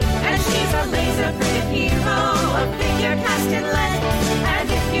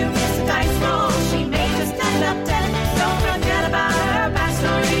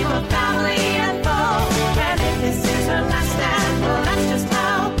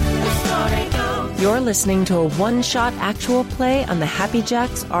You're listening to a one-shot actual play on the Happy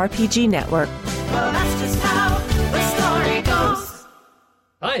Jacks RPG Network. Well, that's just how the story goes.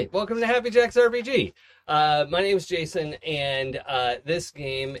 Hi, welcome to Happy Jacks RPG. My name is Jason, and this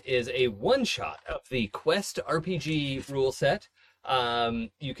game is a one-shot of the Quest RPG rule set.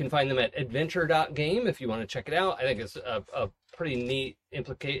 You can find them at adventure.game if you want to check it out. I think it's a pretty neat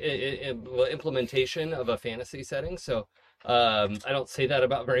implementation of a fantasy setting. So I don't say that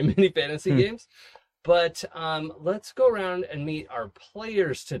about very many fantasy games. But let's go around and meet our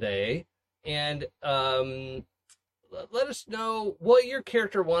players today. And let us know what your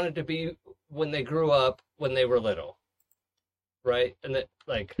character wanted to be when they grew up, when they were little. Right? And that,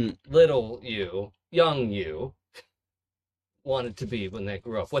 like, little you, young you, wanted to be when they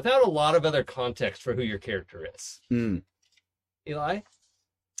grew up, without a lot of other context for who your character is. Eli?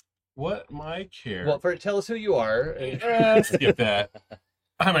 What my character? Well, tell us who you are. And... skip that.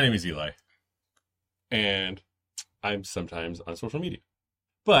 Hi, my name is Eli, and I'm sometimes on social media.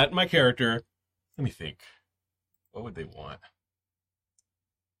 But my character, let me think. What would they want?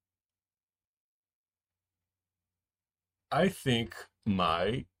 I think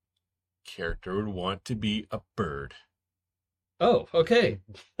my character would want to be a bird. Oh, okay.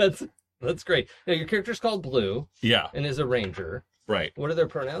 That's great. Now, your character's called Blue. Yeah. And is a ranger. Right. What are their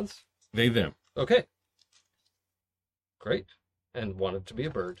pronouns? They, them. Okay. Great. And wanted to be a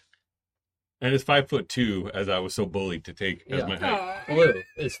bird. And it's 5'2", as I was so bullied to take as my height. Blue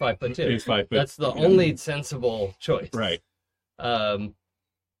is 5'2". It's 5 foot. That's the only sensible choice. Right.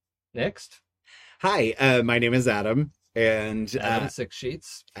 Next. Hi, my name is Adam, and Adam Six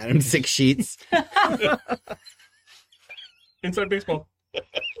Sheets. Adam Six Sheets. Inside baseball.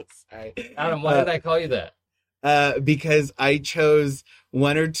 Adam, why did I call you that? Because I chose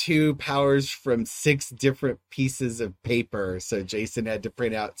one or two powers from 6 different pieces of paper, so Jason had to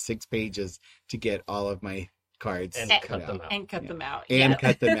print out 6 pages to get all of my cards And cut them out. And cut them out. And Yeah.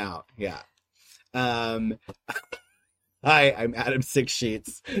 cut them out. Yeah. Hi, I'm Adam Six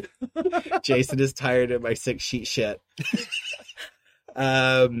Sheets. Jason is tired of my 6-sheet shit.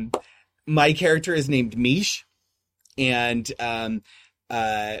 My character is named Mish, and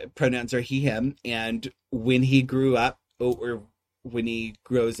pronouns are he, him. And when he grew up, or when he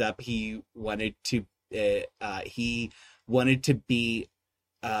grows up, he wanted to be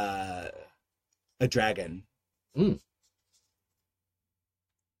a dragon. These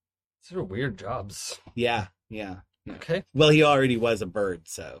are weird jobs. Yeah. Okay. Well, he already was a bird,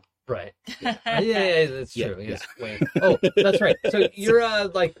 so. Right. Yeah, that's true. Yeah, Yes, wing. Oh, that's right. So you're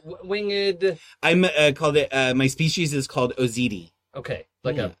like winged. I'm called it. My species is called Ozidi. Okay,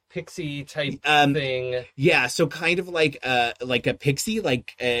 like a pixie type Um, thing. Yeah, so kind of like a pixie,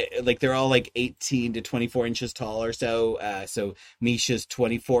 like they're all like 18 to 24 inches tall or so. So Misha's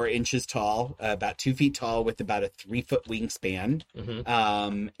 24 inches tall, about 2 feet tall, with about a 3-foot wingspan,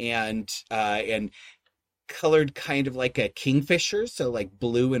 and colored kind of like a kingfisher, so like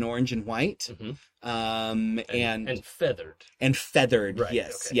blue and orange and white, And feathered. and feathered. Right,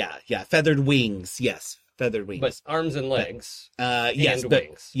 Yes, okay. yeah, feathered wings. Yes, feathered wings. But arms and legs. Yes, and but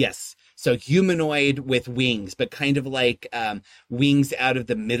wings. yes. So humanoid with wings, but kind of like wings out of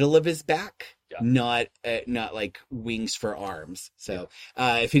the middle of his back, not like wings for arms. So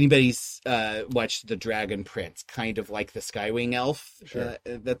if anybody's watched The Dragon Prince, kind of like the Skywing elf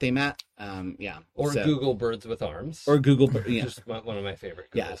that they met, Or so, Google birds with arms. or Google, yeah, Just one of my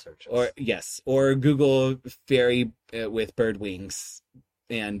favorite Google searches. or Google fairy with bird wings.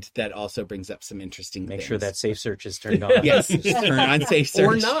 And that also brings up some interesting Make things. sure that safe search is turned on. Yes, just turn on safe search.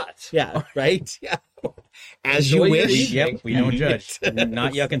 Or not. Yeah, right? Yeah. As Enjoy you your wish. evening. Yep, we don't judge.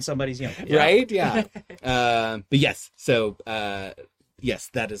 Not yucking somebody's yum. Right? Yeah. But yes, so yes,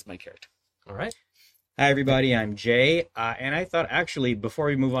 that is my character. All right. Hi, everybody. I'm Jay. And I thought, actually, before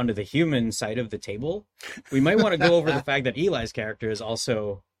we move on to the human side of the table, we might want to go over the fact that Eli's character is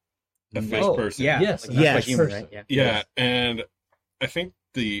also... A first person. Yeah. Yes. Like, not Yes. quite human, Person. right? Yeah, and I think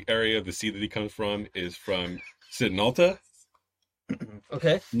the area of the sea that he comes from is from Sitnalta.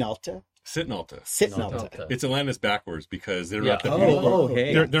 Okay. Nalta? Sitnalta. Sitnalta. It's Atlantis backwards because they're Yeah. not the Oh, beautiful.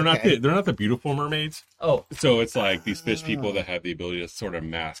 hey. They're not the beautiful mermaids. Oh, So it's like these fish people that have the ability to sort of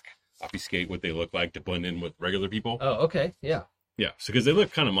obfuscate what they look like to blend in with regular people. okay. Yeah. Yeah, so because they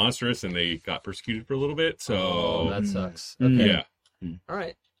look kind of monstrous and they got persecuted for a little bit. So Oh, that sucks. Okay. yeah, All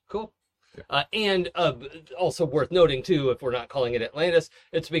right. Cool. And also worth noting, too, if we're not calling it Atlantis,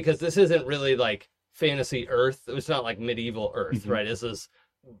 it's because this isn't really like fantasy Earth. It's not like medieval Earth, right? This is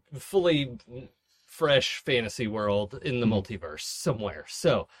fully fresh fantasy world in the multiverse somewhere.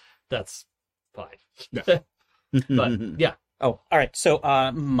 So that's fine. Yeah. But yeah, Oh, all right. So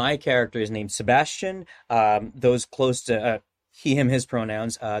my character is named Sebastian. Those close to he, him, his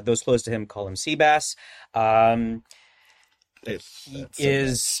pronouns. Those close to him call him Seabass. He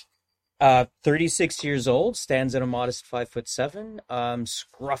is 36 years old, stands at a modest 5'7",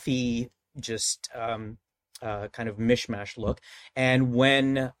 scruffy, just kind of mishmash look. And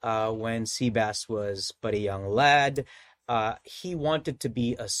when Seabass was but a young lad, he wanted to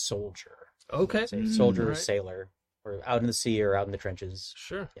be a soldier. Okay. Say soldier or Alright. sailor, or out in the sea or out in the trenches.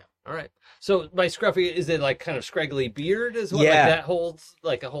 Sure. Yeah. All right. So by scruffy, is it like kind of scraggly beard as well? Yeah. Like that holds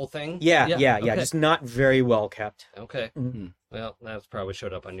like a whole thing? Yeah. Okay. Just not very well kept. Okay. Mhm. Well, that's probably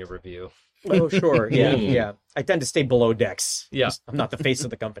showed up on your review. Oh, sure. Yeah, Mm. yeah. I tend to stay below decks. Yeah. I'm not the face of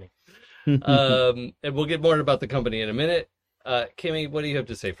the company. And we'll get more about the company in a minute. Kimmy, what do you have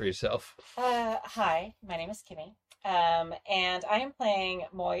to say for yourself? Hi, my name is Kimmy, and I am playing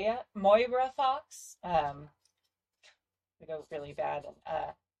Moira Fox. We go really bad.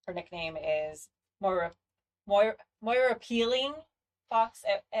 Her nickname is Moira Peeling Fox.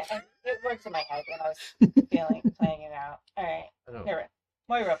 It worked in my head when I was playing it out. All right, I don't. here,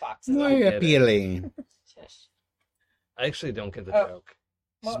 Moira Fox. get More it. appealing. Shush. I actually don't get the Oh. joke.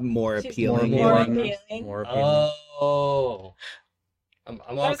 More She's appealing. More appealing. appealing. More appealing. Oh. I'm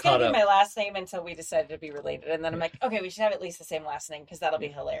I all was caught gonna do up. my last name until we decided to be related, and then I'm like, okay, we should have at least the same last name because that'll be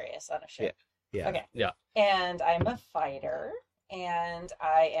hilarious on a show. Yeah. Okay. Yeah. And I'm a fighter, and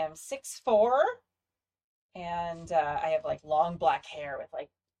I am 6'4", and I have like long black hair with like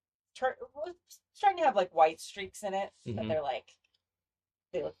starting to have like white streaks in it, but Mhm.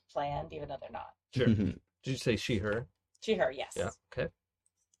 they look planned even though they're not. Sure. Did you say she, her? She, her, yes. Yeah. Okay.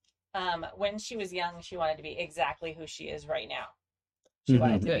 When she was young, she wanted to be exactly who she is right now. She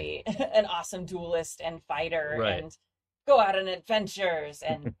wanted to be an awesome duelist and fighter Right. and go out on adventures,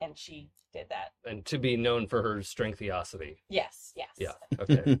 and she did that. And to be known for her strengthiosity. Yes. Yeah.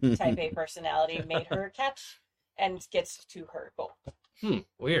 Okay. Type A personality made her catch and gets to her goal.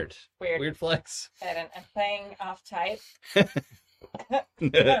 Weird. Weird. Weird flex. And I'm playing off type.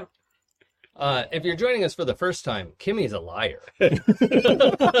 If you're joining us for the first time, Kimmy's a liar.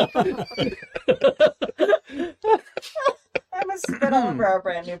 I must spit all over our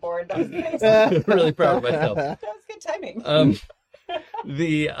brand new board. That was nice. Really proud of myself. That was good timing.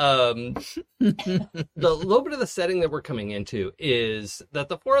 The little bit of the setting that we're coming into is that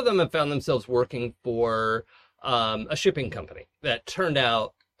the four of them have found themselves working for a shipping company that turned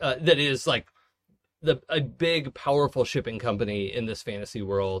out that is like a big, powerful shipping company in this fantasy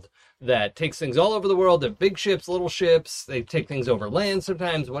world that takes things all over the world. They're big ships, little ships. They take things over land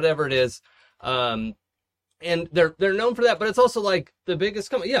sometimes, whatever it is. And they're known for that, but it's also like the biggest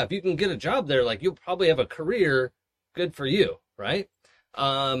company. Yeah, if you can get a job there, like you'll probably have a career. Good for you, right?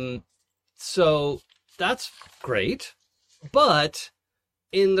 So that's great. But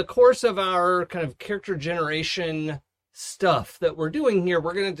in the course of our kind of character generation stuff that we're doing here,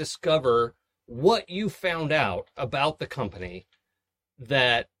 we're going to discover what you found out about the company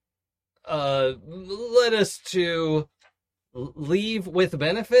that led us to leave with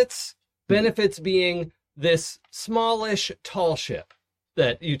benefits. Benefits being this smallish tall ship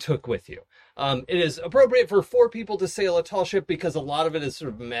that you took with you. It is appropriate for 4 people to sail a tall ship because a lot of it is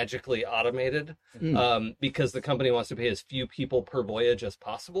sort of magically automated, because the company wants to pay as few people per voyage as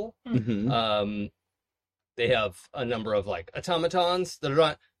possible. They have a number of like automatons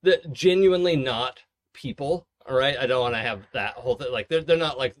that genuinely not people. All right, I don't want to have that whole thing. Like they're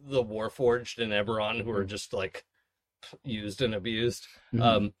not like the Warforged in Eberron who are just like used and abused.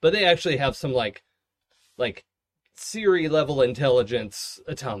 But they actually have some like Siri level intelligence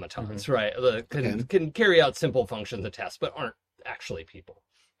automatons, right? That can carry out simple functions of tasks, but aren't actually people.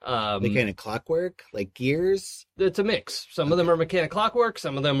 Like kind of clockwork, like gears. It's a mix. Some of them are mechanic clockwork.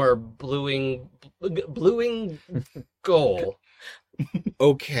 Some of them are bluing goal,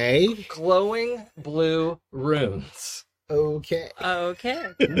 Okay. glowing blue runes. Okay.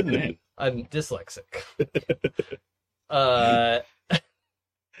 Okay. I'm dyslexic.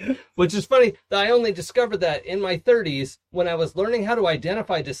 Which is funny that I only discovered that in my 30s when I was learning how to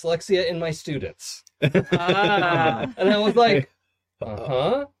identify dyslexia in my students. And I was like,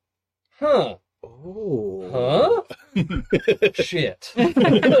 huh? Oh. Huh? Shit.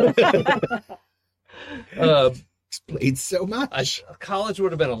 Explains so much. College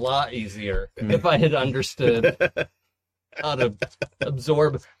would have been a lot easier if I had understood how to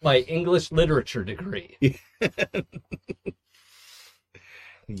absorb my English literature degree.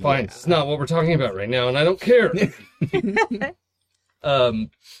 Fine, it's not what we're talking about right now, and I don't care. A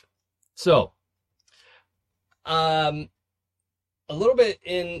little bit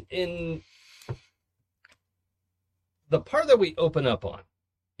in the part that we open up on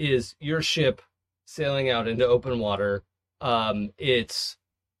is your ship sailing out into open water. It's,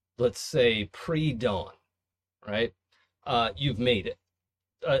 let's say, pre-dawn, right? You've made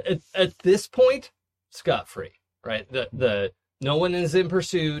it. At this point, scot-free, right? No one is in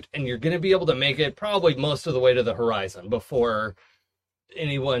pursuit, and you're going to be able to make it probably most of the way to the horizon before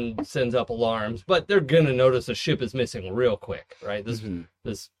anyone sends up alarms. But they're going to notice a ship is missing real quick, right?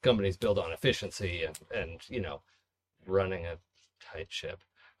 This company's built on efficiency and running a tight ship.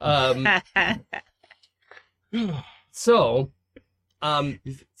 So,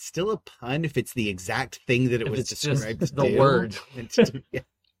 Is it still a pun if it's the exact thing that it if was it's just described to the do? word. Yeah.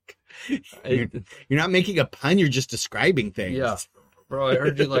 You're not making a pun, you're just describing things. Yeah. Bro, I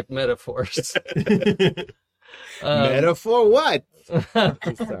heard you like metaphors. Metaphor what?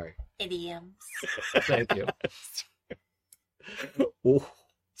 I'm sorry. Idioms. Thank you. Oh,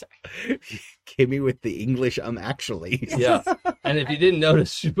 sorry. Kimmy with the English actually. Yeah. And if you didn't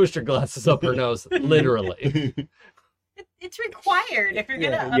notice, she pushed her glasses up her nose, literally. It's required. If you're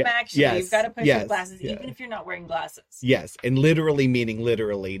going to Yeah, actually, yes, you've got to push yes, your glasses, yeah. even if you're not wearing glasses. Yes, and literally meaning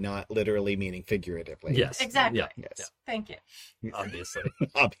literally, not literally meaning figuratively. Yes. Exactly. Yeah. Yes. Thank you. Obviously.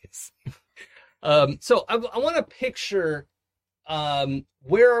 Obvious. So I want to picture,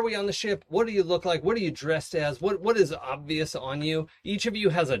 where are we on the ship? What do you look like? What are you dressed as? What is obvious on you? Each of you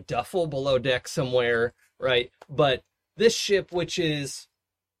has a duffel below deck somewhere, right? But this ship, which is,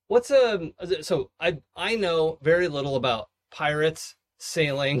 so I know very little about pirates,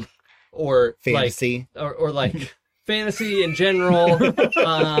 sailing, or Fantasy. or like fantasy in general.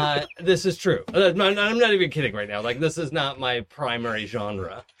 This is true. I'm not even kidding right now. Like, this is not my primary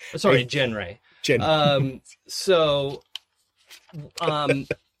genre. Sorry, genre. So,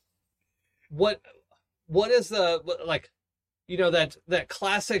 what is that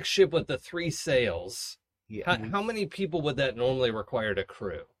classic ship with the 3 sails? Yeah. How many people would that normally require to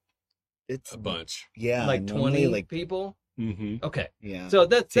crew? It's A bunch. yeah, Like normally, 20 people? Mm-hmm. Okay. yeah. So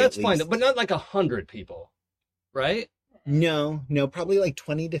that's at fine, least. but not like 100 people, right? No, probably like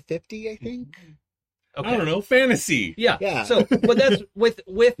 20 to 50, I think. Okay. I don't know. Fantasy. Yeah. Yeah. So, but that's with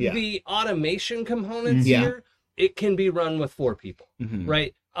Yeah. the automation components Yeah. here, it can be run with 4 people, Mhm.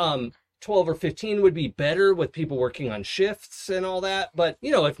 right? 12 or 15 would be better with people working on shifts and all that. But,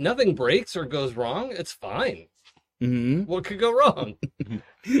 if nothing breaks or goes wrong, it's fine. Mhm. What could go wrong?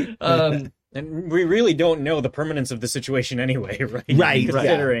 um, And we really don't know the permanence of the situation anyway, right? Right.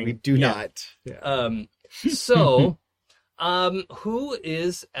 Considering. We do not. so, who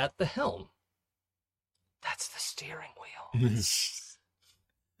is at the helm? That's the steering wheel.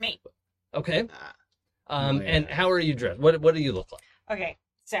 Me. Okay. Oh, yeah. And how are you dressed? What do you look like? Okay,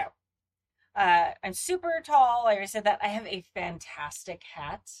 so I'm super tall. I already said that. I have a fantastic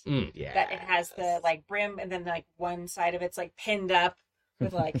hat Yeah. that it has the like brim, and then like one side of it's like pinned up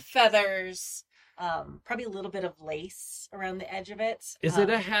with like feathers. Probably a little bit of lace around the edge of it. Is it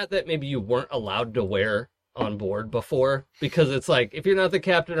a hat that maybe you weren't allowed to wear on board before? Because it's like, if you're not the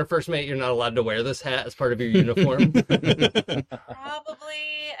captain or first mate, you're not allowed to wear this hat as part of your uniform. Probably.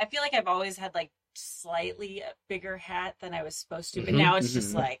 I feel like I've always had like slightly a bigger hat than I was supposed to, but Mhm, now it's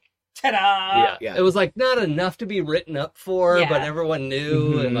just mhm. like ta-da! Yeah. It was like not enough to be written up for, Yeah. but everyone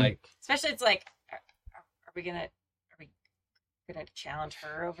knew, and Mhm. like, Especially, it's like, are we gonna challenge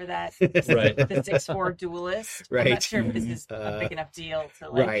her over that? right, The 6'4" duelist. I'm Right. not sure if this is a big enough deal to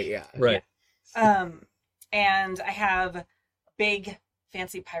like. Right, yeah. right. And I have a big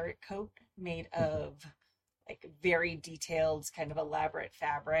fancy pirate coat made of like very detailed, kind of elaborate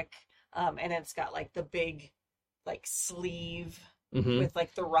fabric. And it's got like the big like sleeve hmm with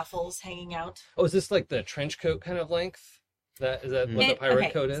like the ruffles hanging out. Oh, is this like the trench coat kind of length? Is that what the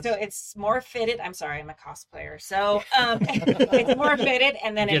pirate coat is? So it's more fitted. I'm sorry, I'm a cosplayer. So it's more fitted,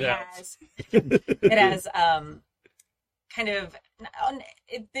 and then Get it out. has kind of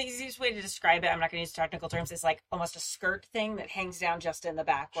the easiest way to describe it, I'm not going to use technical terms, is like almost a skirt thing that hangs down just in the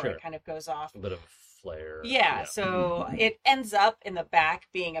back where Sure. it kind of goes off. A bit of a flare. Yeah, so it ends up in the back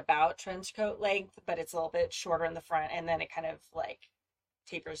being about trench coat length, but it's a little bit shorter in the front, and then it kind of like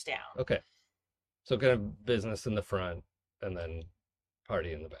tapers down. Okay. So kind of business in the front, and then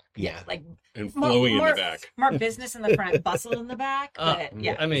party in the back. Yeah. Like And flowing in the back. more business in the front, bustle in the back, but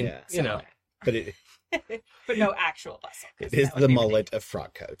yeah, I mean, Yeah. you know. But it but no actual bustle. 'cause it is that would the be mullet of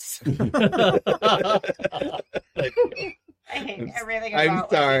frock coats. Thank you. I hate everything about I'm what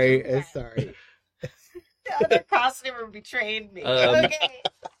sorry. you I'm said. sorry. The other costumer betrayed me. Um, Okay.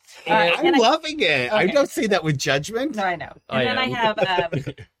 and- And I'm loving it. I Okay. don't say that with judgment. No, I know. I And then I am. have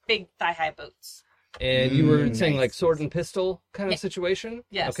big thigh-high boots. And you were saying Nice. like sword and pistol kind of Yeah. situation?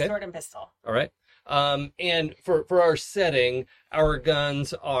 Yes, Okay. sword and pistol. All right. And for our setting, our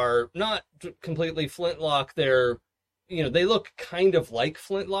guns are not completely flintlock. They're, they look kind of like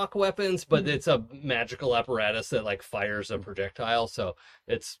flintlock weapons, but it's a magical apparatus that like fires a projectile. So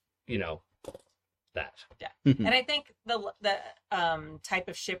it's, that. Yeah. Mhm. And I think the type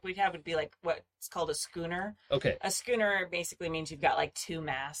of ship we'd have would be like what's called a schooner. Okay. A schooner basically means you've got like 2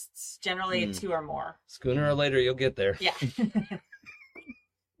 masts, generally Mm. 2 or more. Sooner or later, you'll get there. Yeah.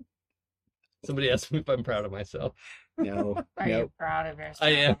 Somebody asked me if I'm proud of myself. No, Are no. you proud of yourself? I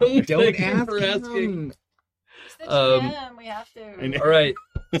am. Don't Thank you ask for asking. him. It's the Um, gem, we have to. I know. All right.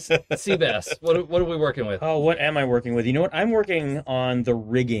 Seabass, what are we working with? Oh, what am I working with? You know what? I'm working on the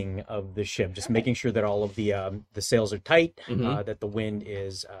rigging of the ship, just making sure that all of the sails are tight, Mhm. that the wind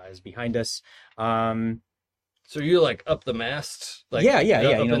is behind us. So you like up the mast? Like, yeah.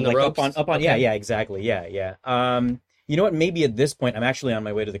 up in the like ropes? up on. Okay. Yeah, exactly. Yeah. You know what? Maybe at this point, I'm actually on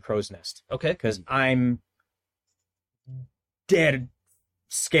my way to the crow's nest Okay. because I'm dead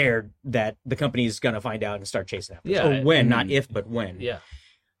scared that the company is going to find out and start chasing after us. Yeah, Or when, not if, but when. Yeah.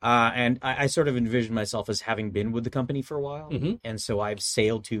 And I sort of envision myself as having been with the company for a while. Mhm. And so I've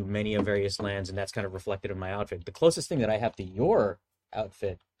sailed to many of various lands, and that's kind of reflected in my outfit. The closest thing that I have to your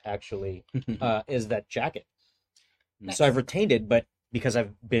outfit, actually, is that jacket. Nice. So I've retained it, but because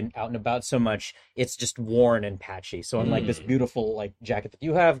I've been out and about so much, it's just worn and patchy. So unlike this beautiful like jacket that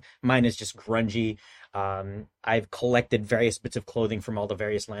you have, mine is just grungy. I've collected various bits of clothing from all the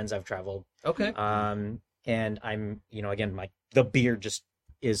various lands I've traveled. Okay. And I'm, again, the beard just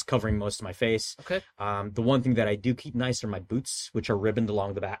is covering most of my face. Okay. The one thing that I do keep nice are my boots, which are ribboned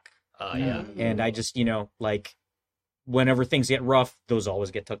along the back. Yeah. And I just, whenever things get rough, those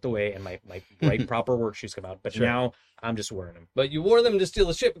always get tucked away and my bright proper work shoes come out. But Sure. now I'm just wearing them. But you wore them to steal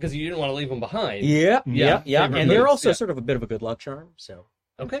the ship because you didn't want to leave them behind. Yeah. favorite And they're boots, also yeah. sort of a bit of a good luck charm. So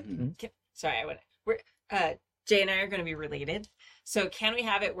Okay. Sorry, Jay and I are going to be related. So can we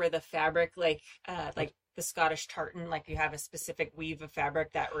have it where the fabric, like the Scottish tartan, like you have a specific weave of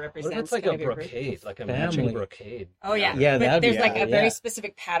fabric that What represents? if it's like a kind of your group? brocade, like a Family. matching brocade? Oh yeah, Yeah, But that'd be there's like cool, a very yeah.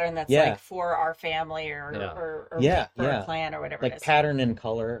 specific pattern that's Yeah. like for our family or Yeah. or Yeah, for yeah. a clan or whatever it like is. pattern and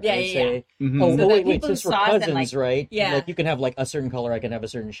color. Yeah, I would yeah, say. Mhm. Oh, So that wait, people since who we're saw us and, cousins, like- right? Yeah. Like you can have like a certain color, I can have a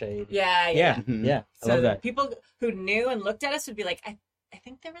certain shade. Yeah, Yeah. Mhm. Yeah. I So love that. people who knew and looked at us would be like, I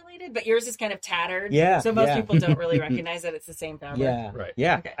think they're related, but yours is kind of tattered. Yeah, So most yeah. people don't really recognize that it's the same fabric. Yeah. Right.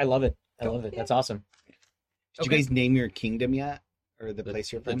 Yeah. Okay. I love it. I Cool. love it. Yeah. That's awesome. Did Okay. you guys name your kingdom yet, or the The,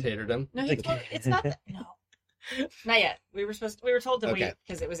 place you're the from? taterdom. No, it's not. No, not yet. We were told to Okay. wait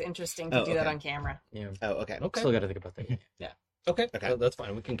because it was interesting to Oh, do that okay. on camera. Yeah. Oh, okay. Okay. Still got to think about that. Okay. Okay. So that's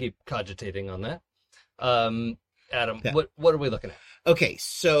fine. We can keep cogitating on that. Adam, Yeah. what are we looking at? Okay,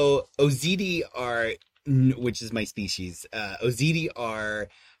 so Ozidi are, which is my species, Ozidi are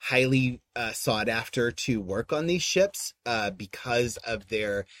highly sought after to work on these ships because of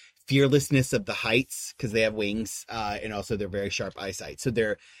their fearlessness of the heights, because they have wings, and also their very sharp eyesight. So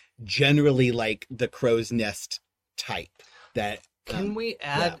they're generally like the crow's nest type. That Can we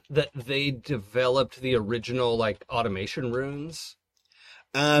add that they developed the original like automation runes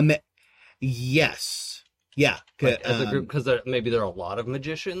yes, yeah, like, as a group? Because maybe there are a lot of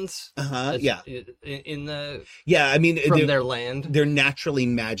magicians. yeah, In the yeah. I mean, from they're- their land. they're naturally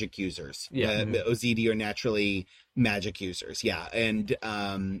magic users. Yeah. Ozidi are naturally magic users. Yeah, and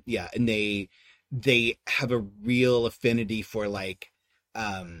and they have a real affinity for like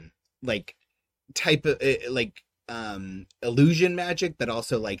type of illusion magic, but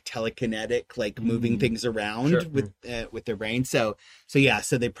also like telekinetic, like moving things around Sure. with their brain. So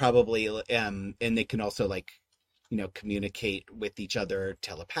they probably and they can also like communicate with each other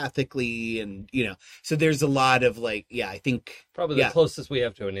telepathically, and so there's a lot of like I think Probably the yeah. closest we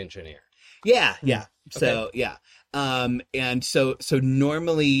have to an engineer. yeah. So and so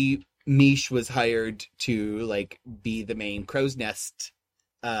normally Mish was hired to like be the main crow's nest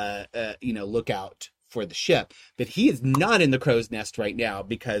lookout for the ship, but he is not in the crow's nest right now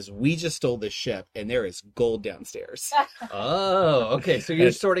because we just stole this ship and there is gold downstairs. Oh, okay. So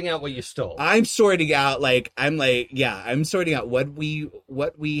you're sorting out what you stole. I'm sorting out I'm sorting out what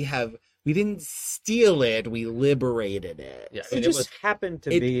we have. We didn't steal it, we liberated it. Yeah, It just happened to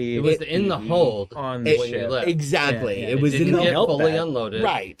be. it was in the hold on it- the when you ship. left. Exactly. Yeah, It was in didn't the get help fully that. unloaded.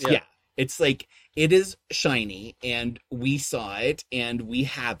 Right. Yeah. Yeah. It's like it is shiny and we saw it and we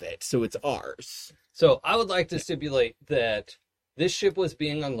have it. So it's ours. So I would like to stipulate that this ship was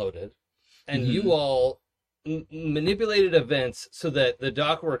being unloaded, and you all manipulated events so that the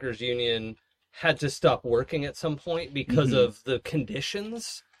dock workers union had to stop working at some point because of the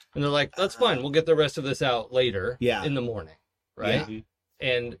conditions. And they're like, that's fine. We'll get the rest of this out later Yeah. in the morning. Right. Yeah.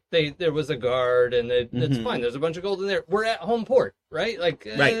 and there was a guard, and it's Mhm. fine. There's a bunch of gold in there. We're at home port, right? Like,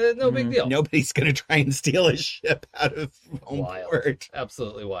 Right. no big deal. Nobody's gonna try and steal a ship out of Wild. port.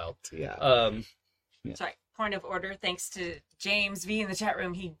 Absolutely wild. Yeah. Sorry. Point of order. Thanks to James V in the chat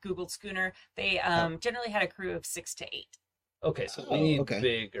room, he Googled schooner. They generally had a crew of 6 to 8. Okay, so we Oh, need okay.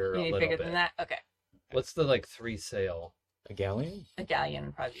 bigger, You a need little bigger bit. than that? Okay. What's the like 3 sail? A galleon? A galleon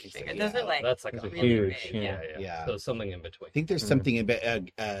would probably be She's bigger. like, Those yeah, are like That's like a Those are really huge, big. yeah. Yeah. So something in between. I think there's something about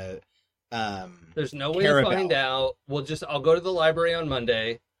There's no way to Caravel. find out. I'll go to the library on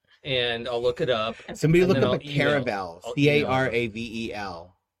Monday, and I'll look it up. somebody And look then up I'll a email. caravel. I'll email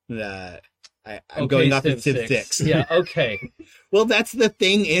Caravel. I'm Okay, going off Civ of Civ 6. Yeah. Okay. Well, that's the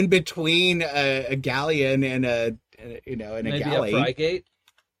thing in between a galleon and a Maybe galley. a frigate.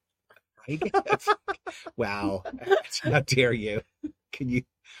 Frigate? Wow. How dare you? Can you?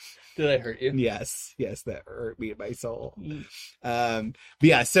 Did I hurt you? Yes, that hurt me in my soul. Mm. But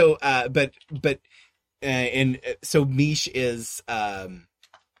yeah, so so Mish is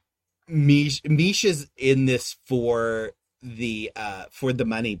Mish is in this for the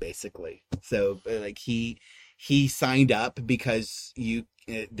money basically. So like he signed up because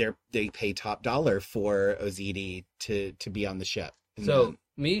they pay top dollar for Ozidi to be on the ship. And So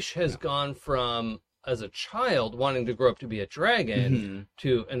Mish has gone from, as a child, wanting to grow up to be a dragon Mhm.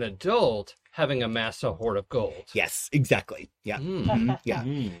 to an adult having amassed a hoard of gold. Yes, exactly. Yeah. Mm. Mhm. Yeah.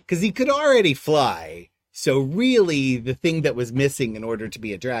 Mm. Because he could already fly. So really, the thing that was missing in order to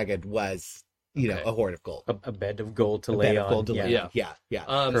be a dragon was, Okay. a hoard of gold. A bed of gold to A lay bed on. of gold to yeah. lay on. Yeah.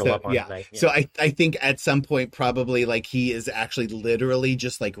 Curl So, up on yeah. at night, yeah. So I think at some point probably like he is actually literally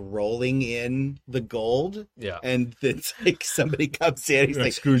just like rolling in the gold, Yeah. and it's like somebody comes in, he's Like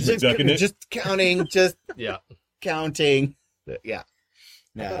like Scrooge McDuck in it. just counting, just Yeah. counting. Yeah.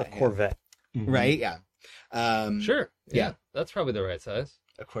 How about a Yeah. Corvette? Right. Yeah. Sure. Yeah. Yeah. That's probably the right size.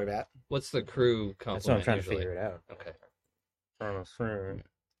 A Corvette. What's the crew That's what I'm complement trying usually? to figure it out. Okay.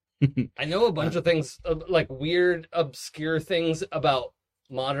 I know a bunch of things, like weird, obscure things about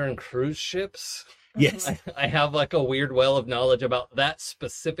modern cruise ships. Yes. I have like a weird well of knowledge about that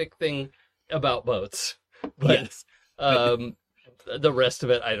specific thing about boats. But Yes. the rest of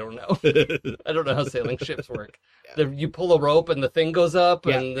it, I don't know. I don't know how sailing ships work. Yeah. You pull a rope and the thing goes up,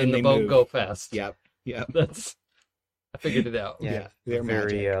 Yeah, and then and the they boat move. go fast. Yep. Yep. I figured it out. Yeah, they're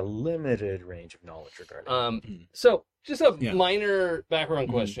very magic. limited range of knowledge regarding. So just a Yeah. minor background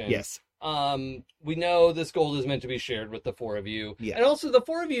Mhm. question. Yes. We know this gold is meant to be shared with the 4 of you. Yeah. And also the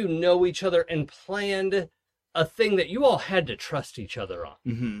 4 of you know each other and planned a thing that you all had to trust each other on,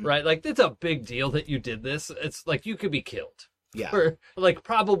 Mm-hmm. right? Like, it's a big deal that you did this. It's like you could be killed. Yeah. Or, like,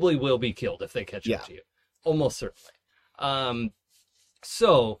 probably will be killed if they catch Yeah. up to you. Almost certainly.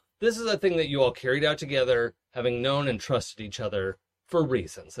 So this is a thing that you all carried out together, having known and trusted each other for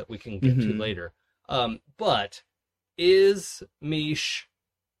reasons that we can get to Mhm. later. But is Mish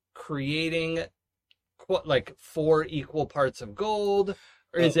creating like 4 equal parts of gold,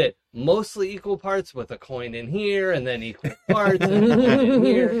 or is it mostly equal parts with a coin in here and then equal parts and a coin in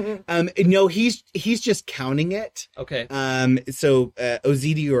here? No, he's just counting it. Okay. So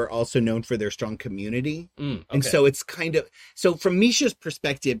Ozidi are also known for their strong community. Okay. And so it's kind of, so from Misha's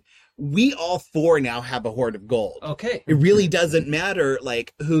perspective, we all 4 now have a hoard of gold. Okay. It really doesn't matter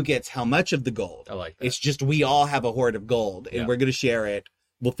like who gets how much of the gold. I like that. It's just we all have a hoard of gold and Yeah. we're going to share it.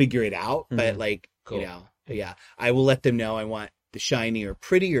 We'll figure it out. But Mhm. like, Cool. yeah, I will let them know I want the shinier,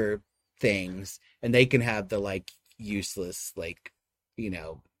 prettier things, and they can have the like useless, like,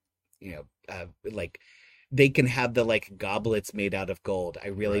 like they can have the like goblets made out of gold. I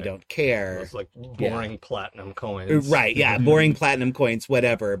really Right. don't care. Those like boring platinum coins. Right, yeah, boring platinum coins,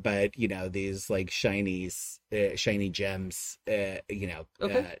 whatever. But these like shinies, shiny gems,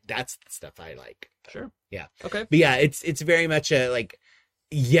 Okay. that's the stuff I like. Sure. Yeah. Okay. But yeah, it's very much a like,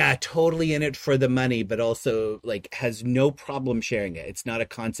 yeah, totally in it for the money, but also like has no problem sharing it. It's not a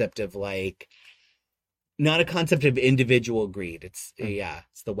concept of like, not a concept of individual greed. It's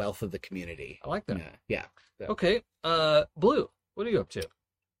it's the wealth of the community. I like that. Yeah. Okay. Blue, what are you up to?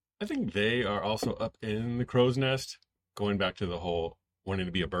 I think they are also up in the crow's nest, going back to the whole wanting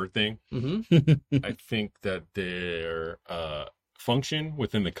to be a bird thing. Mm-hmm. I think that their function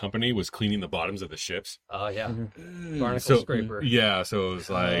within the company was cleaning the bottoms of the ships. Oh, yeah. Mhm. Barnacle So scraper. yeah, so it was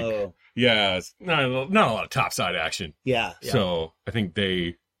like Oh, it's not a lot of topside action. yeah. Yeah. So I think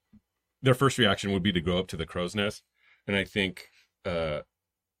their first reaction would be to go up to the crow's nest, and I think they're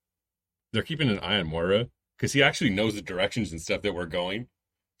keeping an eye on Moira because he actually knows the directions and stuff that we're going.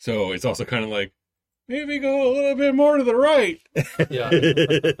 So it's also kind of like maybe go a little bit more to the right. Yeah.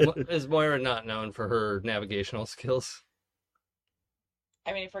 Is Moira not known for her navigational skills?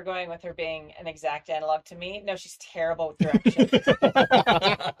 I mean, if we're going with her being an exact analog to me, no, she's terrible with directions.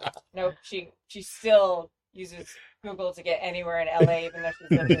 No, she still uses Google to get anywhere in LA, even though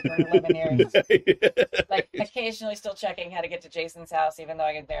she's lived here for 11 years. Like, occasionally still checking how to get to Jason's house, even though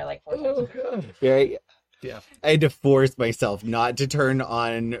I get there like 4 times a week. God. Right? Yeah. I had to force myself not to turn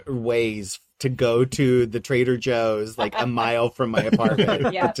on Waze to go to the Trader Joe's like a mile from my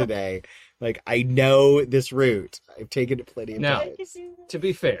apartment Yeah. today. Like, I know this route. I've taken it plenty of Now- times. To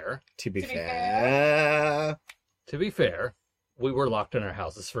be fair, To be To be fair. we were locked in our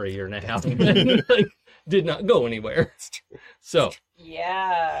houses for a year and a half and like, did not go anywhere. So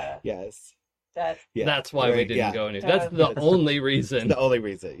Yeah. Yes. Yeah. that's why we Right, didn't yeah. go anywhere. That's the only reason. The only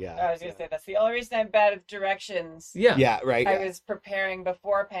reason, yeah. I was going to say, that's the only reason I'm bad at directions. Yeah. Yeah, right. I was preparing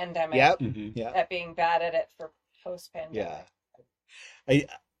before pandemic. Yep. Mhm. Yeah. At being bad at it for post-pandemic. Yeah.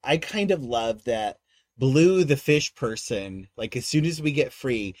 I kind of love that Blue, the fish person, like as soon as we get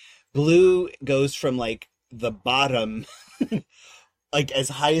free, Blue goes from like the bottom, like as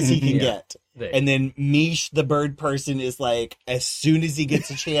high as he can Yeah. get. They- And then Mish, the bird person, is like, as soon as he gets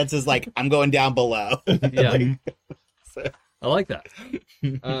a chance, is like, I'm going down below. yeah. Like, I like that.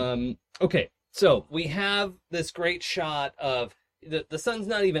 Okay, so we have this great shot of the sun's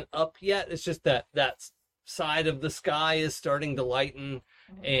not even up yet. It's just that side of the sky is starting to lighten,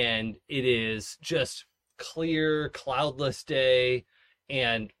 and it is just clear, cloudless day,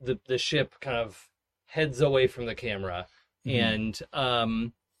 and the ship kind of heads away from the camera. And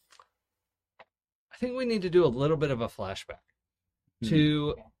I think we need to do a little bit of a flashback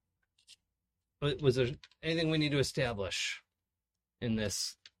to. Was there anything we need to establish in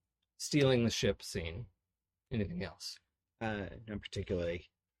this stealing the ship scene? Anything else? not particularly.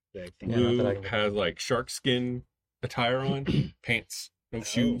 I think. Yeah, not that I Blue can- has like shark skin attire on, pants, no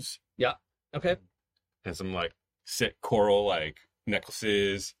shoes, Okay. and some like sick coral like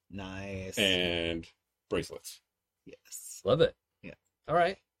necklaces Nice. and bracelets. Yes. Love it. Yeah. All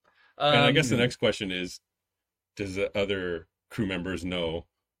right. And I guess the Um, next question is, does the other crew members know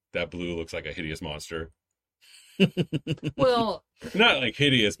that Blue looks like a hideous monster? Well, Not like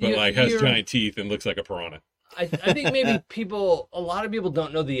hideous, but You- like has you're- giant teeth and looks like a piranha. I think maybe a lot of people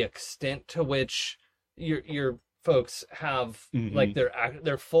don't know the extent to which your folks have Mhm. like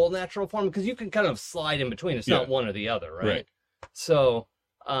their full natural form, because you can kind of slide in between. It's not Yeah. one or the other, right? Right. So,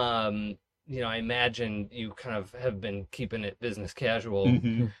 I imagine you kind of have been keeping it business casual,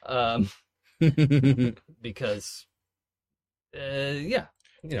 because, Yeah.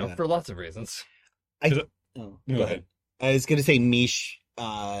 for lots of reasons. Oh, Go ahead. I was gonna say Mish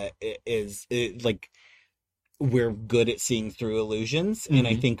is like we're good at seeing through illusions, and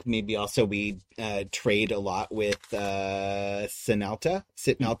I Mhm. think maybe also we trade a lot with Sitnalta.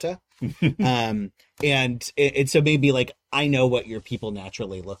 And so maybe like I know what your people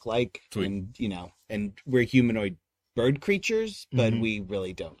naturally look like, Sweet. and and we're humanoid bird creatures, but Mhm. we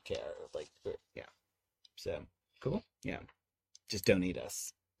really don't care. Like, yeah, so Cool. yeah, just don't eat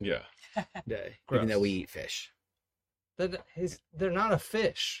us, Yeah. even Gross. though we eat fish. They're not a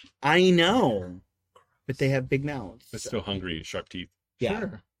fish. I know, but they have big mouths. But so- still hungry, sharp teeth. yeah,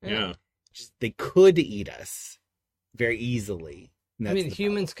 Sure. Yeah. they could eat us very easily. and I that's mean, the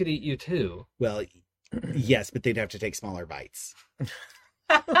humans could eat you too. problem. Well, yes, but they'd have to take smaller bites,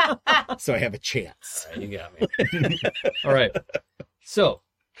 so I have a chance. All right, you got me. All right. So,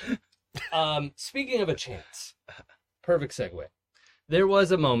 speaking of a chance, perfect segue. There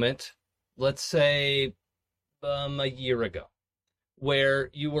was a moment, let's say a year ago, where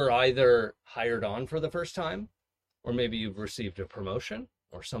you were either hired on for the first time, or maybe you've received a promotion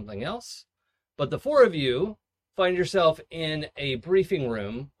or something else. But the four of you find yourself in a briefing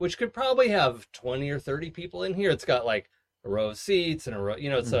room, which could probably have 20 or 30 people in here. It's got like a row of seats and a row,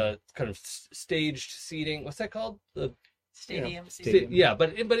 it's a kind of staged seating. What's that called? The Stadium. Stadium. yeah,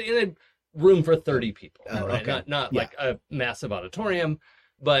 but in a room for 30 people, Oh, right? okay. Not Yeah. like a massive auditorium,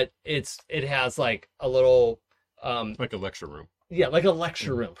 but it has like a little Like a lecture room. yeah, like a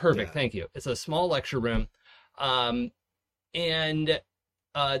lecture room. Perfect. Yeah. Thank you. It's a small lecture room. And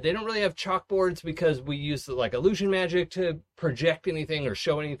they don't really have chalkboards because we use like illusion magic to project anything or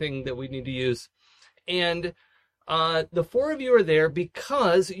show anything that we need to use. And the four of you are there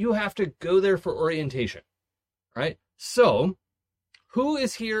because you have to go there for orientation, right? So, who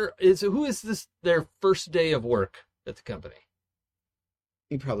is this their first day of work at the company?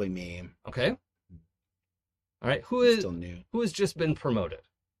 Probably me. Okay. All right. Who I'm is still new. who has just been promoted?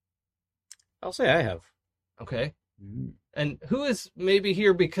 I'll say I have. Okay. Mm. And who is maybe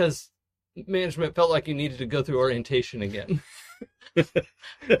here because management felt like you needed to go through orientation again?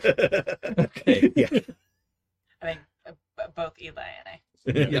 Okay. Yeah. I think both Eli and I.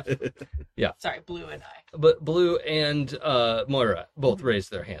 Sorry, Blue and I. But Blue and Moira both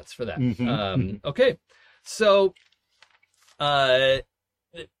raised their hands for that. Okay, so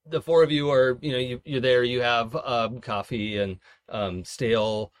the four of you are, you're there. You have coffee and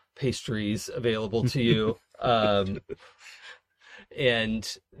stale pastries available to you,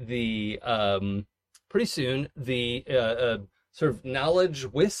 and the pretty soon the sort of knowledge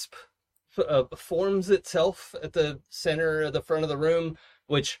wisp forms itself at the center of the front of the room,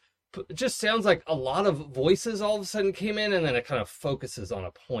 which just sounds like a lot of voices all of a sudden came in, and then it kind of focuses on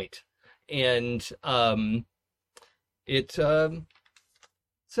a point. And it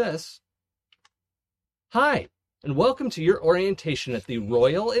says, "Hi, and welcome to your orientation at the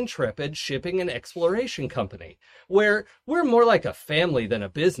Royal Intrepid Shipping and Exploration Company, where we're more like a family than a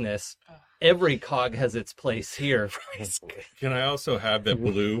business. Every cog has its place here." Can I also have that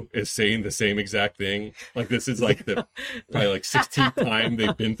Blue is saying the same exact thing? Like this is like the probably like 16th time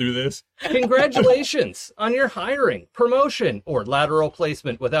they've been through this. "Congratulations on your hiring, promotion, or lateral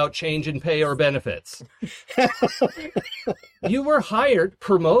placement without change in pay or benefits. You were hired,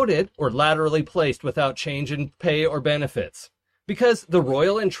 promoted, or laterally placed without change in pay or benefits, because the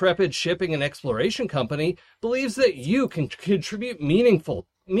Royal Intrepid Shipping and Exploration Company believes that you can contribute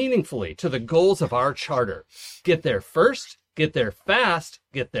meaningfully to the goals of our charter. Get there first, get there fast,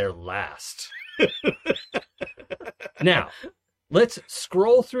 get there last." Now, let's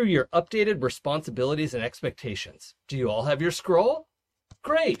scroll through your updated responsibilities and expectations. Do you all have your scroll?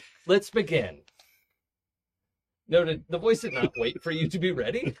 Great, let's begin. Noted, the voice did not wait for you to be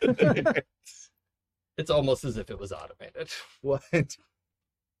ready. It's almost as if it was automated. What?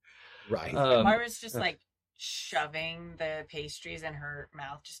 Right. Moira's just like shoving the pastries in her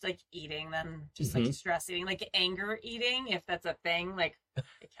mouth, just like eating them, just like stress eating, like anger eating, if that's a thing. Like, I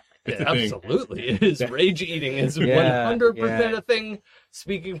can't Yeah, absolutely, it is. Rage eating is 100% a thing.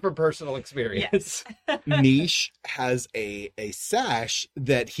 Speaking from personal experience. Yes. Niche has a sash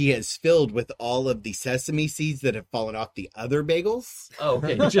that he has filled with all of the sesame seeds that have fallen off the other bagels. Oh,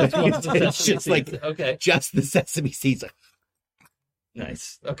 okay. Just one of the It's sesame just like seeds. Okay. just the sesame seeds.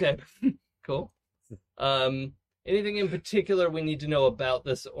 Nice. Okay. Cool. Anything in particular we need to know about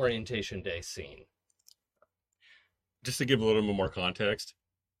this orientation day scene? Just to give a little bit more context,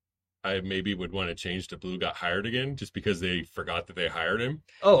 I maybe would want to change to Blue got hired again, just because they forgot that they hired him.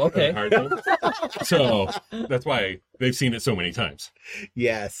 Oh, okay. Hired him. So that's why they've seen it so many times.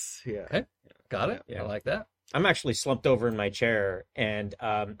 Yes. Yeah. Okay. Got it. Yeah. I like that. I'm actually slumped over in my chair, and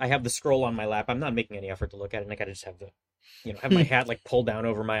I have the scroll on my lap. I'm not making any effort to look at it, and I gotta just have have my hat like pulled down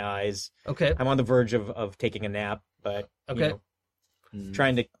over my eyes. Okay. I'm on the verge of taking a nap, but Okay.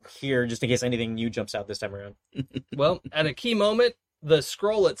 Trying to hear just in case anything new jumps out this time around. Well, at a key moment, the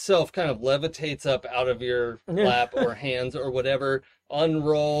scroll itself kind of levitates up out of your lap or hands or whatever,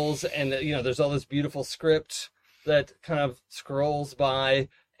 unrolls, and there's all this beautiful script that kind of scrolls by,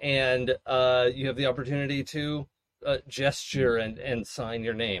 and you have the opportunity to gesture and sign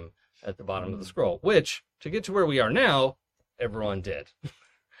your name at the bottom of the scroll, which, to get to where we are now, everyone did.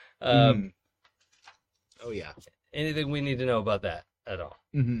 Oh yeah. Anything we need to know about that at all?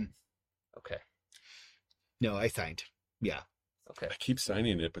 Mm-hmm. Okay. No, I signed. Yeah. Okay. I keep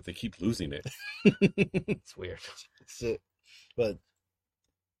signing it, but they keep losing it. It's weird. So, but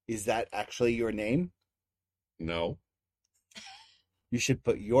is that actually your name? No, You should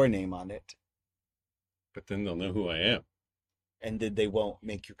put your name on it, but then they'll know who I am. and then they won't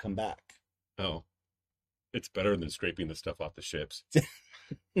make you come back. Oh, it's better than scraping the stuff off the ships.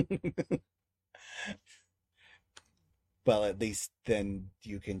 Well, at least then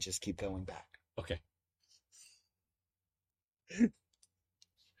you can just keep going back. Okay.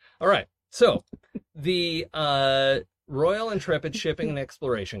 All right. So the Royal Intrepid Shipping and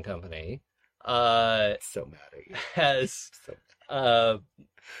Exploration Company So mad at you. has So a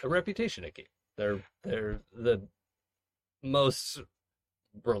reputation to keep. They're the most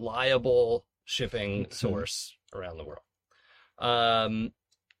reliable shipping source around the world.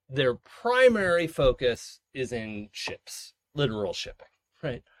 Their primary focus is in ships, literal shipping,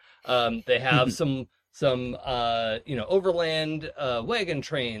 right? They have some overland wagon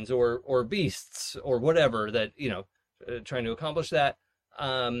trains or beasts or whatever that, trying to accomplish that.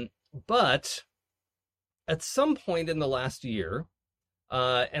 But at some point in the last year,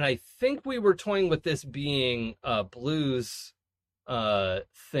 and I think we were toying with this being Blue's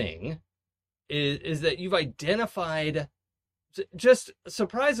thing, is that you've identified, just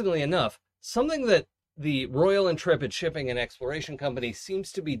surprisingly enough, something that the Royal Intrepid Shipping and Exploration Company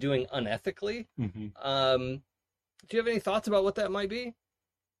seems to be doing unethically. Mm-hmm. Do you have any thoughts about what that might be?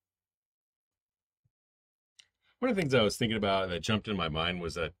 One of the things I was thinking about that jumped in my mind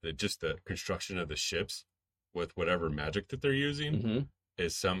was that just the construction of the ships with whatever magic that they're using Mm-hmm.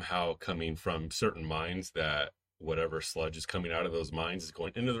 is somehow coming from certain mines that whatever sludge is coming out of those mines is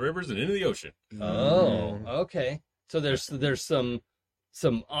going into the rivers and into the ocean. Oh, okay. So there's some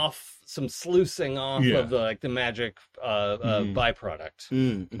sluicing off Yeah. of the magic byproduct.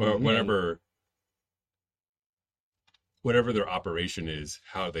 Mm-hmm. Or whatever their operation is,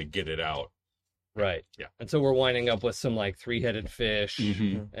 how they get it out. Right. Yeah. And so we're winding up with some like three-headed fish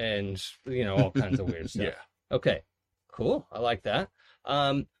and all kinds of weird stuff. Yeah. Okay. Cool. I like that.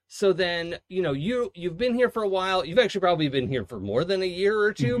 So then, you've been here for a while. You've actually probably been here for more than a year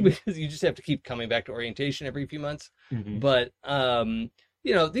or two because you just have to keep coming back to orientation every few months. But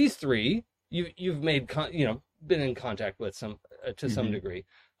these three you've made been in contact with some to some degree.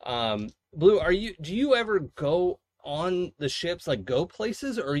 Blue, do you ever go on the ships, like go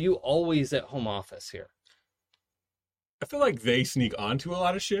places, or are you always at home office here? I feel like they sneak onto a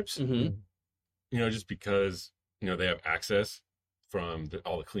lot of ships, Mm-hmm. just because, they have access from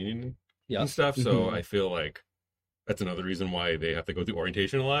all the cleaning Yeah. and stuff. So I feel like that's another reason why they have to go through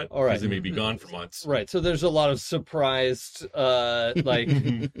orientation a lot. All right. Because they may be gone for months. Right. So there's a lot of surprised,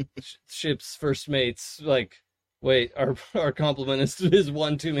 ships first mates, like, wait, our compliment is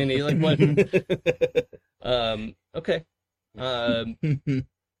one too many. Like what? Okay.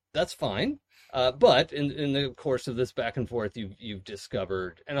 That's fine. But in the course of this back and forth, you've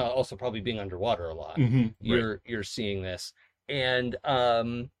discovered, and also probably being underwater a lot, you're seeing this. And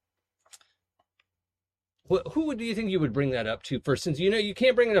who do you think you would bring that up to first? Since you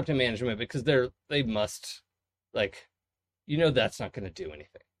can't bring it up to management because they must, that's not going to do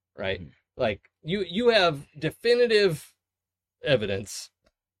anything, right? Like you have definitive evidence,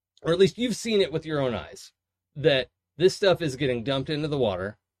 or at least you've seen it with your own eyes, that this stuff is getting dumped into the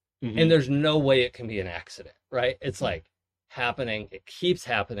water. And there's no way it can be an accident, right? It's like happening. It keeps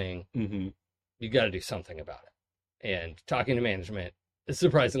happening. You got to do something about it. And talking to management,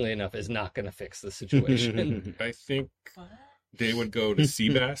 surprisingly enough, is not going to fix the situation. I think What? they would go to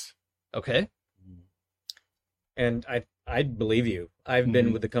Seabass. Okay. And I believe you. I've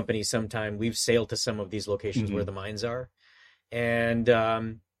been with the company some time. We've sailed to some of these locations where the mines are. And,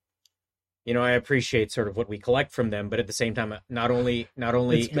 I appreciate sort of what we collect from them, but at the same time, not only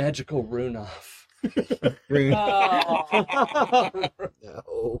It's magical rune off. Oh.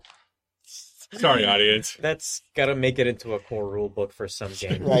 No. Sorry, audience. that's got to make it into a core rule book for some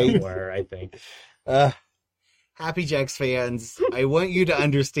game Right. somewhere, I think. Happy Jacks fans, I want you to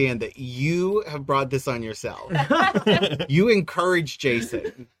understand that you have brought this on yourself. You encourage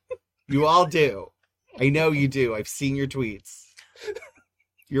Jason. You all do. I know you do. I've seen your tweets.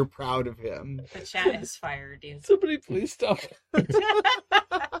 You're proud of him. The chat is fire, dude. Somebody please stop.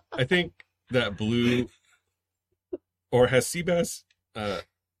 I think that Blue, or has Seabass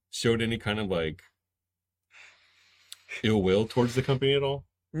showed any kind of ill will towards the company at all?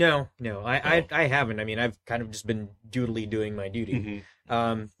 No, I haven't. I mean, I've kind of just been doodly doing my duty.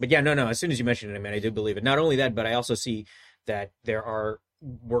 But yeah, no. As soon as you mentioned it, I mean, I do believe it. Not only that, but I also see that there are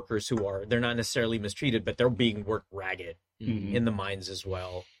workers they're not necessarily mistreated, but they're being worked ragged in the mines as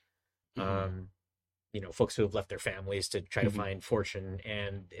well. Folks who have left their families to try to find fortune,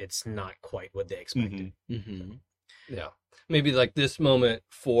 and it's not quite what they expected. Yeah. Maybe like this moment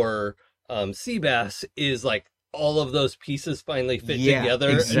for Seabass is like all of those pieces finally fit Yeah, together.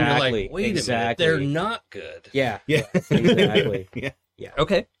 exactly, And you're like, wait a minute, exactly. they're not good. Yeah, Yeah. exactly.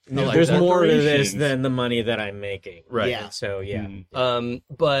 Okay. I like There's that. more to this Reparations. than the money that I'm making. Right. Yeah. So yeah.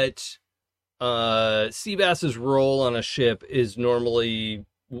 But Seabass's role on a ship is normally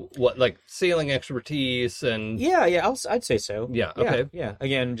what, like sailing expertise and I'd say so. Yeah, okay. Yeah.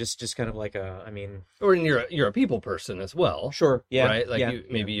 Again, just kind of like or you're a people person as well. sure. Yeah. Right? Like yeah,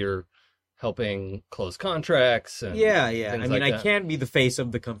 maybe you're helping close contracts and Yeah. I things mean, like I that. can't be the face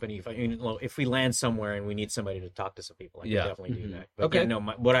of the company. If we land somewhere and we need somebody to talk to some people, I can Yeah. definitely do that. But Okay. yeah, no,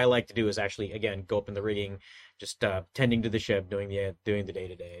 what I like to do is actually, again, go up in the rigging, just tending to the ship, doing the day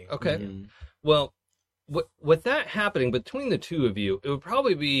to day. Okay. Well, with that happening between the two of you, it would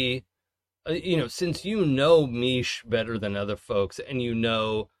probably be, since you know Mish better than other folks, and you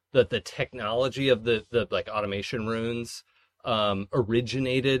know that the technology of the like automation runes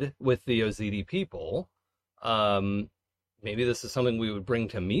originated with the Ozidi people, maybe this is something we would bring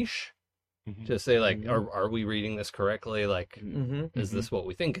to Mish to say, like, are we reading this correctly? Like, is this what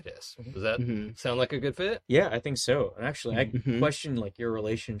we think it is? Does that sound like a good fit? Yeah, I think so. And actually, I question like your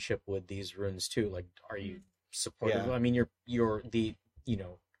relationship with these runes too. Like, are you supportive? Yeah. I mean, your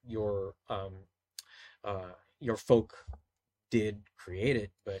folk did create it,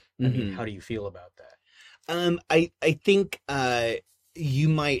 but I mean, how do you feel about that? I think you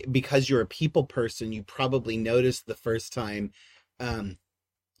might, because you're a people person, you probably noticed the first time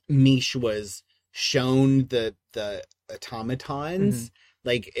Mish was shown the automatons.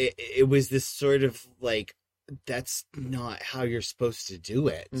 Like it was this sort of like, that's not how you're supposed to do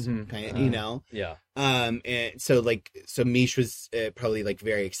it, kind of, you know? Yeah. And so Mish was probably like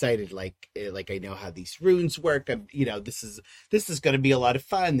very excited, like I know how these runes work. This is going to be a lot of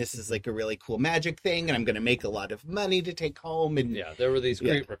fun. This is like a really cool magic thing, and I'm going to make a lot of money to take home. And Yeah, there were these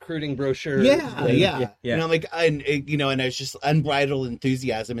great recruiting brochures. Yeah. And I'm like, and I was just unbridled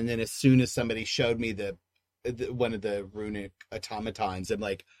enthusiasm. And then as soon as somebody showed me the one of the runic automatons, I'm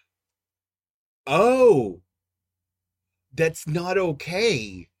like, oh, that's not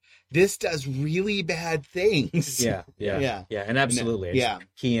okay. This does really bad things. Yeah. And absolutely. I just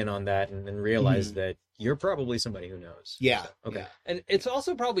key in on that and realize that you're probably somebody who knows. Yeah. Okay. Yeah. And it's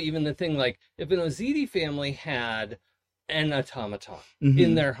also probably even the thing, like, if an Ozidi family had an automaton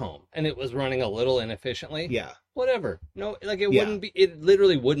in their home and it was running a little inefficiently, whatever. No, like, it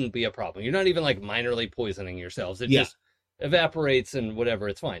literally wouldn't be a problem. You're not even, like, minorly poisoning yourselves. It just evaporates and whatever,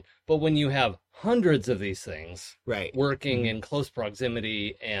 it's fine. But when you have hundreds of these things working in close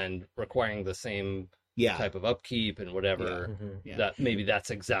proximity and requiring the same type of upkeep and whatever, that maybe that's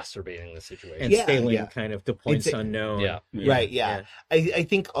exacerbating the situation. And scaling kind of to points unknown. I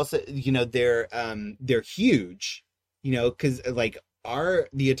think also, they're huge, because like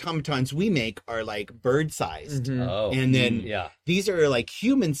the automatons we make are like bird sized, and then these are like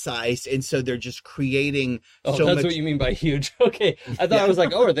human sized, and so they're just creating that's much. What you mean by huge. Okay, I thought I was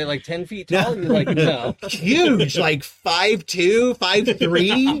like, are they like 10 feet tall? You're like, no. Huge, like 5'2",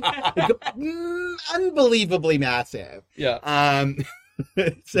 5'3", unbelievably massive.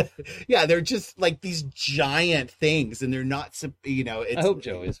 So, they're just like these giant things, and they're not, it's, I hope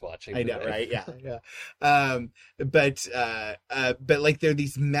Joey's watching. I know, right? But like they're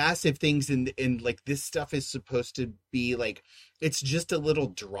these massive things, and like this stuff is supposed to be like, it's just a little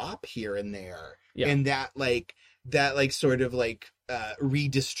drop here and there, and that sort of like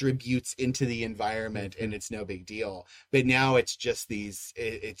redistributes into the environment, and it's no big deal. But now it's just this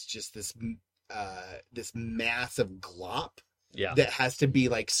massive glop that has to be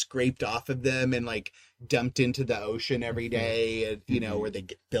like scraped off of them and like dumped into the ocean every day, and where they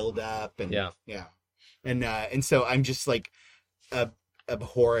get filled up, and and so I'm just like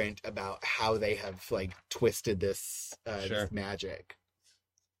abhorrent about how they have like twisted this this magic.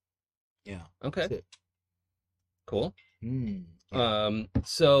 Okay, cool.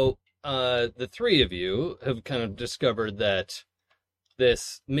 So the three of you have kind of discovered that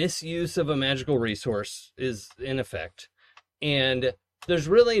this misuse of a magical resource is in effect. And there's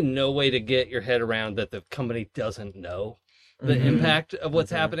really no way to get your head around that the company doesn't know the impact of what's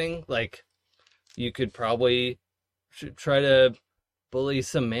happening. Like, you could probably try to bully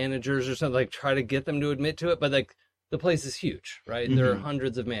some managers or something, like try to get them to admit to it. But like, the place is huge, right? There are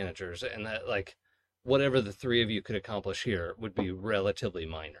hundreds of managers, and that, like, whatever the three of you could accomplish here would be relatively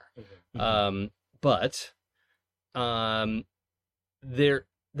minor. But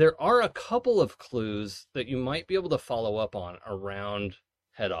there are a couple of clues that you might be able to follow up on around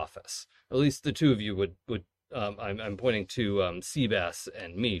head office. At least the two of you would. I'm pointing to Seabass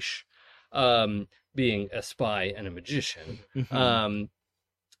and Mish, being a spy and a magician.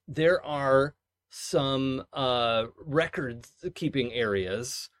 There are some record-keeping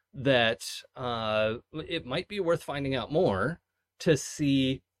areas that it might be worth finding out more to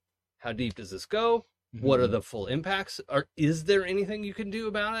see how deep does this go. What are the full impacts? Is there anything you can do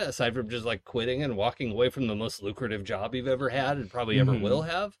about it aside from just like quitting and walking away from the most lucrative job you've ever had and probably ever will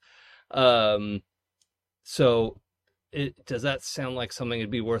have? So does that sound like something that'd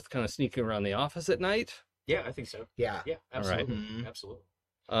be worth kind of sneaking around the office at night? Yeah, I think so. Yeah, absolutely. All right. Absolutely.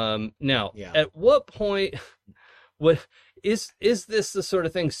 Now, at what point what is this the sort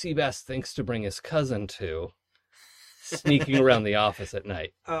of thing Seabass thinks to bring his cousin to, sneaking around the office at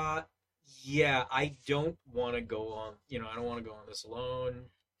night? Yeah, I don't want to go on, I don't want to go on this alone.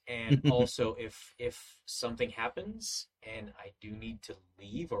 And also, if something happens and I do need to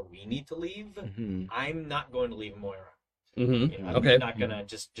leave, or we need to leave, I'm not going to leave Moira. I'm not going to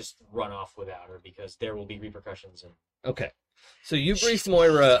just run off without her, because there will be repercussions. Okay. So you brief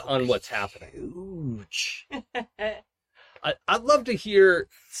Moira on what's happening. Huge. I'd love to hear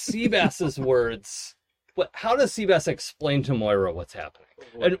Seabass's words. How does Seabass explain to Moira what's happening?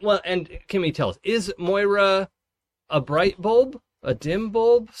 And Kimmy, tell us, is Moira a bright bulb, a dim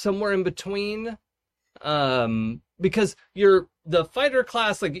bulb, somewhere in between? Because you're the fighter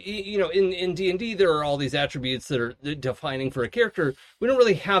class, like in D&D, there are all these attributes that are defining for a character. We don't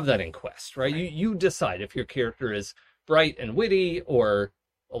really have that in Quest, right? You decide if your character is bright and witty or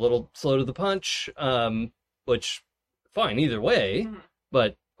a little slow to the punch, which fine either way. Mhm.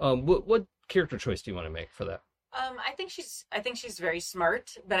 But what character choice do you want to make for that? I think she's very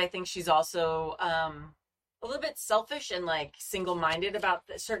smart, but I think she's also a little bit selfish and like single-minded about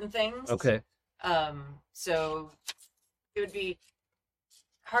certain things. Okay. So it would be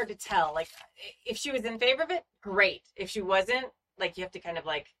hard to tell. Like, if she was in favor of it, great. If she wasn't, like, you have to kind of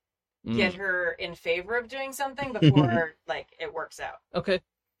like get her in favor of doing something before like it works out. Okay.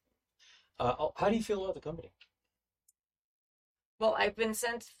 How do you feel about the company? Well, I've been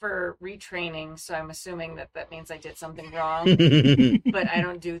sent for retraining, so I'm assuming that means I did something wrong. But I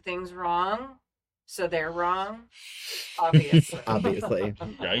don't do things wrong, so they're wrong. Obviously. Obviously.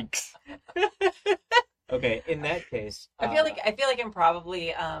 Yikes. Okay, in that case, I feel like I'm probably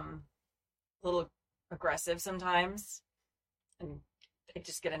a little aggressive sometimes, and I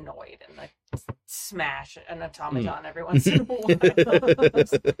just get annoyed and like smash an automaton every once in a while.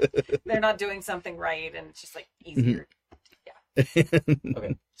 They're not doing something right, and it's just like easier.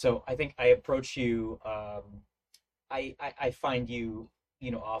 okay, so I think I approach you. I find you,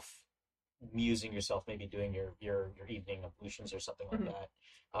 off musing yourself, maybe doing your evening ablutions or something like that.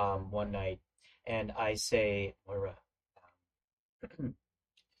 One night, and I say, Moira,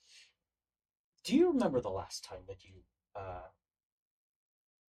 do you remember the last time that you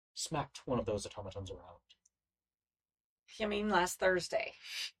smacked one of those automatons around? You mean last Thursday?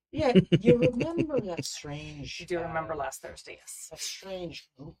 Yeah, you remember that strange... You do remember last Thursday, yes. That strange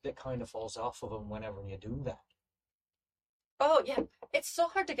goop that kind of falls off of them whenever you do that. Oh, yeah. It's so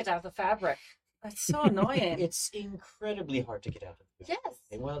hard to get out of the fabric. That's so annoying. It's incredibly hard to get out of. Yes.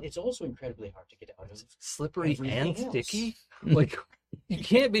 Well, it's also incredibly hard to get out of. Slippery Everything and else. sticky? Like, you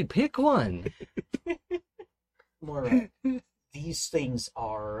can't pick one. Moira, these things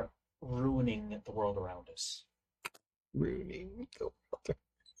are ruining the world around us. Ruining.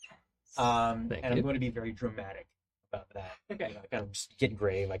 Thank And I'm you. going to be very dramatic about that. Okay. I kind of just get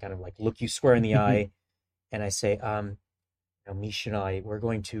grave. I kind of like look you square in the eye, and I say, Misha and I, we're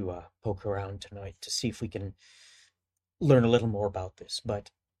going to poke around tonight to see if we can learn a little more about this.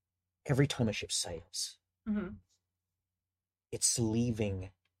 But every time a ship sails, Mm-hmm. it's leaving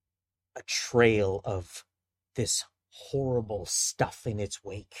a trail of this horrible stuff in its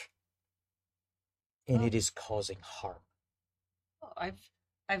wake, and it is causing harm. Oh,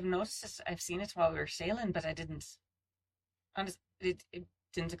 I've noticed it. I've seen it while we were sailing, but I didn't. It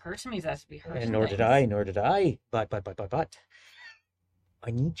didn't occur to me that it'd be hurting. And nor did I. But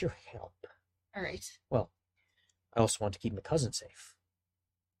I need your help. All right. Well, I also want to keep my cousin safe.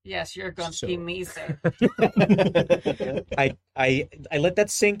 Yes, you're going So- to keep me safe. I let that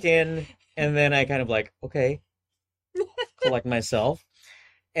sink in, and then I kind of like, okay, collect myself,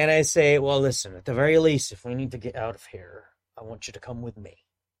 and I say, well, listen, at the very least, if we need to get out of here, I want you to come with me.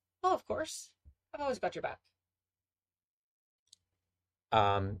 Oh, of course. I've always got your back.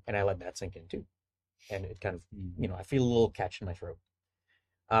 And I let that sink in too, and it kind of, I feel a little catch in my throat.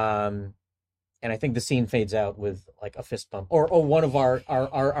 And I think the scene fades out with like a fist bump, or one of our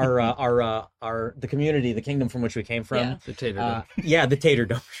the community, the kingdom from which we came from. Yeah. The tater dome. Yeah, the tater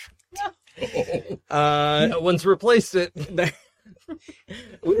dome. No one's replaced it.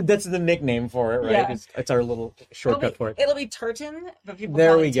 That's the nickname for it, right? Yeah. It's our little shortcut for it. It'll be Turton, but people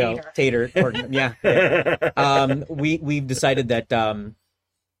There call we it go, Tater. tater. Yeah. We've decided that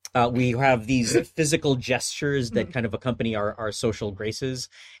we have these physical gestures that kind of accompany our social graces,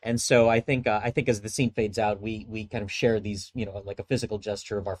 and so I think as the scene fades out, we kind of share these, like a physical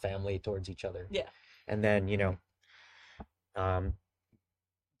gesture of our family towards each other. Yeah. And then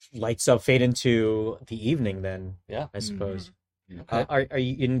lights up, fade into the evening. Then Yeah. I suppose. Okay. Are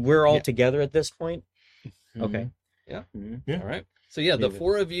you? And we're all Yeah. together at this point. Okay. Yeah. Yeah. All right. So yeah, the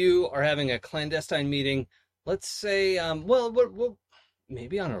four of you are having a clandestine meeting. Let's say, we'll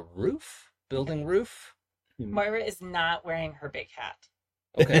maybe on a roof, building roof. Moira is not wearing her big hat.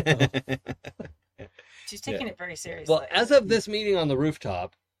 Okay. She's taking it very seriously. Well, as of this meeting on the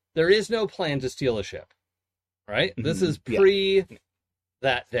rooftop, there is no plan to steal a ship. Right? This is Yeah. pre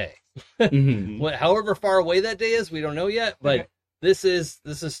that day. However far away that day is, we don't know yet, but Okay. this is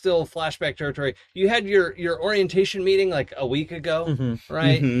still flashback territory. You had your orientation meeting like a week ago,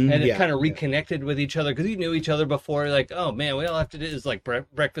 right? Mhm, And it yeah, kind of reconnected with each other because you knew each other before. Like, oh man, we all have to do is like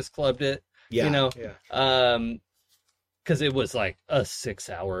breakfast clubbed it. Yeah. You know, Yeah. because it was like a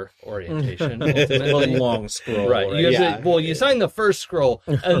 6-hour orientation. Well, ultimately. long scroll. Right. You have Yeah. to, well, you sign the first scroll,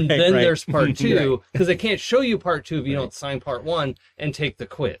 and Right, then right. there's part 2, because they can't show you part 2 if you don't sign part 1 and take the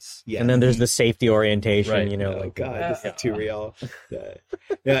quiz. Yeah. And then there's the safety orientation, Right. you know, Oh like God, this is too real.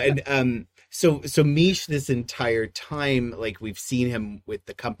 Yeah, and so Mish, this entire time, like we've seen him with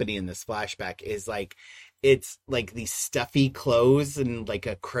the company in this flashback, is like it's like these stuffy clothes and like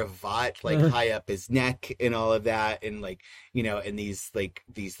a cravat like high up his neck and all of that, and like, you know, and these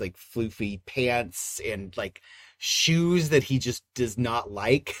floofy pants and like shoes that he just does not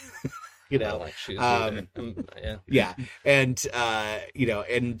like. You I don't know, like shoes um, either. Yeah. yeah, and you know,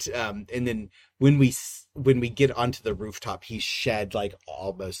 and then when we get onto the rooftop, he's shed like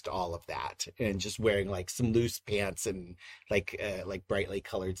almost all of that, and just wearing like some loose pants and like brightly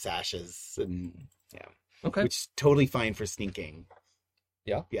colored sashes, and yeah, Okay. which is totally fine for sneaking.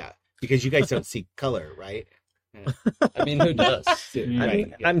 Yeah. Yeah, because you guys don't see color, right? I mean, who does? So, I right,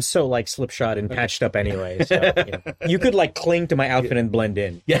 mean, yeah. I'm so like slipshod and patched up anyway. So, you know, you could like cling to my outfit and blend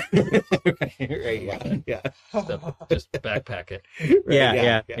in. Yeah, right, yeah, yeah. Just backpack it. Right,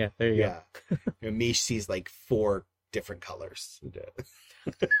 Yeah. There you go. yeah. You know, Mish sees like 4 different colors.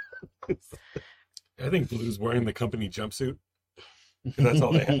 I think Blue's wearing the company jumpsuit. 'Cause that's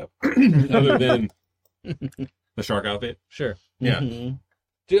all they have, other than the shark outfit. Sure. Yeah, Mhm.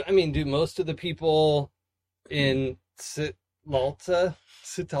 Do most of the people in Sitnalta,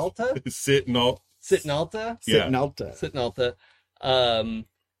 sit and all. Sitnalta, Yeah. Sitnalta. Sitnalta,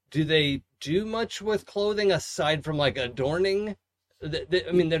 do they do much with clothing aside from like adorning?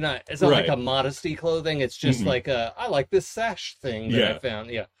 I mean, they're not. It's not like Right. a modesty clothing. It's just Mhm. like I like this sash thing that I Yeah.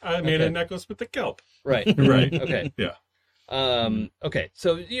 found. Yeah. I made Okay. a necklace with the kelp. Right. Right. Okay. Yeah. Okay.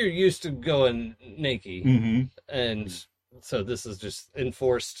 So you're used to going naked, Mm-hmm. and so this is just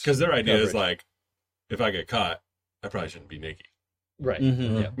enforced. Because their idea is coverage. like, if I get caught, I probably shouldn't be naked. Right.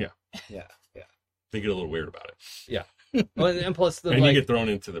 Mhm. Yeah. Yeah. They get a little weird about it, Well, and plus the and like. you get thrown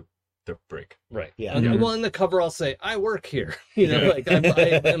into the break. Right. Yeah. And, Mhm. well, in the cover, I'll say, I work here. You know, Yeah. like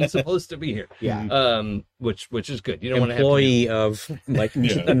I am supposed to be here. Yeah. Which is good. You don't want to have to. Employee of like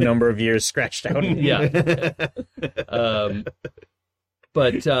Yeah. a number of years scratched out. Yeah.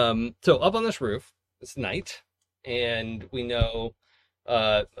 So up on this roof, it's night, and we know,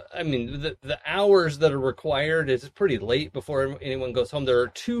 I mean, the hours that are required is pretty late before anyone goes home. There are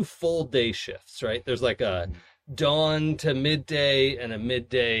 2 full day shifts, right? There's like a dawn to midday and a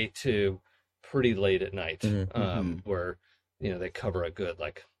midday to pretty late at night, Mhm. where, you know, they cover a good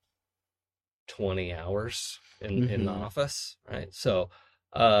like 20 hours in the Mhm. office, right? So,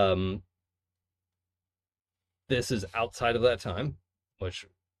 this is outside of that time, which,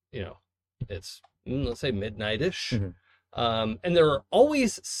 you know, it's let's say midnight-ish. Mhm. And there are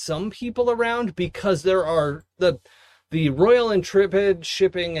always some people around because there are the Royal Intrepid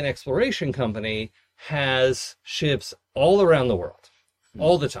Shipping and Exploration Company has ships all around the world,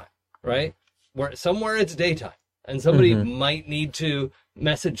 all the time, right? Where somewhere it's daytime, and somebody Mhm. might need to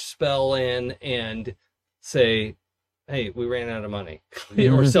message spell in and say, "Hey, we ran out of money,"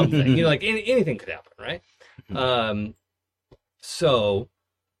 or something. You know, like anything could happen, right? So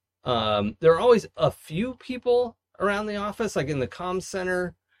there are always a few people around the office, like in the comm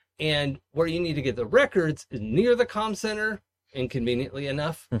center, and where you need to get the records is near the comm center, inconveniently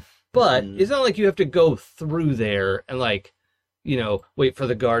enough. But it's not like you have to go through there and like, you know, wait for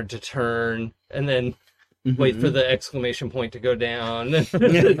the guard to turn and then wait for the exclamation point to go down.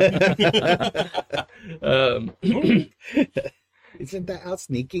 Isn't that how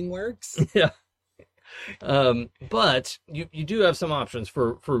sneaking works? Yeah. But you do have some options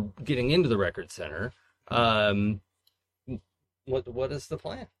for getting into the record center. What is the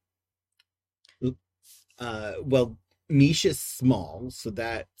plan? Well, Mish is small, so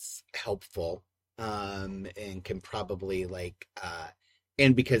that's helpful. And can probably like,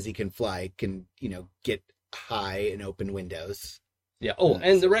 and because he can fly, can, you know, get high and open windows. Yeah. Oh,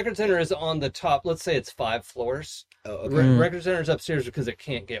 and the record center is on the top. Let's say it's 5 floors. Oh, okay. Record center is upstairs because it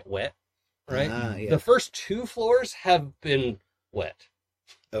can't get wet, right? Ah, yeah. The first 2 floors have been wet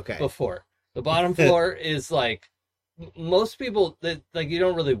Okay. before. The bottom floor is like most people that like you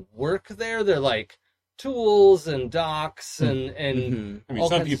don't really work there. They're like tools and docks and Mhm. I mean, all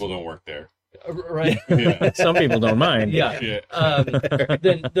some kinds- people don't work there. right. Yeah. Some people don't mind. Yeah. Yeah.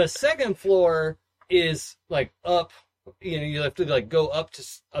 Then the second floor is like up. You know, you have to like go up to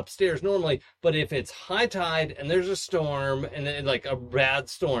upstairs normally, but if it's high tide and there's a storm and then like a bad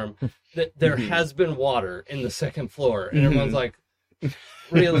storm, that there has been water in the second floor, and everyone's like,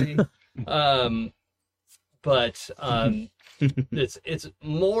 really? But it's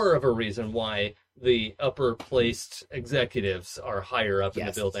more of a reason why the upper placed executives are higher up in the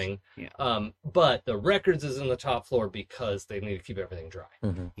Yes. building. Yeah. But the records is in the top floor because they need to keep everything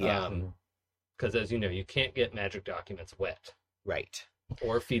dry. Yeah. Because as you know, you can't get magic documents wet Right.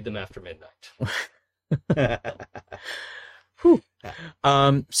 or feed them after midnight.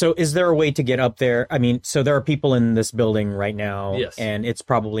 So is there a way to get up there? I mean, so there are people in this building right now, Yes. and it's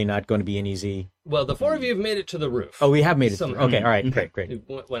probably not going to be an easy. Well, the four of you have made it to the roof. Oh, we have made it. Somehow. Okay, all right, great. You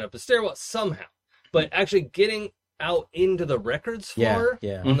went up the stairwell somehow. But actually getting out into the records Yeah, floor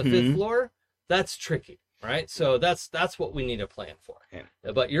yeah. on the fifth Mhm. floor, that's tricky, right? So that's what we need a plan for.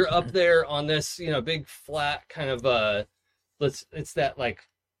 Yeah. But you're up there on this, big flat kind of it's that like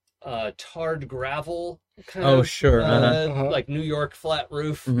tarred gravel kind Oh, of sure, like New York flat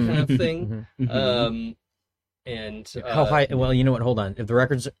roof Mhm. kind of thing. Mhm. And How high? Well, you know what? Hold on. If the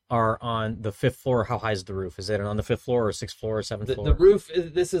records are on the fifth floor, how high is the roof? Is it on the fifth floor or sixth floor or seventh the floor? roof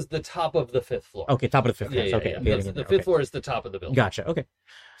this is the top of the fifth floor. Okay, top of the fifth Yeah, floor. yeah, Okay, yeah. I'm getting The in there. fifth Okay. floor is the top of the building. Gotcha. Okay.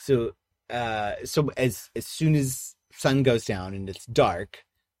 So, so as soon as sun goes down and it's dark,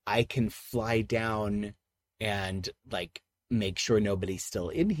 I can fly down and like make sure nobody's still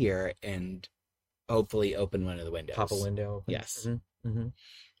in here and hopefully open one of the windows. Pop a window. Yes. Mm-hmm.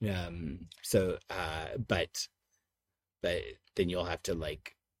 So, but then you'll have to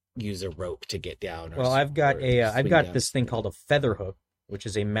like use a rope to get down. Well, I've got I've swing got down. this thing called a feather hook, which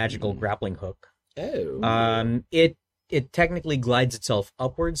is a magical Mm. grappling hook. Oh. It technically glides itself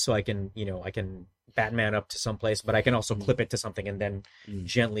upwards, so I can Batman up to someplace, but I can also clip it to something and then Mm.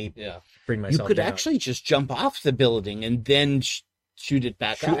 gently Yeah. bring You myself could down. actually just jump off the building and then shoot it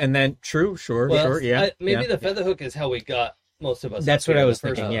back Shoot, up. and then sure, Well, yeah. maybe yeah. the feather hook is how we got most of us. That's up what here I the was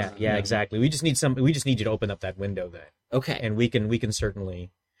first thinking. time. Yeah, exactly. We just need you to open up that window then, Okay. and we can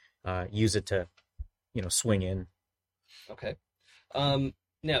certainly use it to, swing in. Okay.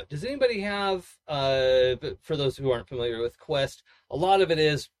 Now, does anybody have, for those who aren't familiar with Quest, a lot of it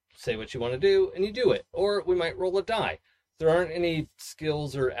is say what you want to do and you do it. Or we might roll a die. There aren't any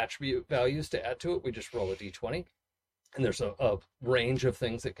skills or attribute values to add to it. We just roll a d20. And there's a range of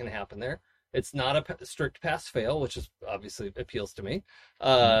things that can happen there. It's not a strict pass-fail, which is obviously appeals to me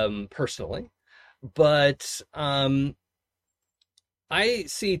personally. But I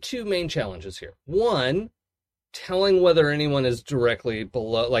see two main challenges here. One, telling whether anyone is directly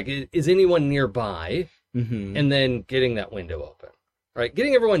below, like, is anyone nearby, Mm-hmm. and then getting that window open. Right?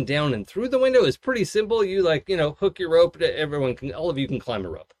 Getting everyone down and through the window is pretty simple. You hook your rope to all of you can climb a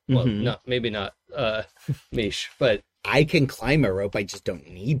rope. Well, Mhm. maybe not Mish, but I can climb a rope. I just don't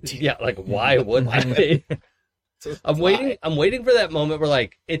need to. yeah, like why would I? I'm waiting for that moment where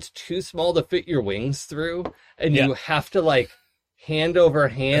like it's too small to fit your wings through, and you have to like hand over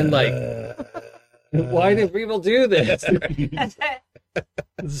hand, like why do people do this?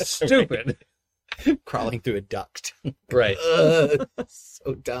 It's stupid. Crawling through a duct. Right.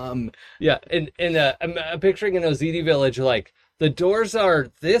 So dumb. Yeah, and I'm picturing in Ozidi Village, like, the doors are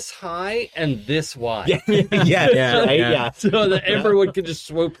this high and this wide. Yeah. Yeah, Right? yeah. Yeah. So that everyone can just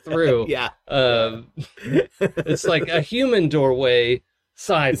swoop through. Yeah. It's like a human doorway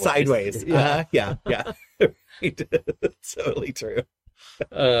sideways. Sideways. Yeah. Yeah. Right. Totally true.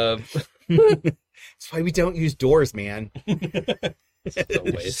 That's That's why we don't use doors, man.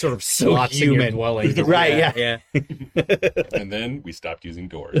 It just sort of So slots in your human. dwelling. Right, Yeah. And then we stopped using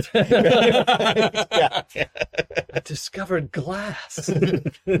doors. Yeah. I discovered glass.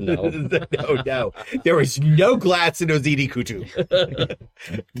 No. No. There was no glass in Ozidi Kutu.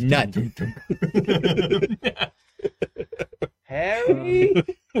 None. Harry?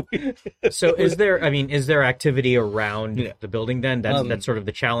 So is there activity around Yeah. the building then? That's sort of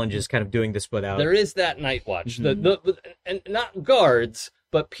the challenge, is kind of doing this without. There is that night watch. And not guards,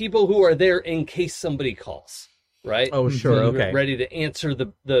 but people who are there in case somebody calls. Right? Oh, sure. So Okay. ready to answer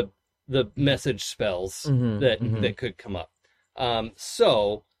the message spells Mhm, that mhm. that could come up.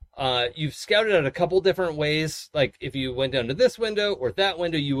 So you've scouted out a couple different ways. Like if you went down to this window or that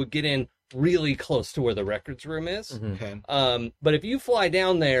window, you would get in really close to where the records room is. Mhm. Okay. But if you fly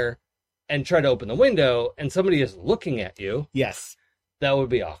down there and try to open the window and somebody is looking at you, Yes. that would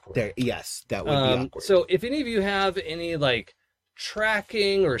be awkward. Yes, that would be awkward. So if any of you have any like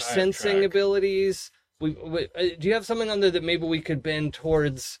tracking or I have sensing track. abilities, do you have something on there that maybe we could bend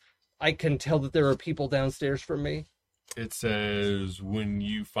towards? I can tell that there are people downstairs from me. It says when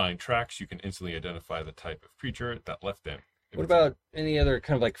you find tracks, you can instantly identify the type of creature that left them. If What it's a- about any other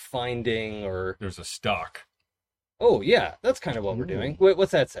kind of like finding or? There's a stock. Oh yeah, that's kind of what we're doing.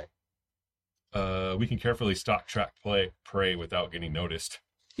 What's that say? We can carefully stalk, track, prey without getting noticed.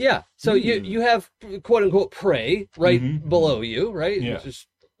 Yeah. So you have quote unquote prey right below you, right? Yeah. It's just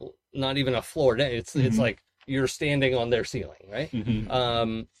not even a floor. It's like you're standing on their ceiling, right?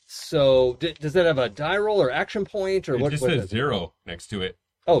 So does that have a die roll or action point or It what? just what says is it? 0 next to it.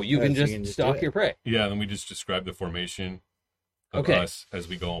 Oh, you Oh, can so you just can just stalk do it. your prey. Yeah, then we just describe the formation of Okay. us as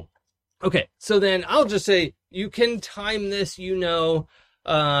we go. Okay, so then I'll just say you can time this.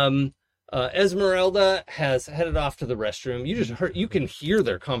 Esmeralda has headed off to the restroom. You just heard. You can hear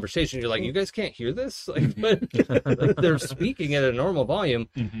their conversation. You're like, you guys can't hear this. Like, but they're speaking at a normal volume.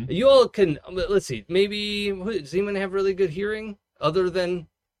 You all can. Let's see. Maybe does anyone have really good hearing other than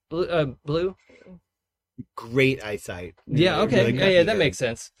Blue? Great eyesight. Yeah. Okay. Really good Yeah. That hearing. makes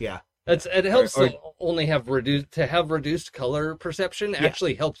sense. Yeah. It helps Or- to only have reduced color perception. Yeah.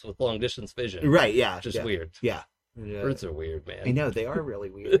 Actually helps with long distance vision. Right. Yeah. Which is yeah. weird. Yeah. Birds are weird, man. I know they are really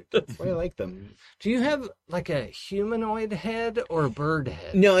weird. That's why I like them. Do you have like a humanoid head or a bird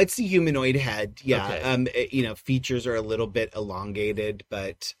head? No, it's a humanoid head. Yeah. Okay. Features are a little bit elongated,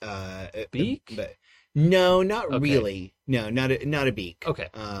 but Beak? But no, not Okay. really. No, not a beak. Okay.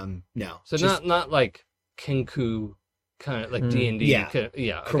 No. So just- not like Kenku kind of like D&D. Yeah.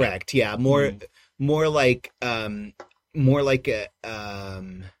 Yeah. Okay. correct. Yeah. More like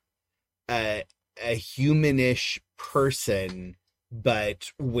a humanish person,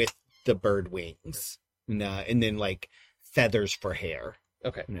 but with the bird wings. And then like feathers for hair.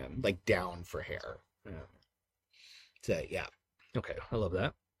 Okay. Like down for hair. So yeah. Okay. I love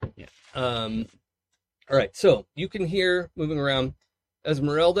that. Yeah. All right. So you can hear moving around.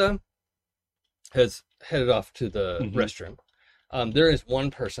 Esmeralda has headed off to the restroom. There is one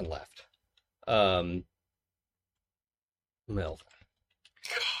person left. Melvin.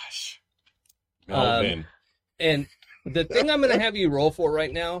 Gosh. Melvin. And the thing I'm going to have you roll for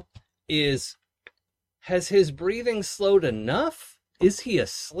right now is, has his breathing slowed enough? Is he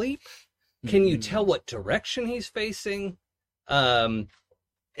asleep? Can you tell what direction he's facing? And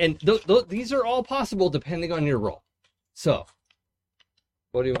these are all possible depending on your roll. So,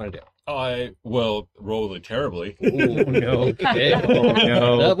 what do you want to do? I will roll it terribly. Ooh, no. Okay.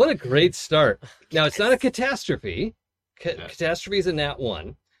 no. What a great start. Now, it's not a catastrophe. Catastrophe is a nat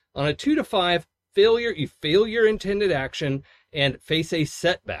 1. On a 2 to 5, failure, you fail your intended action and face a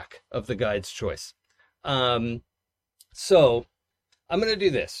setback of the guide's choice. So, I'm going to do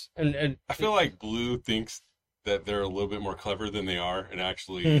this. And I feel like Blue thinks that they're a little bit more clever than they are and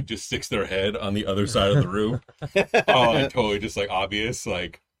actually just sticks their head on the other side of the room. Oh, and totally just like obvious,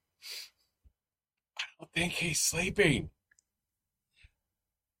 like, I don't think he's sleeping.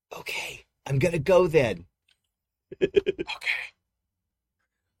 Okay, I'm gonna go then.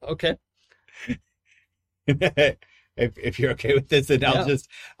 Okay. okay. if you're okay with this, then Yeah.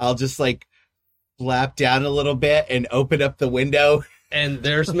 I'll just like flap down a little bit and open up the window. And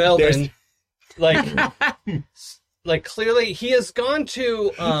there's Melvin. Like clearly he has gone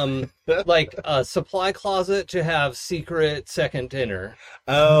to like a supply closet to have secret second dinner.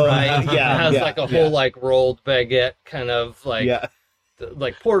 Oh, Right? yeah, It has yeah, like a yeah. whole like rolled baguette kind of like yeah,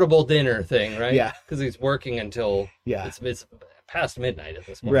 like portable dinner thing, right? Yeah. Because he's working until yeah, it's past midnight at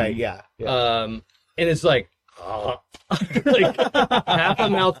this point. right, yeah, yeah. And it's like like half a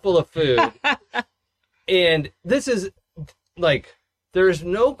mouthful of food. And this is like, there's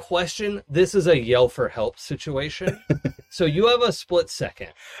no question this is a yell for help situation. So you have a split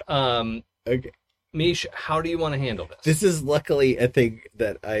second. Okay. Mish, how do you want to handle this? This is luckily a thing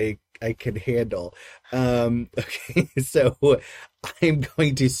that I can handle. Okay, so I'm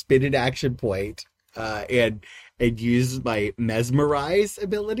going to spin an action point and use my mesmerize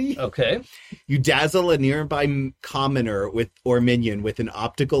ability. Okay. You dazzle a nearby commoner or minion with an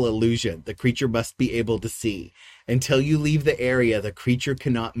optical illusion the creature must be able to see. Until you leave the area, the creature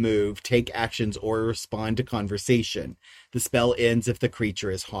cannot move, take actions, or respond to conversation. The spell ends if the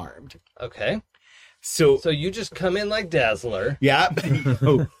creature is harmed. Okay. So So you just come in like Dazzler. yeah.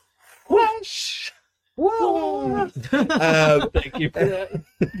 Oh, Whoosh! Whoa! Thank you for that.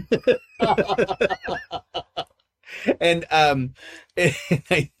 and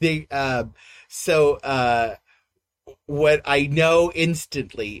I think what I know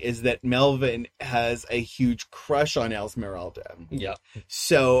instantly is that Melvin has a huge crush on Esmeralda. Yeah.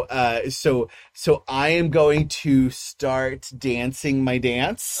 So I am going to start dancing my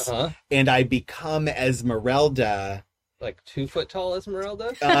dance, Uh-huh. and I become Esmeralda, like 2 foot tall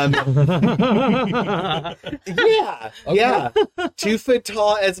Esmeralda? Yeah, Okay. yeah. 2 foot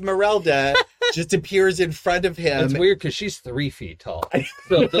tall Esmeralda just appears in front of him. It's weird because she's 3 feet tall.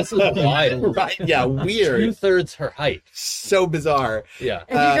 So this is wild. Right? Yeah, weird. 2/3 her height. So bizarre. Yeah.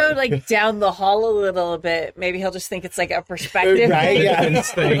 If you go like down the hall a little bit, maybe he'll just think it's like a perspective. Right? Yeah.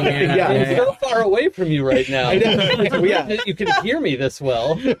 Yeah, I'm so far away from you right now. I know. It's weird Yeah. that you can hear me this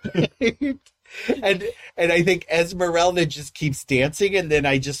well. and I think Esmeralda just keeps dancing, and then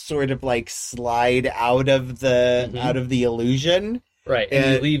I just sort of like slide out of the illusion. Right, and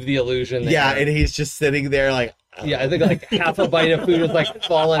you And- leave the illusion there. Yeah, and he's just sitting there like, Yeah, I think like half a bite of food is like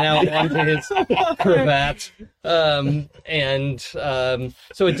falling out onto his cravat. So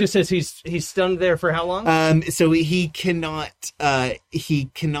it just says he's stunned there for how long? so he cannot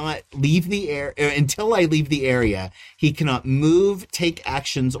leave the air until I leave the area. He cannot move, take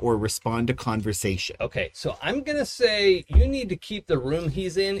actions, or respond to conversation. Okay, so I'm gonna say you need to keep the room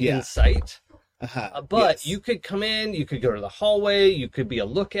he's in Yeah. sight. Uh-huh. But Yes. you could come in, you could go to the hallway, you could be a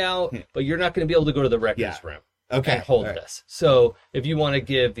lookout, but you're not going to be able to go to the records Yeah. room Okay. and hold All right. this. So if you want to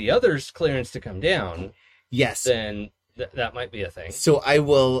give the others clearance to come down, Yes. then that might be a thing. So I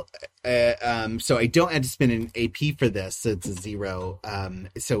will. So I don't have to spend an AP for this. So it's a 0.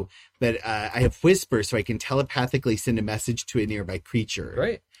 But I have whisper, so I can telepathically send a message to a nearby creature.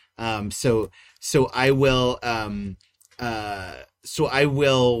 Great. So I will. So I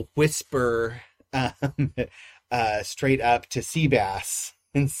will whisper straight up to Seabass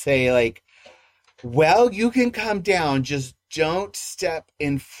and say, like, "Well, you can come down. Just don't step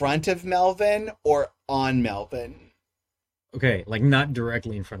in front of Melvin or on Melvin." Okay, like not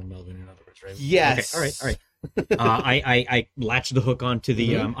directly in front of Melvin, in other words, right? Yes. Okay, all right. I latch the hook onto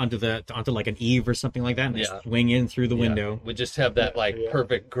the onto like an eave or something like that, and Yeah. I swing in through the Yeah. window. We just have that like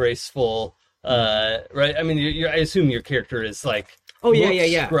perfect, graceful, right? I mean, I assume your character is like, Oh yeah, looks yeah,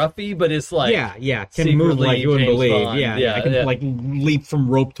 yeah. scruffy, but it's like, yeah, can move secretly like you wouldn't James believe. Bond. Yeah, I can yeah. like leap from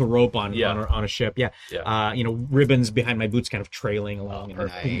rope to rope on Yeah. on a ship. Yeah, Yeah. ribbons behind my boots, kind of trailing along, and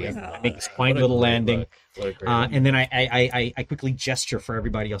perfect. I make this quiet What a little great landing. look. What a great And then I quickly gesture for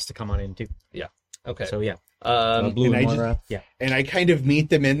everybody else to come on in too. okay. So yeah, and Blue and I Moira. Yeah, And I kind of meet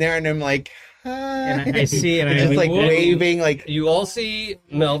them in there, and I'm like, and I see, and I just like whoa. waving, like, you all see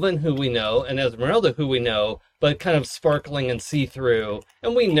Melvin, who we know, and Esmeralda, who we know, but kind of sparkling and see-through,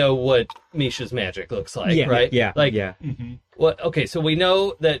 and we know what Misha's magic looks like, yeah, right? Yeah, Like, yeah. what? Okay, so we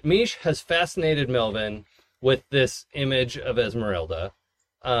know that Mish has fascinated Melvin with this image of Esmeralda,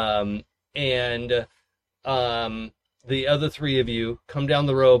 and the other 3 of you come down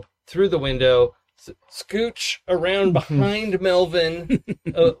the rope through the window, scooch around behind Melvin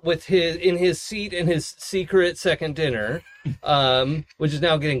with his seat in his secret second dinner, which is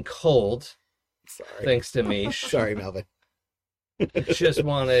now getting cold sorry, thanks to Mish. sorry, Melvin. Just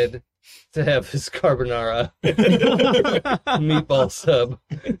wanted to have his carbonara meatball sub.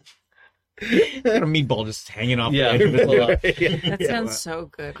 Got a meatball just hanging off. Yeah. the edge of the That sounds so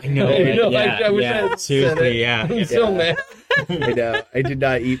good. I know. I know, Yeah, I wish I yeah, had said seriously, it. yeah. I'm so mad. I know. I did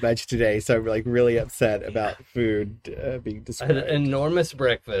not eat much today, so I'm like really upset about food being I had described. an enormous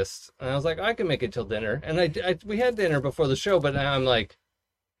breakfast, and I was like, I can make it till dinner. And we had dinner before the show, but now I'm like,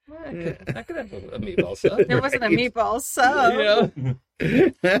 I could have a meatball sub. There wasn't a meatball sub.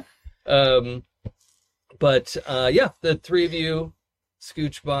 Yeah. But yeah, the 3 of you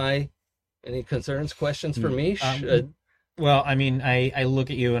scooch by. Any concerns, questions for Mish? Well, I mean, I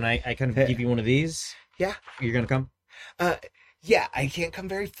look at you and I kind of give you one of these. Yeah. You're gonna come? Yeah, I can't come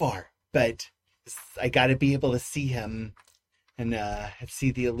very far, but I got to be able to see him and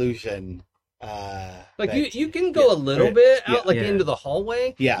see the illusion. Like but- you can go a little Right. bit out, Yeah. like Yeah. into the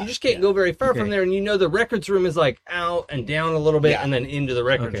hallway. Yeah. You just can't Yeah. go very far Okay. from there, and you know the records room is like out and down a little bit, Yeah. and then into the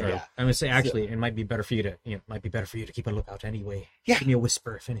records Okay. room. Yeah. I'm gonna say actually, it might be better for you to keep a lookout anyway. Yeah. Give me a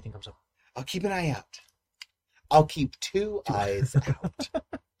whisper if anything comes up. I'll keep an eye out. I'll keep 2 eyes out.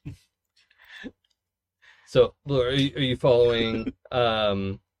 So, Blue, are you following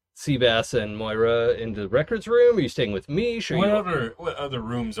Seabass and Moira into the records room? Are you staying with Mish? What other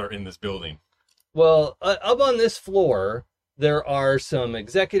rooms are in this building? Well, up on this floor, there are some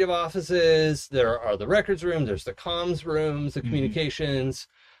executive offices. There are the records room. There's the comms rooms, the communications,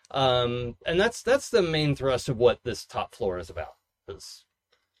 and that's the main thrust of what this top floor is about. It's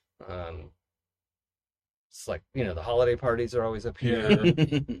like the holiday parties are always up here.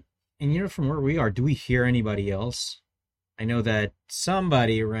 And from where we are, do we hear anybody else? I know that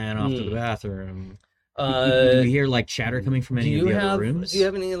somebody ran off to the bathroom. Do we hear like chatter coming from any of the other rooms? Do you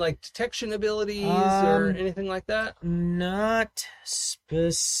have any like detection abilities or anything like that? Not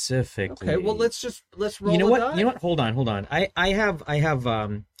specifically. Okay, well let's roll. You know a what? die. You know what? Hold on. I have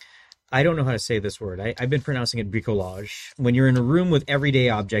I don't know how to say this word. I've been pronouncing it bricolage. When you're in a room with everyday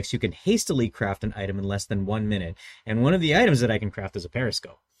objects, you can hastily craft an item in less than 1 minute. And one of the items that I can craft is a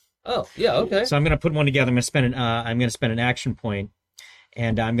periscope. Oh, yeah, okay. So I'm going to put one together. I'm going to spend an action point,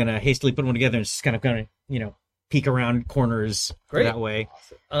 and I'm going to hastily put one together and just kind of peek around corners that way.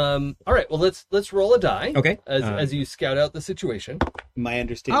 All right, well let's roll a die. Okay. As you scout out the situation. My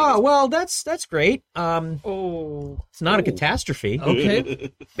understanding. Oh, well, that's great. Oh, It's not a catastrophe.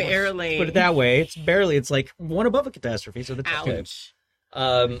 Okay. barely. Put it that way. It's like one above a catastrophe. So that's good.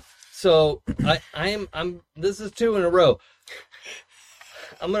 Ouch. So I'm this is 2 in a row.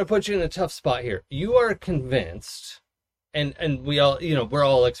 I'm going to put you in a tough spot here. You are convinced, and we all, we're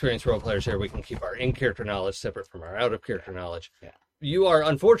all experienced role players here. We can keep our in-character knowledge separate from our out-of-character knowledge. Yeah. You are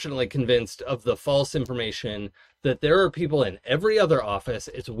unfortunately convinced of the false information that there are people in every other office.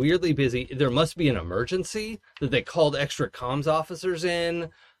 It's weirdly busy. There must be an emergency that they called extra comms officers in.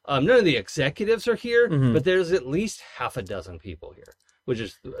 None of the executives are here, but there's at least half a dozen people here. Which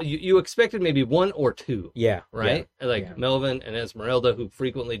is, you expected maybe 1 or 2. Yeah. Right? Yeah, like Melvin and Esmeralda, who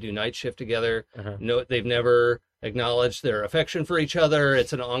frequently do night shift together. No, they've never acknowledged their affection for each other.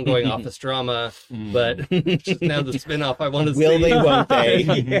 It's an ongoing office drama, but it's just now the spinoff I want to see. Will they, won't they?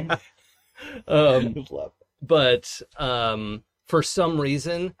 Yeah. But for some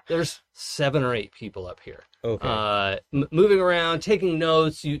reason, there's 7 or 8 people up here. Okay. Moving around, taking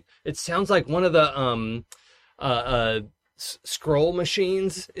notes. It sounds like one of the scroll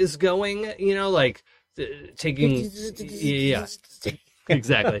machines is going, like taking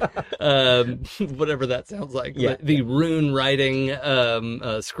exactly whatever that sounds like. Yeah. The rune writing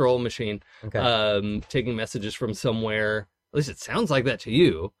scroll machine, Okay. taking messages from somewhere. At least it sounds like that to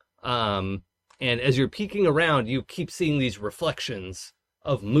you. And as you're peeking around, you keep seeing these reflections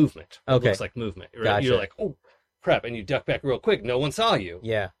of movement. It Okay. looks like movement. Right? Gotcha. You're like, oh crap, and you duck back real quick. No one saw you.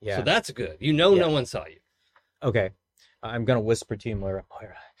 Yeah. Yeah. So that's good. No one saw you. Okay. I'm going to whisper to you, Moira.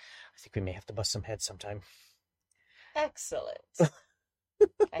 Moira, I think we may have to bust some heads sometime. Excellent.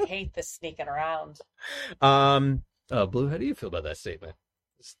 I hate this sneaking around. Blue, how do you feel about that statement?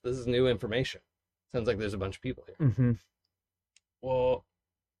 This is new information. Sounds like there's a bunch of people here. Mm-hmm. Well,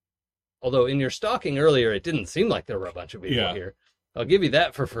 although in your stalking earlier, it didn't seem like there were a bunch of people here. I'll give you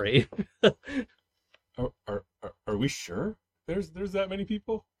that for free. Are we sure there's that many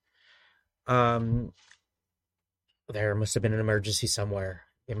people? There must have been an emergency somewhere.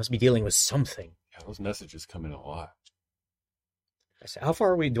 They must be dealing with something. Yeah, those messages come in a lot. I said, how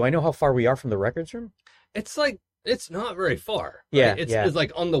far are we? Do I know how far we are from the records room? It's not very far. Yeah, Right? It's, yeah. it's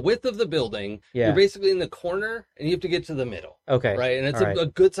like on the width of the building. Yeah. You're basically in the corner, and you have to get to the middle. Okay. Right? And it's All right. a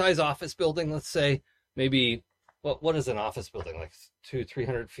good size office building. Let's say maybe, what is an office building? Like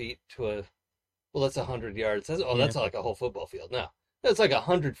 200-300 feet to a, well, that's 100 yards. That's like a whole football field. No, that's like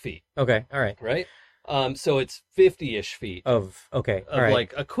 100 feet. Okay. All right. Right? So it's 50-ish feet Okay. All of right.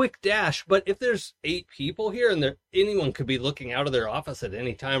 like a quick dash. But if there's 8 people here and anyone could be looking out of their office at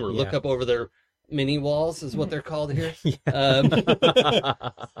any time or look Yeah. up over their mini walls is what they're called here.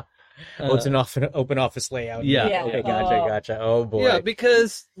 It's an open office layout. Yeah. Yeah. Okay. Oh. Gotcha. Oh boy. Yeah,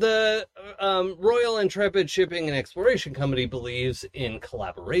 because the Royal Intrepid Shipping and Exploration Company believes in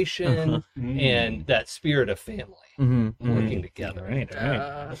collaboration and that spirit of family working together. All right. All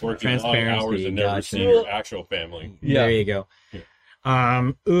right. Working long Transparency, hours and never gotcha. seeing your actual family. Yeah. There you go. Yeah.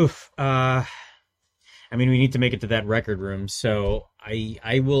 I mean, we need to make it to that record room, so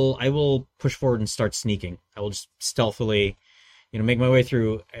I will push forward and start sneaking. I will just stealthily, make my way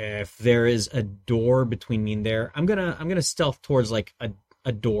through. If there is a door between me and there, I'm gonna stealth towards like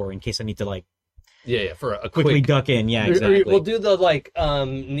a door in case I need to Yeah, for a quickly quick. duck in. Yeah, exactly. We'll do the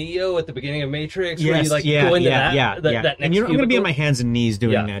Neo at the beginning of Matrix, where Yes, you go into that next and I'm gonna be on cubicle. my hands and knees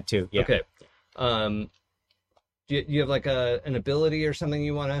doing Yeah. that too. Yeah. Okay. Do you have like an ability or something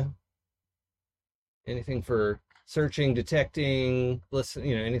you want to? Anything for searching, detecting, listen,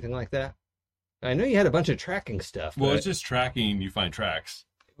 anything like that? I know you had a bunch of tracking stuff. Well, but- it's just tracking. You find tracks.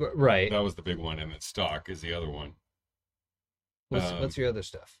 right. That was the big one, and then stock is the other one. What's your other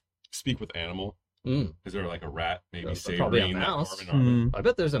stuff? Speak with animal. Mm. Is there like a rat? Maybe say Probably a ring that mouse. arm in arm? I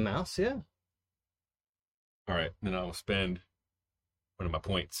bet there's a mouse. Yeah. All right, then I will spend one of my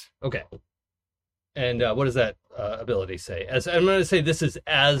points. Okay. And what does that ability say? As I'm going to say, this is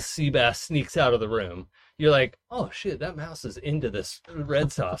as Seabass sneaks out of the room. you're like, oh shit, that mouse is into this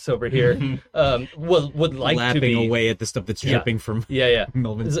red sauce over here. Would like Lapping to be away at the stuff that's Yeah. dripping from Yeah.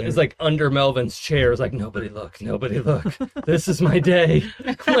 Melvin's It's hand. like under Melvin's chair. It's like, nobody look. This is my day.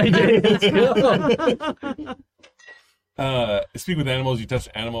 My day has come. Speak with animals. You touch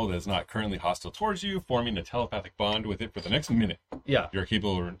an animal that is not currently hostile towards you, forming a telepathic bond with it for the next minute. Yeah. You're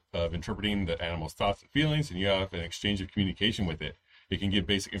capable of interpreting the animal's thoughts and feelings, and you have an exchange of communication with it. It can give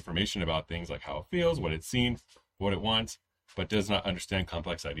basic information about things like how it feels, what it's seen, what it wants, but does not understand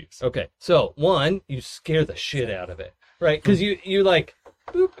complex ideas. Okay. So one, you scare the shit out of it, right? Because you like,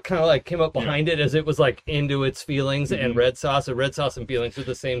 kind of like came up behind it as it was like into its feelings and red sauce. And red sauce and feelings are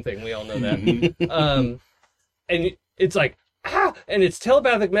the same thing. We all know that. And it's like, and its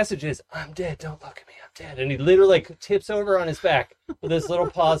telepathic message is, I'm dead, don't look at me, I'm dead. And he literally like tips over on his back with his little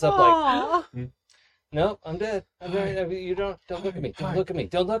paws up like, nope, I'm dead. I'm dead. You don't look at me. Don't look at me.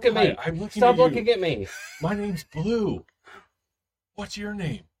 Don't look at me. Hi, I'm looking Stop at you. looking at me. My name's Blue. What's your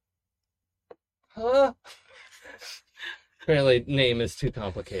name? Huh? Apparently name is too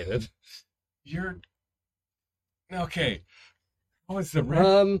complicated. You're... Okay. Oh, it's the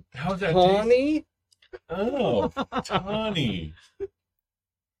red... How's that taste? Tawny? Oh, Tawny.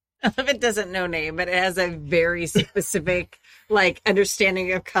 It doesn't know name, but it has a very specific, like,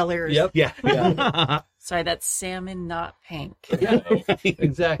 understanding of colors. Yep. Yeah. Sorry, that's salmon, not pink. Yeah,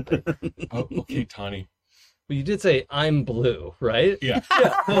 exactly. Oh, okay, Tawny. Well, you did say I'm blue, right? Yeah.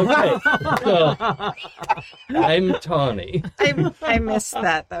 Okay. So I'm Tawny. I missed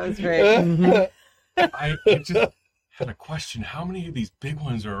that. That was great. I just had a question. How many of these big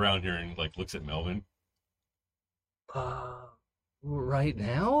ones are around here? And like looks at Melvin. Right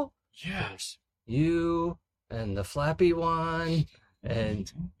now, Yes. you and the flappy one,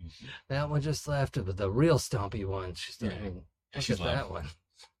 and that one just left. But the real stompy one, she's Yeah. I mean, Yeah, look she's at that laughing. one.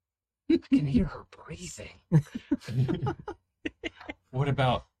 I can hear her breathing. What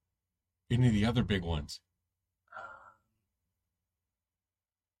about any of the other big ones?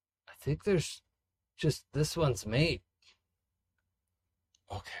 I think there's just this one's mate.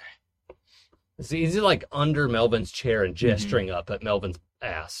 Okay. It's easy, like under Melvin's chair and gesturing up at Melvin's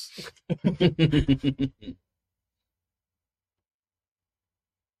ass.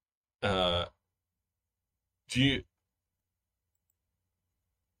 Do you?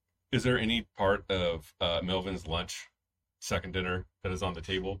 Is there any part of Melvin's lunch, second dinner, that is on the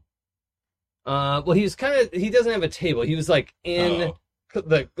table? Well, he doesn't have a table. He was like in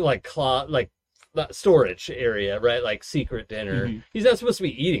the the storage area, right? Like secret dinner. Mhm. He's not supposed to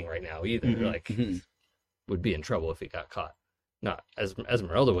be eating right now either. Mhm. Like, would be in trouble if he got caught. Not as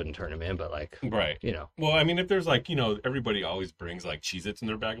Esmeralda wouldn't turn him in, but like, Right. you know. Well, I mean, if there's like, everybody always brings like Cheez-Its in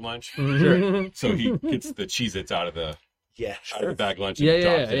their bag lunch. Sure. So he gets the Cheez-Its out of the bag lunch and Yeah,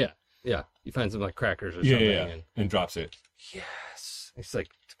 drops it. yeah. You find some like crackers or Yeah, something, yeah, and and drops it. yes, he's like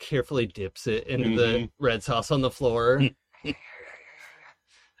carefully dips it into the Mhm. red sauce on the floor.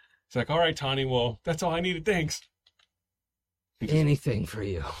 It's like, all right, Tawny, well, that's all I needed. Thanks. Anything for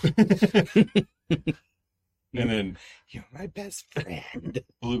you. And then You're my best friend.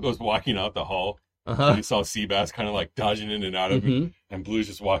 Blue goes walking out the hall. And Uh-huh. you saw Seabass kind of like dodging in and out of it. Mhm. And Blue's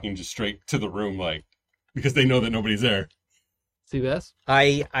just walking just straight to the room, like, because they know that nobody's there. See Bess?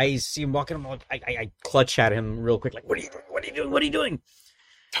 I see him walking. I clutch at him real quick, like, "What are you doing? What are you doing? What are you doing?"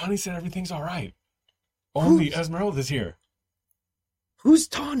 Tawny said everything's all right. Only Esmeralda's here. Who's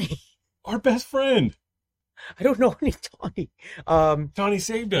Tawny? Our best friend. I don't know any Tawny. Tawny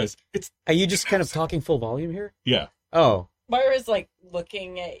saved us. Are you just kind of talking full volume here? Yeah. Oh, Moira's like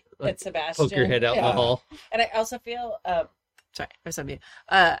looking Like, at Sebastian. Poke your head out in the Yeah. hall. And I also feel, sorry, I said you.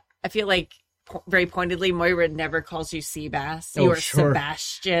 I feel like very pointedly, Moira never calls you Seabass. Oh, You are sure.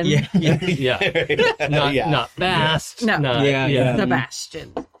 Sebastian. yeah. Yeah. Not Yeah. not Bast. No. Not, Yeah.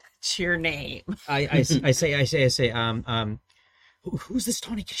 Sebastian. It's your name. I say, who's this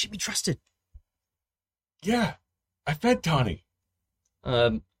Tawny? Can she be trusted? Yeah. I fed Tawny.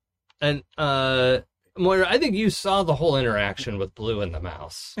 And Moira, I think you saw the whole interaction with Blue and the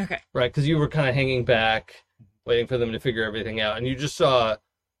mouse, Okay. right? Because you were kind of hanging back, waiting for them to figure everything out, and you just saw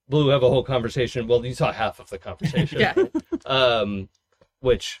Blue have a whole conversation. Well, you saw half of the conversation, Yeah.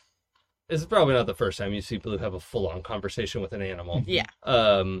 which is probably not the first time you see Blue have a full-on conversation with an animal. Yeah.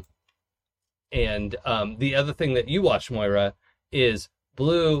 And the other thing that you watch, Moira, is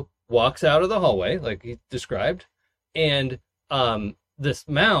Blue walks out of the hallway, like he described, and this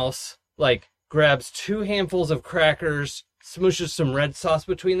mouse, like, grabs 2 handfuls of crackers, smooshes some red sauce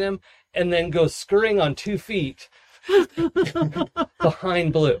between them, and then goes scurrying on 2 feet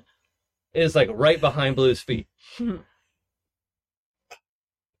behind Blue. It is, like, right behind Blue's feet.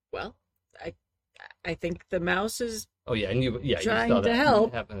 Well, I think the mouse is Oh yeah, and you Trying saw to that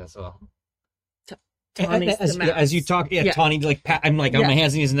help. happen as well. Tawny's as, the mouse. as you talk, Yeah. Tawny, like, I'm like on my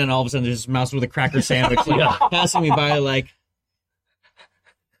hands and knees, and then all of a sudden there's this mouse with a cracker sandwich like, passing me by, like.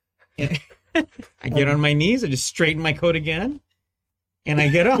 I get on my knees, I just straighten my coat again, and I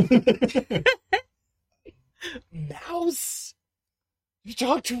get up. Mouse? You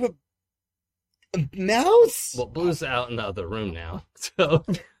talk to a mouse? Well, Blue's out in the other room now, so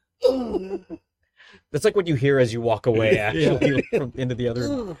That's like what you hear as you walk away, actually, from into the other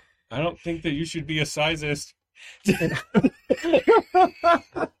room. I don't think that you should be a sizist.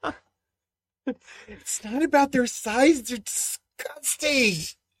 It's not about their size. They're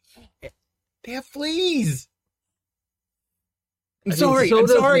disgusting. They have fleas. I'm sorry. so I'm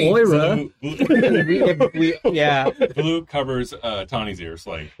does sorry. Moira. Yeah. Blue covers Tawny's ears,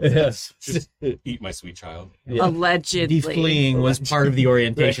 like, Yes. just eat my sweet child. Yeah. Allegedly. De-fleeing was part of the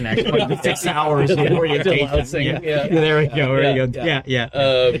orientation, actually. The 6 hours of orientation. Housing, yeah. There we go. There Yeah. we go.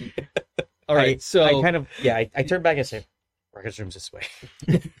 Yeah. All right, so I kind of, I turn back and say, Ruckus room's this way.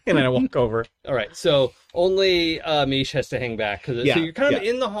 And then I walk over. all right, so only Mish has to hang back because Yeah, so you're kind of yeah.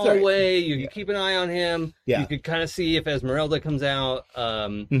 in the hallway. You can keep an eye on him. Yeah. You could kind of see if Esmeralda comes out,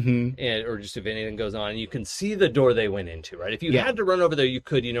 Mm-hmm. and or just if anything goes on. You can see the door they went into. Right, if you Yeah. had to run over there, you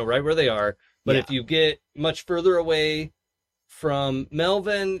could, right where they are. But Yeah. if you get much further away from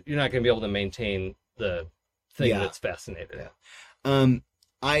Melvin, you're not going to be able to maintain the thing Yeah. that's fascinated.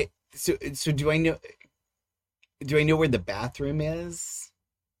 So do I know? Do I know where the bathroom is?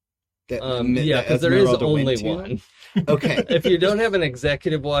 That Yeah, because there is Esmeralda went only to? one. Okay. If you don't have an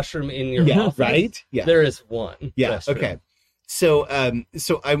executive washroom in your Yeah. office, Right. Yeah. there is one. Yeah. restroom. Okay.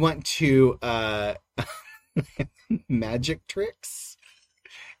 So I want to magic tricks.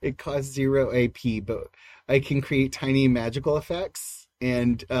 It costs 0 AP, but I can create tiny magical effects,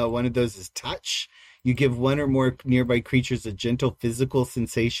 and one of those is touch. You give one or more nearby creatures a gentle physical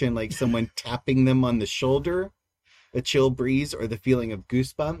sensation, like someone tapping them on the shoulder, a chill breeze, or the feeling of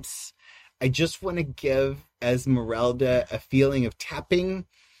goosebumps. I just want to give Esmeralda a feeling of tapping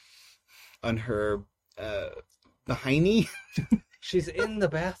on her hiney. She's in the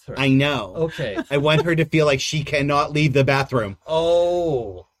bathroom. I know. Okay. I want her to feel like she cannot leave the bathroom.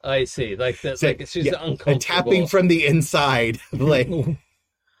 Oh, I see. Like that. So, Like she's yeah, uncomfortable. a tapping from the inside. Like,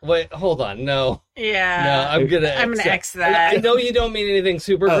 Wait, hold on. No, Yeah. I'm gonna. X that. I know you don't mean anything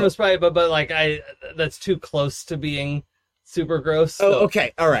super Oh. gross by it, but like that's too close to being super gross. oh, so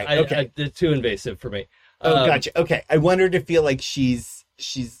okay. All right. Okay. it's too invasive for me. Oh, gotcha. Okay. I want her to feel like she's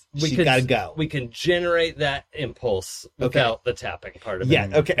could- got to go. We can generate that impulse without the tapping part of it. Yeah.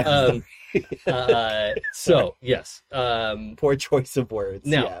 Okay. So yes. Poor choice of words.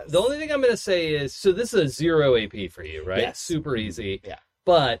 Now, yes. the only thing I'm going to say is, so this is a 0 AP for you, right? Yes. Super easy. Yeah.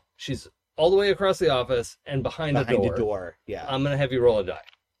 But she's all the way across the office and behind the door. Yeah. I'm going to have you roll a die.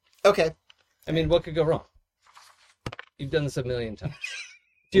 Okay. I mean, what could go wrong? You've done this a million times.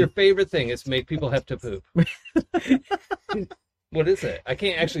 It's your favorite thing is make people have to poop. What is it? I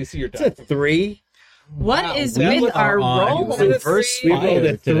can't actually see your die. It's a 3. What is Wow, with we our are on roll? reverse We rolled a fire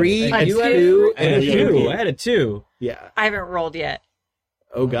today. 3, a You had 2, I had and a a 2. 2. I had a 2. Yeah. I haven't rolled yet.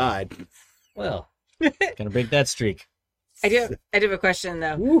 Oh God. Well, Gonna break that streak. I do have a question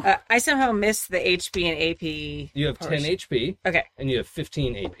though. I somehow missed the HP and AP. you have 10 portion. HP Okay, and you have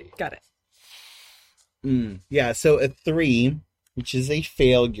 15 AP. got it. Yeah. So a 3, which is a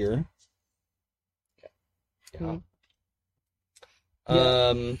failure. Yeah.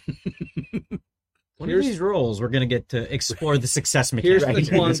 Yeah. One Here's- of these rolls, we're gonna get to explore the success Here's mechanics.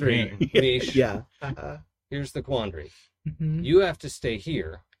 the of this quandary, game. Mish. Yeah. Here's the quandary. Mhm. You have to stay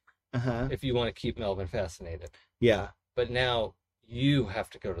here Uh-huh. if you want to keep Melvin fascinated. Yeah. But now you have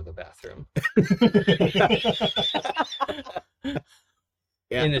to go to the bathroom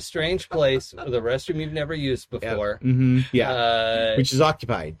Yeah. in a strange place with a restroom you've never used before. Mm-hmm. Yeah. Which Which is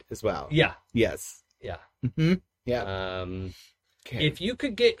occupied as well. yeah, Yes. yeah. Mm-hmm. Yeah. Okay. If you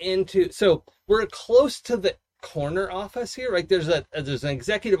could get into, so we're close to the corner office here, right? There's an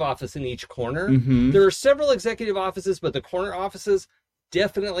executive office in each corner. Mm-hmm. There are several executive offices, but the corner offices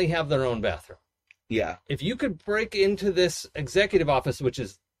definitely have their own bathroom. Yeah. If you could break into this executive office, which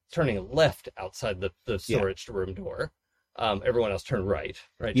is turning left outside the storage room door, everyone else turn right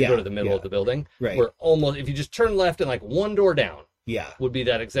to Yeah, go to the middle yeah. of the building. Right. We're almost, if you just turn left and like one door down Yeah. would be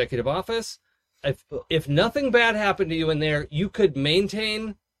that executive office. If nothing bad happened to you in there, you could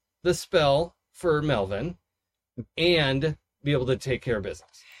maintain the spell for Melvin and be able to take care of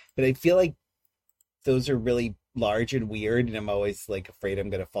business. But I feel like those are really large and weird, and I'm always like afraid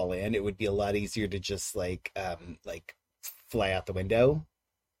I'm gonna fall in. It would be a lot easier to just like fly out the window.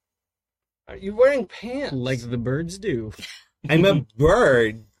 Are you wearing pants? Like the birds do. I'm a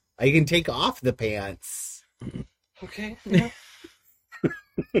bird. I can take off the pants. Okay. Yeah.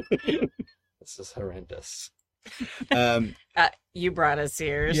 This is horrendous. You brought us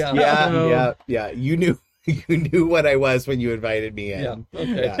here. Yeah. Yeah. You knew what I was when you invited me in. Yeah.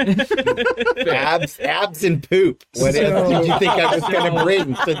 Okay. Yeah. Abs and poop. What else did you think I was going to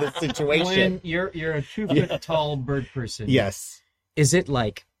bring to the situation? When you're a 2 foot tall bird person. Yes. Is it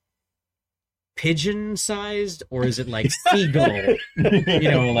like pigeon sized or is it like seagull?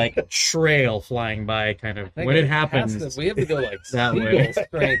 Like trail flying by kind of when it happens. We have to go like that way. seagulls,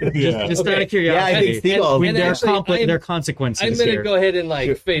 right? Just out of curiosity. Yeah, I think seagulls. And There actually, are consequences I'm gonna here. go ahead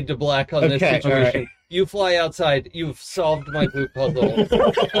and fade to black on this Okay, situation. all right. You fly outside. You've solved my poop puzzle.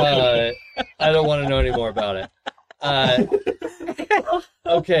 I don't want to know any more about it.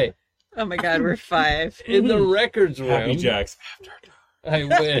 Okay. Oh my God, we're 5. In the records room. Happy Jacks. I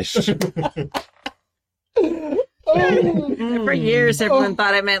wish. For years, everyone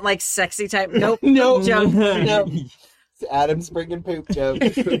thought I meant like sexy type. Nope. No. Joke. No. Adam's bringing poop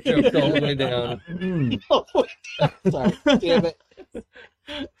jokes. Poop jokes all the way down. Sorry. Damn it.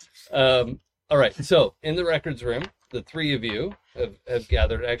 All right. So in the records room, the 3 of you have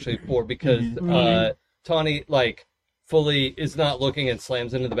gathered. Actually 4 because Tawny fully is not looking and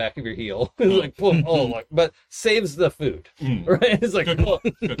slams into the back of your heel. It's like, but saves the food. Right? It's like, Good call.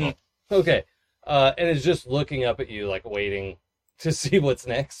 okay. And is just looking up at you, waiting to see what's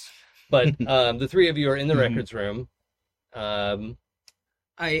next. But the 3 of you are in the records room. I'm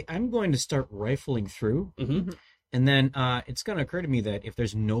going to start rifling through, Mhm. and then it's going to occur to me that if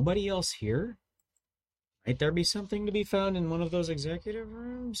there's nobody else here, might there be something to be found in one of those executive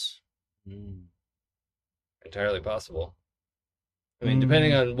rooms? Entirely possible. I mean,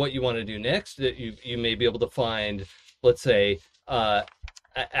 depending on what you want to do next, that you may be able to find, let's say,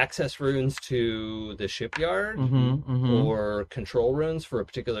 access runes to the shipyard or control runes for a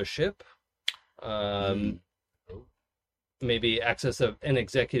particular ship. Maybe access of an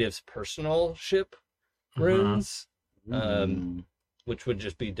executive's personal ship runes, which would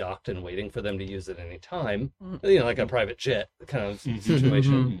just be docked and waiting for them to use at any time. Like a private jet kind of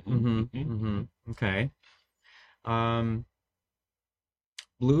situation. Okay.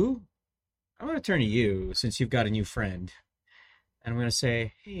 Blue, I'm going to turn to you since you've got a new friend. And I'm going to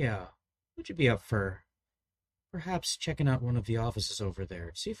say, hey, would you be up for perhaps checking out one of the offices over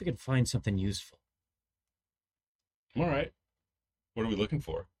there? See if we can find something useful. All right. What are we looking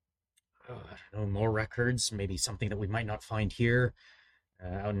for? I don't know, more records, maybe something that we might not find here,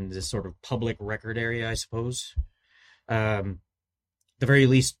 out in this sort of public record area, I suppose. At the very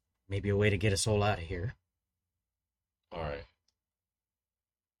least, maybe a way to get us all out of here. All right.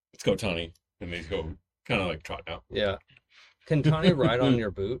 Let's go, Tawny. And they go kind of trot out. Yeah. Can Tawny ride on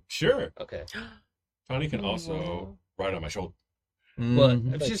your boot? Sure. Okay. Tawny can also ride on my shoulder.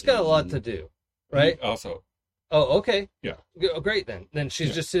 But she's got a lot to do, right? Also. Oh, okay. Yeah. Oh, great then. Then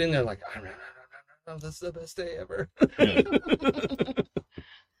she's just sitting there like, no, this is the best day ever. Yeah.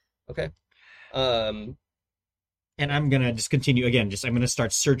 Okay. And I'm going to just continue again. I'm going to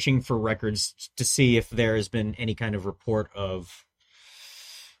start searching for records to see if there has been any kind of report of,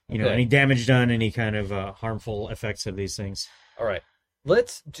 any damage done, any kind of harmful effects of these things. All right.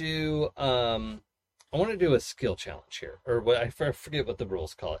 Let's do, I want to do a skill challenge here. Or what I forget what the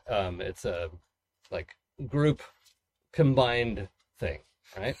rules call it. It's a, group combined thing,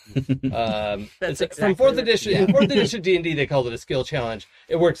 right? That's it's from 4th edition. In 4th edition D&D, they called it a skill challenge.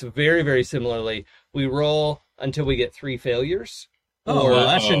 It works very, very similarly. We roll until we get 3 failures. Well,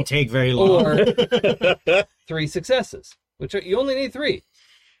 that shouldn't take very long. Or 3 successes, which you only need 3.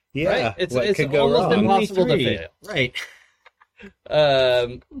 Yeah. Right? It's could go almost wrong? impossible to Only 3. fail. Right.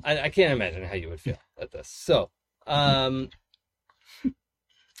 I can't imagine how you would feel at this. So,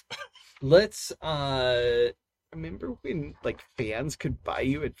 let's Remember when fans could buy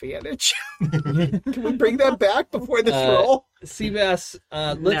you advantage? Can we bring that back before this roll? Seabass,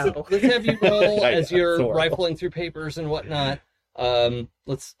 let's No. have you roll I as know, you're it's horrible. rifling through papers and whatnot.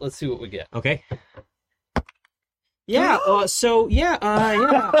 Let's see what we get. Okay. Yeah. How's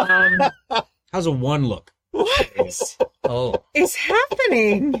a 1 look? Oh, It's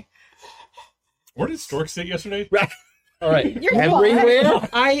happening. Where did Stork sit yesterday? all right. You're Everywhere?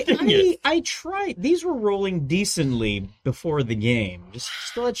 I tried. These were rolling decently before the game. Just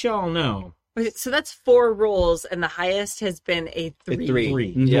to let y'all know. Wait, so that's 4 rolls, and the highest has been a 3. Three.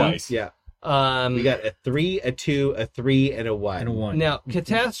 Three. Mhm. Yeah. Twice. Yeah. We got a 3, a 2, a 3, and a 1. And a 1. Now,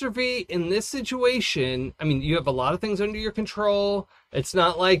 catastrophe in this situation, I mean, you have a lot of things under your control. It's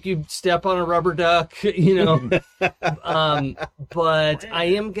not like you step on a rubber duck, you know. But I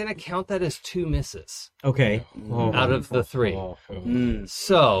am going to count that as 2 misses Okay. out of the 3. Mm.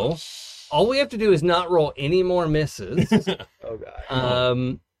 So, all we have to do is not roll any more misses. Oh,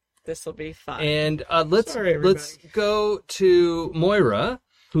 God. This will be fun. And Sorry, let's go to Moira,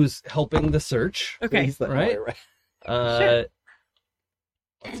 who's helping the search. Okay. Please let right? Moira-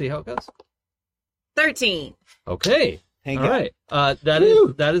 Let's see how it goes. 13. Okay. Thank All God. right.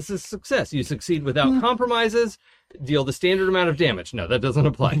 That is a success. You succeed without compromises. Deal the standard amount of damage. No, that doesn't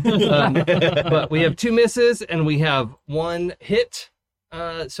apply. But we have 2 misses and we have 1 hit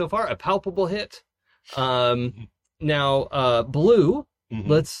so far, a palpable hit. Now, Blue,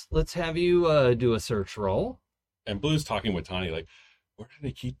 let's have you do a search roll. And Blue's talking with Tani like, where do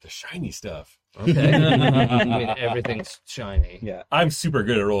they keep the shiny stuff? Okay. I mean, everything's shiny. Yeah. I'm super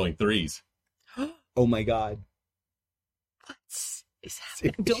good at rolling 3s. Oh, my God. What is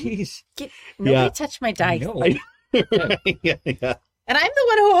happening? Don't Jeez. nobody Yeah. touch my dice. No. yeah. And I'm the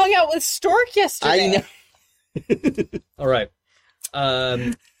one who hung out with Stork yesterday. I know. All right. Let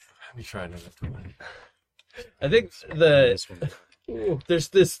me try another one. I think there's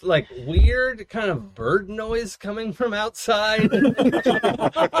this like weird kind of bird noise coming from outside.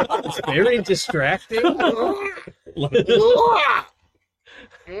 It's very distracting.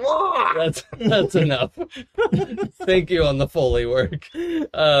 That's enough. Thank you on the Foley work.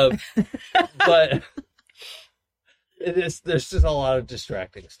 But there's just a lot of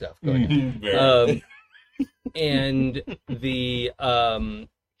distracting stuff going on. And the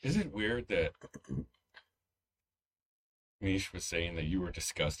Is it weird that Mish was saying that you were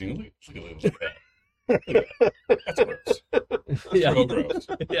disgusting? Look at that. That's gross. That's yeah. real gross.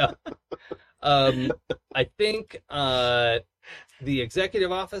 Yeah. I think the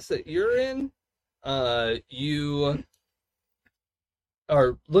executive office that you're in, you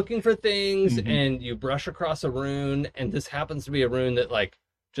are looking for things and you brush across a rune, and this happens to be a rune that like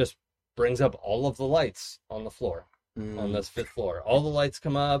just brings up all of the lights on the floor, on this 5th floor. All the lights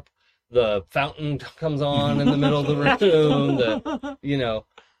come up, the fountain comes on in the middle of the room,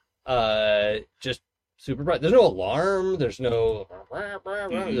 just super bright. There's no alarm, there's no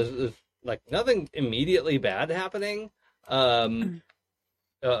there's like nothing immediately bad happening.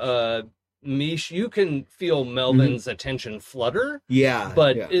 Mish, you can feel Melvin's attention flutter, Yeah.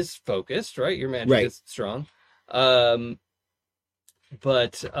 but yeah. is focused, right? Your magic Right. is strong.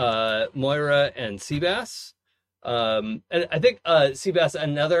 But Moira and Seabass, and I think Seabass,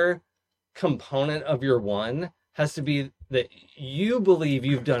 another component of your 1 has to be that you believe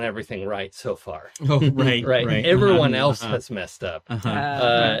you've done everything right so far. Oh, right. Right. Everyone else has messed up.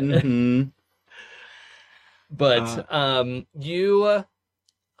 Mhm. But you,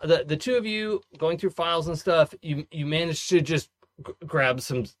 the 2 of you going through files and stuff, you managed to just grab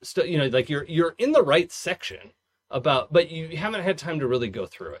some stuff. You know, like you're in the right section but you haven't had time to really go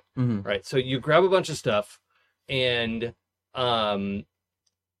through it, right? So you grab a bunch of stuff, and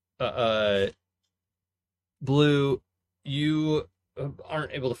Blue, you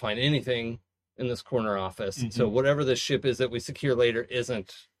aren't able to find anything in this corner office. So whatever the ship is that we secure later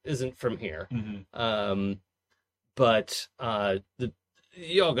isn't from here. But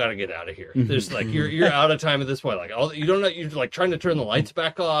y'all got to get out of here. There's like you're out of time at this point. Like you don't know, you're like trying to turn the lights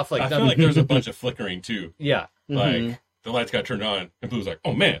back off. Like I feel like there's a bunch of flickering too. yeah. Like the lights got turned on, and Blue's like,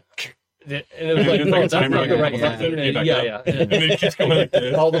 "Oh man!" And it was like, It's no, like a that's timer, not the right yeah. button. Get back Yeah. up. And then it keeps going like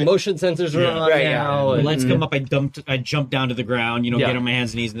this. All the motion sensors are on Right, now. yeah. and- Lights come up. I jump down to the ground. Yeah. Get on my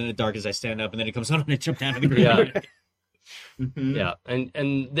hands and knees, and in the dark as I stand up, and then it comes on, and I jump down to the ground. Yeah. And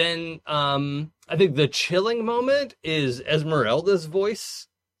then I think the chilling moment is Esmeralda's voice.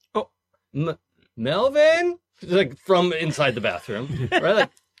 Oh, Melvin, like from inside the bathroom, right? Like,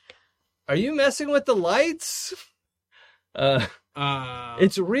 are you messing with the lights?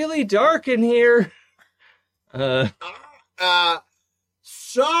 It's really dark in here.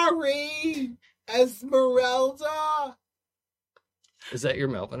 Sorry, Esmeralda. Is that your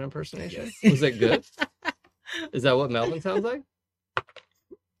Melvin impersonation? Was it good? Is that what Melvin sounds like?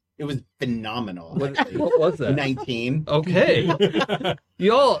 It was phenomenal. What actually. was that? 19. Okay.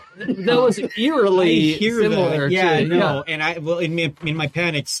 Y'all, that was eerily I hear similar that. Yeah, to... no, and in my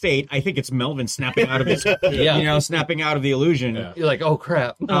panicked state, I think it's Melvin snapping out of his, Yeah. snapping out of the illusion. Yeah. You're like, oh,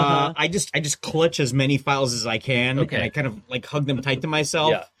 crap. I just clutch as many files as I can, Okay. and I kind of like hug them tight to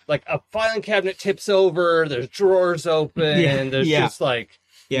myself. Yeah. Like a filing cabinet tips over, there's drawers open, Yeah, there's yeah. just like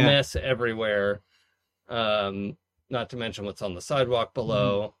Yeah. mess everywhere. Not to mention what's on the sidewalk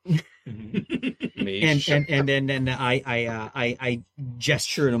below. Mish. and then I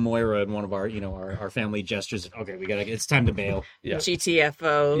gesture to Moira in one of our our family gestures. Okay, it's time to bail. Yeah.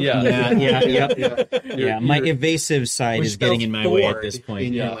 GTFO. Yeah. Yeah. My evasive side Which is getting spells in my way at Ford this point.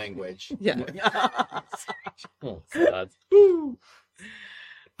 in Yeah. your language. Yeah. Oh, God.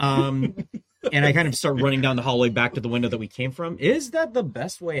 And I kind of start running down the hallway back to the window that we came from. Is that the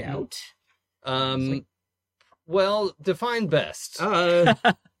best way out? Well, define best.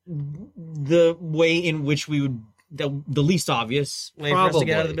 The way in which we would the least obvious way for us to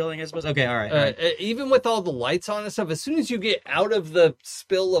get out of the building, I suppose. Okay, all right. Even with all the lights on and stuff, as soon as you get out of the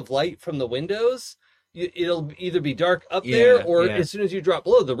spill of light from the windows, it'll either be dark up there, or as soon as you drop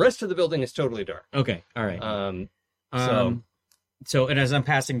below, the rest of the building is totally dark. Okay, all right. So and as I'm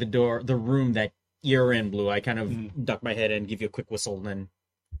passing the room that you're in, Blue, I kind of duck my head and give you a quick whistle, and then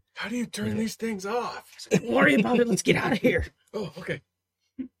How do you turn these things off? don't worry about it. Let's get out of here. Oh, okay.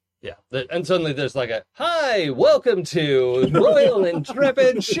 yeah, and suddenly there's like a hi, welcome to Royal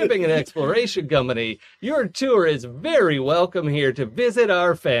Intrepid Shipping and Exploration Company. Your tour is very welcome here to visit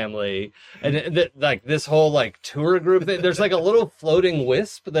our family. And like this whole like tour group thing, there's like a little floating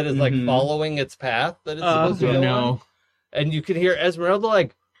wisp that is like following its path that it's supposed to go on. And you can hear Esmeralda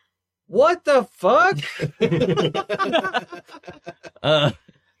like, what the fuck? Because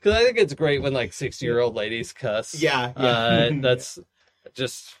I think it's great when like 60-year-old ladies cuss. Yeah. That's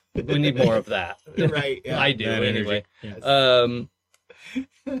just, we need more of that. Right. Yeah. I do That energy. anyway. Yes.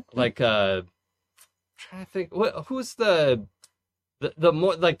 Like trying to think, who's the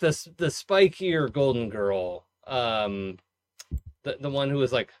more like the spikier golden girl, the one who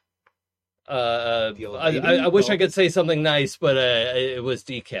was like, The old lady? I wish I could say something nice, but it was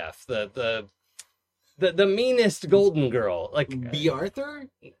Decaf, the meanest golden girl, like B. Arthur?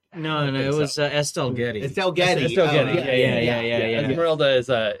 No, it was Estelle Getty. Estelle Getty. Estelle Oh, Getty. Yeah. Esmeralda is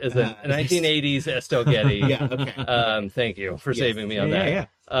a 1980s Estelle Getty. Yeah, okay. Thank you for saving me on Yeah,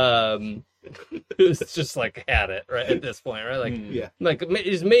 that. Who's just like had it right at this point, right? Like, Yeah. like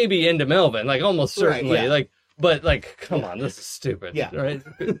is maybe into Melvin, like almost certainly, Right, yeah. like, but like, come on, this is stupid, Yeah. right?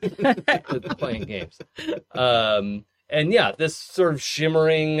 Playing games, and yeah, this sort of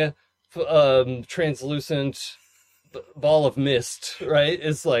shimmering, translucent ball of mist, right,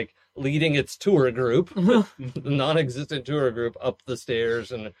 is like leading its tour group, the non-existent tour group, up the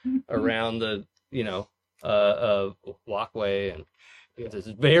stairs and around the walkway, and it's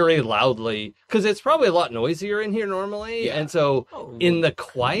very loudly, because it's probably a lot noisier in here normally, Yeah. and so in the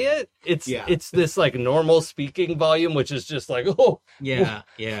quiet, it's this like normal speaking volume, which is just like Yeah.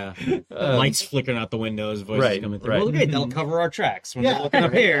 Lights flickering out the windows, voices Right, coming through. right. Well, okay, they'll cover our tracks when Yeah. they're looking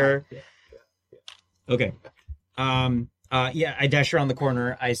up here. Okay. I dash around the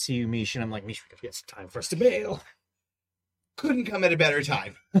corner. I see you, Mish, and I'm like, Mish, it's time for us to bail. Couldn't come at a better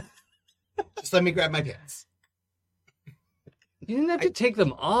time. Just let me grab my pants. You didn't have to take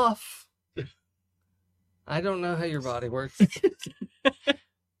them off. I don't know how your body works.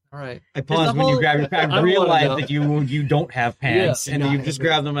 All right. I pause when you grab your pants. I wanna Realize know. that you don't have pants, Yeah, and no. you just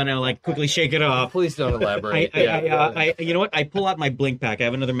grab them and I like quickly shake it off. Please don't elaborate. I you know what? I pull out my blink pack. I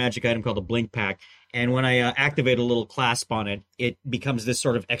have another magic item called a blink pack, and when I activate a little clasp on it, it becomes this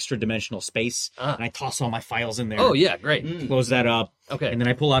sort of extra dimensional space, and I toss all my files in there. Oh yeah, great. Close that up. Okay. And then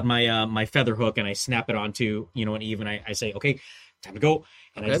I pull out my my feather hook and I snap it onto an Eve, and I say, okay, time to go,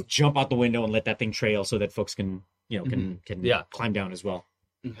 and I Okay. just jump out the window and let that thing trail so that folks can can Yeah. climb down as well.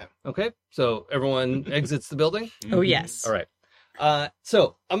 Okay. So everyone exits the building. Oh, yes. All right.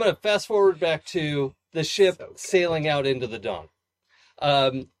 So I'm going to fast forward back to the ship sailing out into the dawn.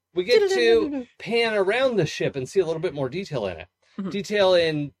 We get to pan around the ship and see a little bit more detail in it. Detail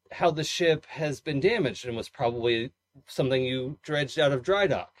in how the ship has been damaged and was probably something you dredged out of dry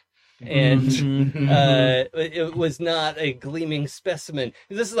dock. And it was not a gleaming specimen.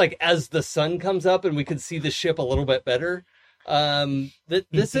 This is like as the sun comes up and we can see the ship a little bit better.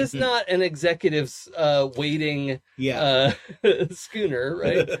 This is not an executive's waiting schooner,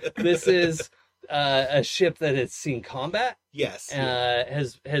 right? This is a ship that has seen combat. Yes.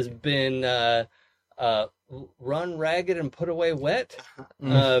 Has been run ragged and put away wet.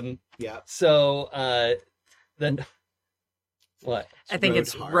 Yeah. So that what? I think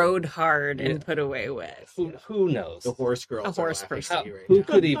it's hard. rode hard and put away wet. Who knows? The horse girls. A horse are laughing person. at you right Who now.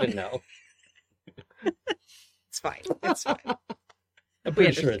 could even know? It's fine. It's fine. I'm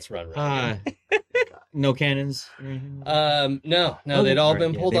pretty sure it's run ragged. No cannons. No, they'd all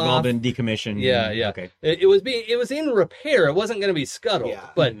been pulled They've off. all been decommissioned. Yeah. Okay. It was in repair. It wasn't going to be scuttled, Yeah.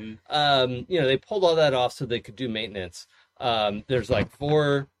 but they pulled all that off so they could do maintenance. There's like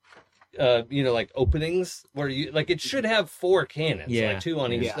four like openings where you like it should have 4 cannons, Yeah. like 2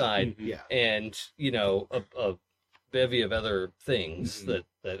 on each Yeah. side, Yeah. and a bevy of other things Mhm.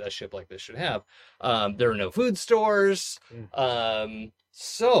 that a ship like this should have. There are no food stores,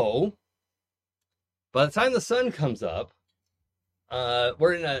 so by the time the sun comes up,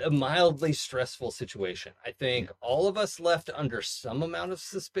 we're in a mildly stressful situation. I think all of us left under some amount of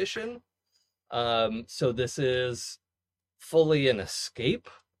suspicion. So this is fully an escape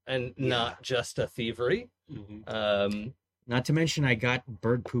and not just a thievery. Not to mention, I got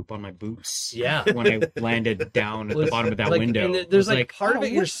bird poop on my boots. Yeah. When I landed down at the bottom of that Like, window. and I there's was like part of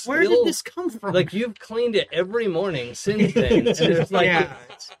it you're where still did this come from? like you've cleaned it every morning since then. And there's like Yeah.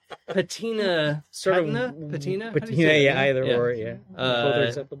 patina, sort of patina, patina, How do you patina, say it? yeah, either or, yeah. Both are Uh,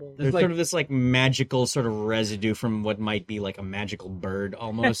 acceptable. there's There's like- sort of this like magical sort of residue from what might be like a magical bird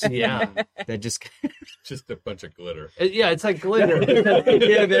almost. Yeah. That just Just a bunch of glitter. Yeah, it's like glitter.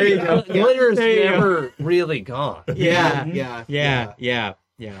 Yeah, there you go. Glitter is There you go. never really gone. Yeah. yeah.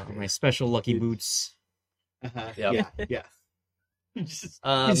 My special lucky boots. Uh-huh. Yep. Yeah. You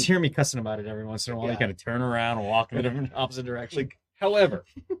just hear me cussing about it every once in a while. Yeah. You kind of turn around and walk in a different opposite direction. However,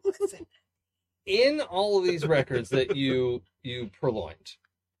 in all of these records that you purloined,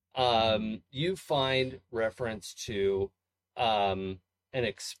 you find reference to an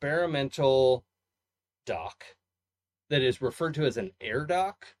experimental dock that is referred to as an air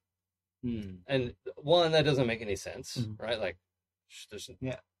dock. And one, that doesn't make any sense, right? Like, there's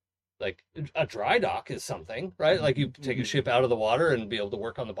like a dry dock is something, right? Like you take a ship out of the water and be able to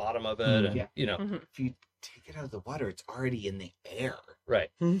work on the bottom of it, and Yeah. you know, If you take it out of the water, it's already in the air. right.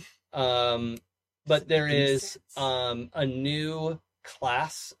 Mhm. But there Makes is sense. a new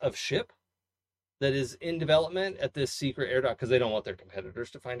class of ship that is in development at this secret air dock because they don't want their competitors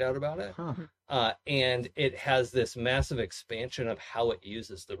to find out about it. Huh. And it has this massive expansion of how it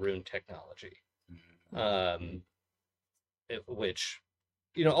uses the rune technology, which,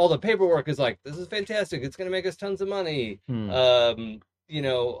 you know, all the paperwork is like, this is fantastic. It's going to make us tons of money. You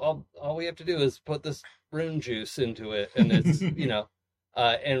know, all we have to do is put this rune juice into it, and it's, you know,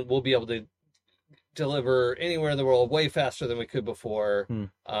 and we'll be able to deliver anywhere in the world way faster than we could before.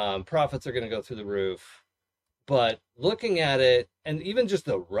 Profits are going to go through the roof. But looking at it, and even just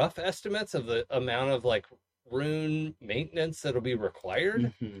the rough estimates of the amount of like rune maintenance that'll be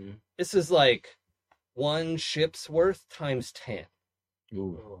required, this is like 1 ship's worth times 10.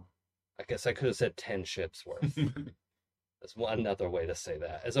 Ooh. I guess I could have said 10 ships worth. That's another way to say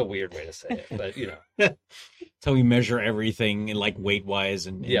that. It's a weird way to say it, but you know. That's how we measure everything in like weight wise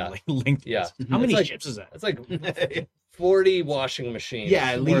and Yeah. like length. Yeah. How many It's like- ships is that? It's like 40 washing machines. Yeah,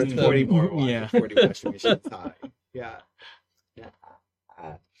 at least worth of- 40 more water, Yeah. 40 washing machines high. Yeah.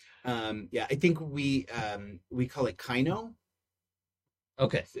 I think we call it Kaino.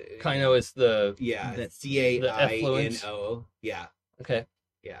 Okay. Kaino is the Yeah, That- Caino. Yeah, okay.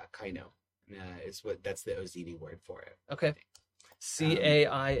 Kaino. Is that's the OZD word for it. Okay.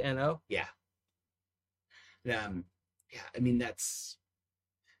 Caino. Yeah. I mean this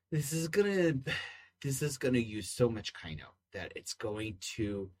is gonna use so much Kaino that it's going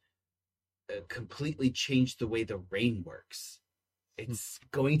to completely change the way the rain works. It's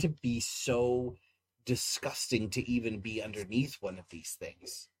going to be so disgusting to even be underneath one of these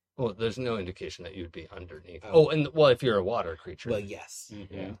things. Well, there's no indication that you'd be underneath. Oh. Oh, and well, if you're a water creature. Well, yes.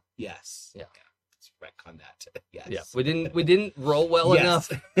 Mhm. Yes. Yeah. Let's retcon that. Yes. Yeah, we didn't roll well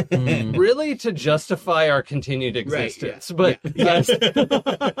Yes. enough really to justify our continued existence. But yes.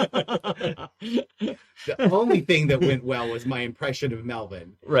 The only thing that went well was my impression of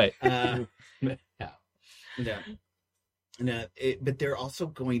Melvin. right. But they're also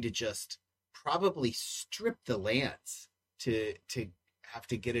going to just probably strip the lands to have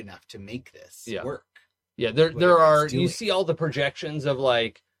to get enough to make this Yeah. work. Yeah, there whatever are it's you doing. see all the projections of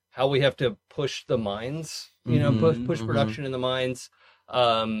like how we have to push the mines, you know, push production in the mines,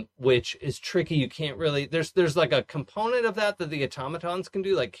 which is tricky. You can't really there's like a component of that the automatons can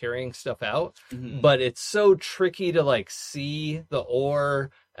do, like carrying stuff out, but it's so tricky to like see the ore,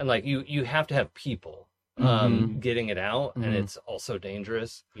 and like you have to have people getting it out, and it's also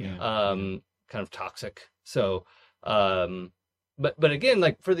dangerous, kind of toxic. So but again,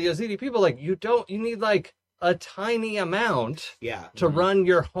 like for the OZD people, like you need like a tiny amount Yeah. to run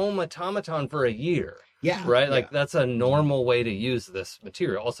your home automaton for a year, Yeah. right? Yeah. Like that's a normal way to use this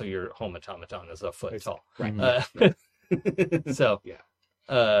material. Also, your home automaton is a foot tall, Right. so Yeah.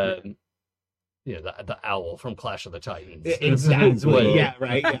 The owl from Clash of the Titans. Exactly. is what, Yeah,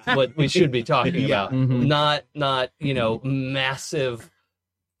 right. Yeah. what we should be talking Yeah. about. Not massive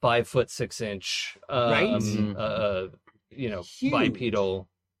 5 foot 6 inch Right. you know, Huge. bipedal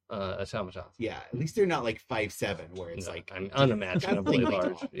automatons. Yeah, at least they're not like 5'7", where it's No, like I'm unimaginably something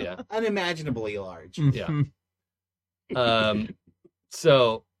large. tall. Yeah. unimaginably large. Yeah.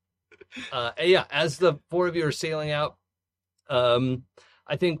 So, yeah, as the four of you are sailing out,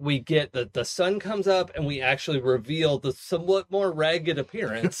 I think we get the sun comes up and we actually reveal the somewhat more ragged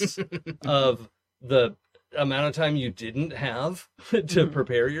appearance of the amount of time you didn't have to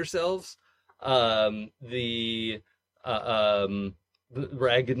prepare yourselves. The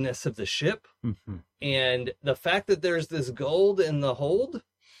raggedness of the ship and the fact that there's this gold in the hold.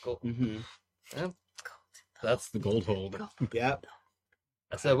 That's The gold hold. Yep,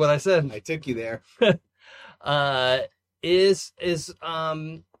 I said what I said. I took you there.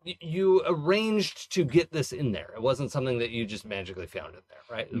 You arranged to get this in there. It wasn't something that you just magically found in there,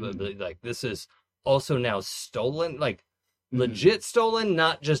 right? Like this is also now stolen, like legit stolen,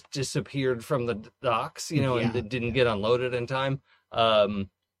 not just disappeared from the docks, and it didn't get unloaded in time.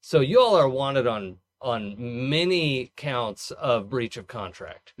 So you all are wanted on many counts of breach of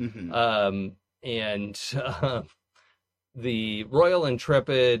contract. And the Royal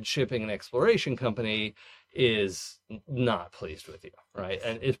Intrepid Shipping and Exploration Company is not pleased with you, right?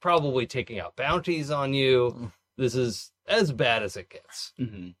 And is probably taking out bounties on you. This is as bad as it gets.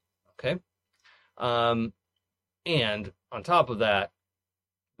 Okay. And on top of that,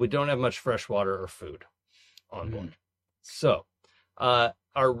 we don't have much fresh water or food on board. So,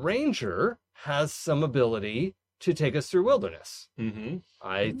 our ranger has some ability to take us through wilderness.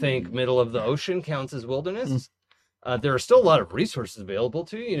 I think middle of the ocean counts as wilderness. There are still a lot of resources available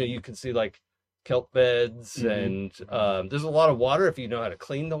to you. You can see like kelp beds and there's a lot of water. If you know how to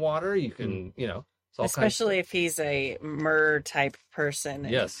clean the water, you can, it's all Especially if he's a mer type person.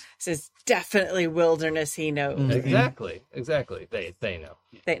 Yes. This is definitely wilderness he knows. Exactly. They know.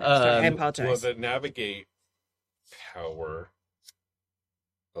 Sorry, I apologize. Well, the navigate power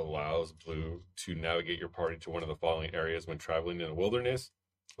allows Blue to navigate your party to one of the following areas when traveling in the wilderness: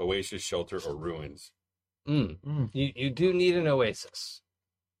 oasis, shelter, or ruins. You do need an oasis.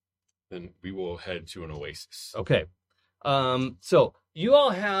 Then we will head to an oasis. Okay. So you all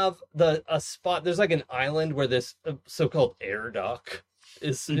have a spot. There's like an island where this so-called air dock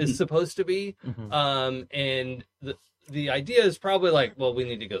is supposed to be. And the idea is probably like, well, we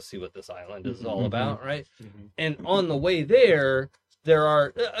need to go see what this island is all about, right? And on the way there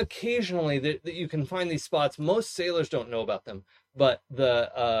are occasionally that you can find these spots. Most sailors don't know about them, but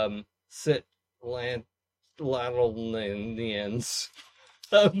the Sitlandians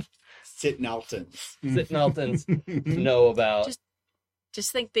Sitnaltons know about.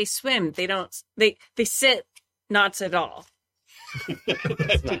 Just think they swim. They don't. They sit knots at all. Sit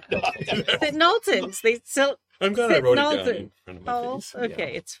Knowltons. They still. I'm glad I wrote it down in front of my Oh, face.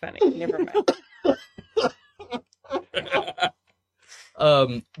 okay. It's funny. Never mind.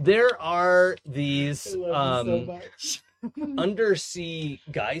 There are these undersea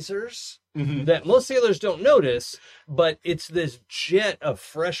geysers that most sailors don't notice, but it's this jet of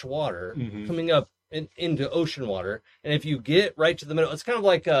fresh water coming up into ocean water. And if you get right to the middle, it's kind of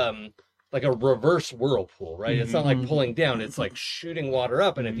like a reverse whirlpool, right? It's not like pulling down, it's like shooting water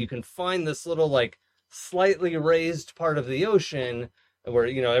up. And if you can find this little like slightly raised part of the ocean where,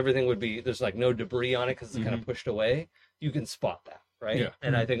 everything would be, there's like no debris on it because it's kind of pushed away, you can spot that. Right. Yeah.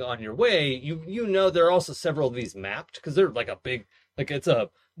 And I think on your way, there are also several of these mapped because they're like it's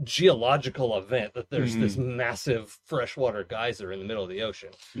a geological event that there's this massive freshwater geyser in the middle of the ocean.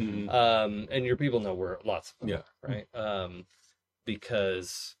 And your people know where lots of them are, right?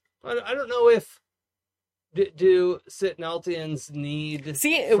 Because I don't know if do Sitnaltians need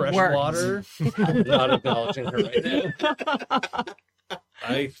fresh water? I'm not acknowledging her right now.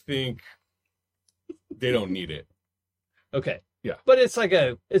 I think they don't need it. Okay. Yeah. But it's like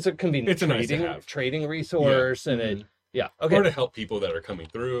it's a convenient It's a nice to have. trading resource and okay. Or to help people that are coming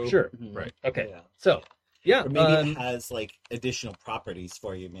through. Sure. Right. Okay. Yeah. So Or maybe it has like additional properties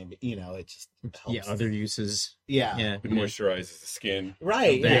for you. Maybe it just helps. other uses. Yeah. It moisturizes the skin.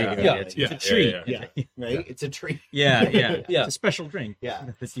 Right. There you go. Yeah. It's Yeah. a treat. Yeah. Right. It's a treat. Yeah. Yeah. It's a special drink. Yeah.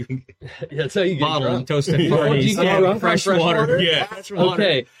 That you can that's how you get bottle and drunk. toast at Do you parties. get drunk on fresh fresh water. water? Yeah. Fresh water.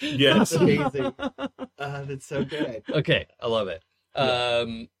 Okay. Yes. That's amazing. That's so good. Okay. I love it.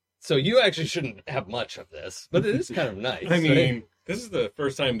 So you actually shouldn't have much of this, but it is kind of nice. I mean, this is the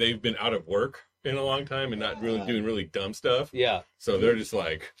first time they've been out of work in a long time and not really doing really dumb stuff. Yeah. So they're just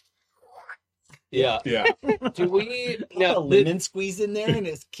like, Yeah. yeah. Do we A now? lemon squeeze in there, and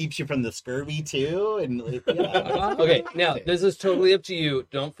it keeps you from the scurvy too. And yeah. Okay. Now this is totally up to you.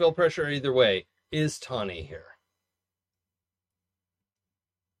 Don't feel pressure either way. Is Tawny here?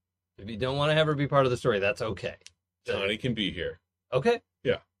 If you don't want to have her be part of the story, that's okay. Johnny can be here. Okay.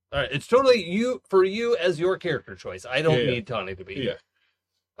 Yeah. All right, it's totally you for you as your character choice. I don't Yeah. need Tawny to be Yeah. here.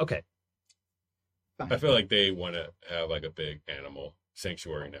 Okay. I feel like they want to have like a big animal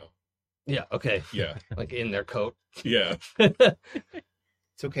sanctuary now. Yeah. Okay. Yeah. Like in their coat. Yeah.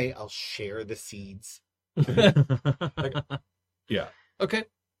 It's okay. I'll share the seeds. Yeah. Okay.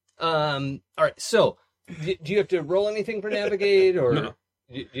 All right. So, do you have to roll anything for navigate, or No.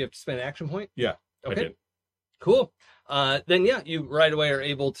 do you have to spend an action point? Yeah. I Okay. did. Cool. Then yeah, you right away are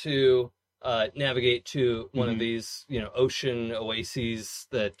able to navigate to one of Mhm. these, ocean oases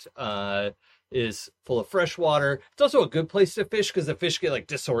that is full of fresh water. It's also a good place to fish because the fish get like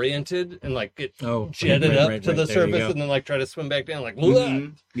disoriented and like get Oh, jetted right, up right, to right. the There you surface go. and then like try to swim back down. Like,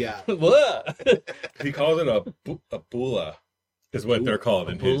 Mhm. Yeah. whoa. He calls it a bula, is what they're called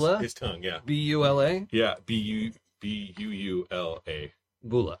in Bula? his tongue. Yeah. Bula. Yeah. Buula.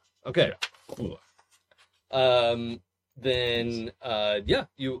 Bula. Okay. Bula. Then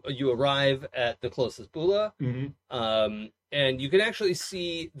you arrive at the closest Bula. Mm-hmm. And you can actually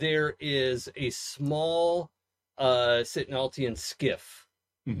see there is a small Sitnaltian skiff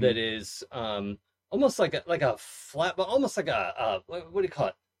Mm-hmm. that is almost like a flat boat, almost like a what do you call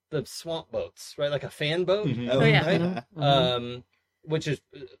it? The swamp boats, right? Like a fan boat. Mhm. Oh, yeah. Right? Which is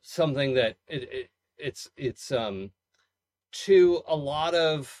something that it's to a lot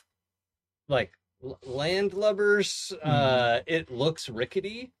of like landlubbers. It looks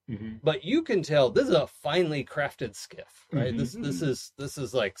rickety, Mhm. but you can tell this is a finely crafted skiff, right? Mhm. This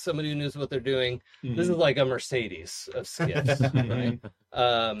is like somebody who knows what they're doing. Mm-hmm. This is like a Mercedes of skiffs, right?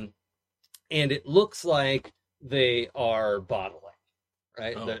 And it looks like they are bottling,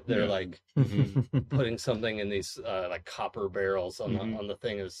 right? Oh, They're yeah. like Mhm. putting something in these like copper barrels on Mhm. on the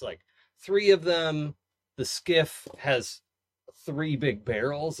thing. It's like 3 of them. The skiff has 3 big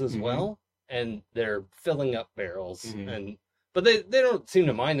barrels as Mhm. well, and they're filling up barrels. Mhm. But they don't seem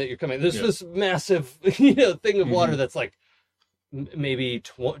to mind that you're coming. There's Yeah. this massive thing of water that's like maybe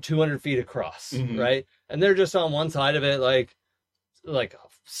 200 feet across, Mhm. right? And they're just on one side of it, like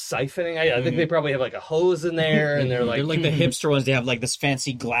siphoning. I think they probably have like a hose in there, and they're They're like the hipster ones. They have like this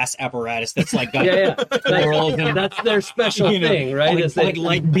fancy glass apparatus that's like got yeah. World and- That's their special you know, thing, right? like, Is they- like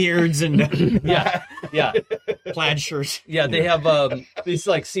light beards and yeah, yeah, plaid shirts. yeah. They have these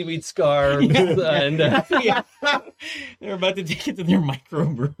like seaweed scarves and Yeah. They're about to take it to their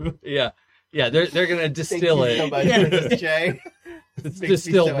microbrew. yeah. They're gonna distill Thank you so it. much Yeah. for this, Jay. It's Makes me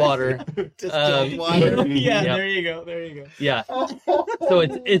distilled so water. Distilled water. Yeah, Yep. there you go. There you go. Yeah. So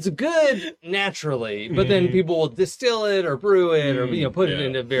it's good naturally, but then people will distill it or brew it or put it Yeah.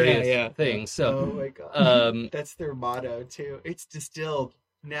 into various Yeah, yeah. things. Oh So my god. That's their motto too. It's distilled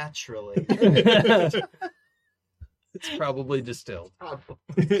naturally. it's probably distilled.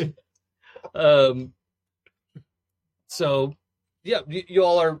 So yeah, you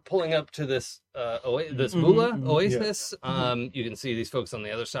all are pulling up to this this Bula oasis. You can see these folks on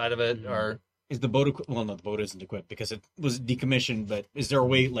the other side of it are Is the boat equipped? Well, no, the boat isn't equipped because it was decommissioned. But is there a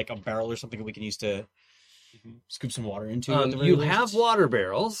way, like a barrel or something, we can use to scoop some water into? at the very you least? have water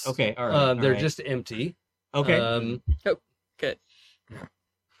barrels. Okay, all right. They're all right. just empty. okay. Good.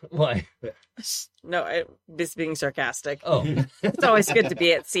 Why? No, just being sarcastic. Oh, It's always good to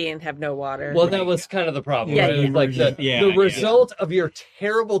be at sea and have no water. well, that was kind of the problem. Yeah, right? yeah. It's like the Yeah, result of your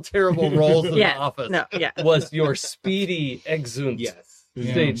terrible rolls in yeah. the office No, yeah. was your speedy exunt Yes.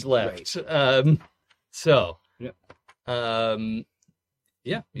 stage left. So, Yep. yeah, you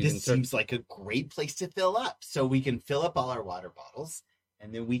can This start. seems like a great place to fill up. So we can fill up all our water bottles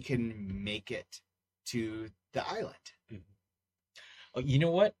and then we can make it to the island. Oh, you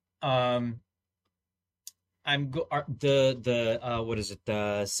know what? I'm what is it?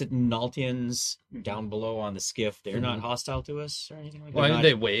 The Sitnaltians down below on the skiff. They're not hostile to us or anything like that. Why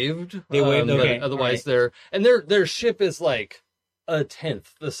they waved? They waved, but okay, otherwise, alright. their ship is like a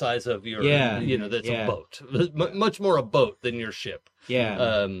tenth the size of your. Yeah, that's yeah. a boat. Much more a boat than your ship.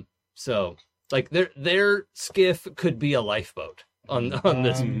 Yeah. So like their skiff could be a lifeboat on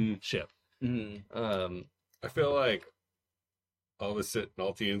this ship. I feel like all the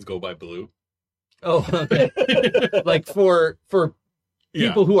Sitnaltians go by blue. Oh, okay. Like for Yeah.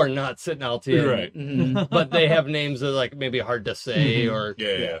 people who are not Sitnaltian, Right. but they have names that like maybe hard to say or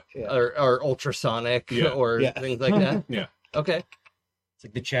Yeah. or ultrasonic Yeah. or Yeah. things like that. Yeah. Okay. It's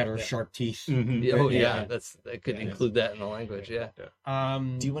like the chatter of sharp teeth. Yeah, oh yeah, Yeah. that could include that in the language. Yeah.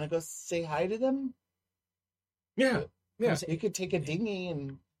 Do you want to go say hi to them? Yeah. Yeah. You could take a dinghy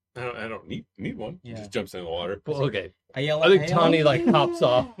and I don't need one. He Yeah. just jumps in the water. Well, okay. I yell. I think I yell- Tawny like hops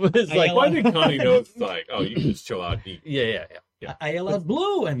off. It's I like, yell Why did Connie know it's like, oh, you can just chill out and eat? yeah. I yell out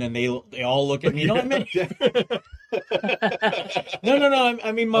blue, and then they all look at me. You know what I mean? No.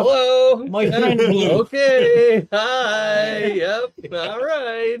 I mean Hello, my friend Blue. Okay, hi. Yep. All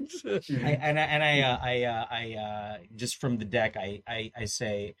right. I just from the deck, I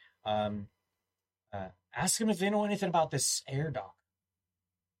say, ask him if they know anything about this air dock,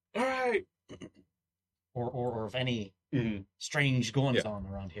 All right. or if any Mhm. strange goings on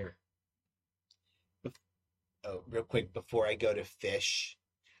around here. Oh, real quick, before I go to fish,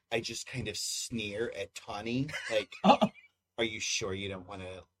 I just kind of sneer at Tawny, like, are you sure you don't want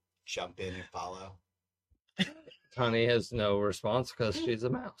to jump in and follow? Tawny has no response because she's a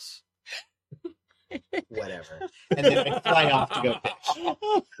mouse. Whatever. And then I fly off to go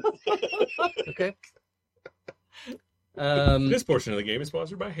fish. Okay. This portion of the game is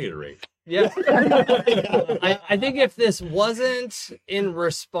sponsored by Haterade. Yeah. I think if this wasn't in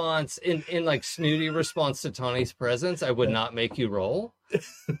response, in like snooty response to Tawny's presence, I would not make you roll.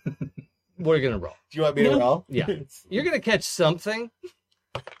 We're gonna roll. Do you want me to roll? Yeah. You're gonna catch something.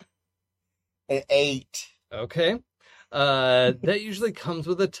 An 8. Okay. That usually comes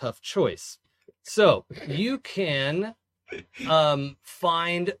with a tough choice. So you can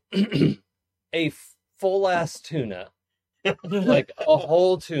find a full ass tuna. Like a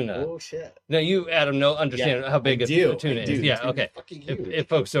whole tuna. Oh, shit. Now you, Adam, understand how big I a do. tuna I do. is. Yeah, It's okay. fucking If, huge. if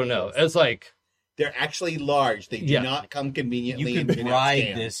folks don't know, it's like They're actually large. They do Yeah. not come conveniently You in could pinouts ride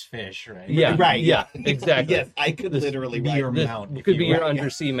cans. this fish, right? yeah, Right, yeah, yeah. exactly. Yes, I could This- literally be ride your This mount, if could you be your right, yeah.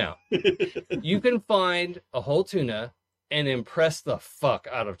 undersea mount. You can find a whole tuna and impress the fuck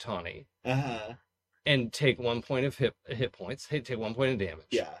out of Tawny Uh-huh. and take 1 point of hit points. Take 1 point of damage.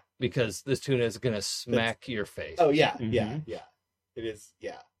 Yeah. Because this tuna is gonna smack your face. Oh, yeah, Mhm. yeah. It is,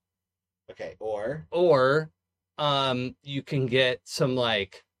 yeah. Okay, or... Or you can get some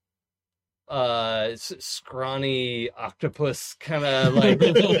like scrawny octopus kind of like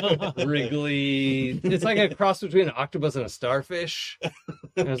wriggly. It's like a cross between an octopus and a starfish.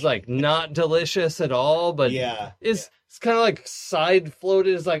 And it's like not delicious at all, but yeah. it's kind of like side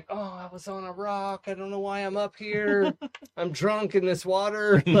floated. It's like, oh, I was on a rock. I don't know why I'm up here. I'm drunk in this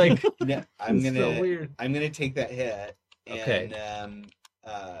water. Like No, I'm it's gonna so weird. I'm gonna take that hit. And, Okay.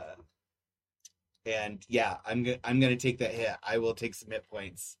 and yeah, I'm gonna take that hit. I will take some hit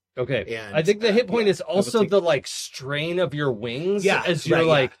points. Okay. And, I think the hit point yeah, is I will also take- the like strain of your wings Yeah, as you're right,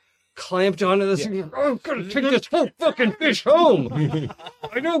 yeah. like clamped onto this. Yeah. And you're, I'm gonna take this whole fucking fish home.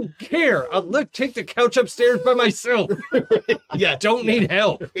 I don't care. I'll take the couch upstairs by myself. Yeah, Don't need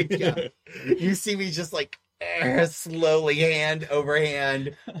help. yeah. You see me just like slowly, hand over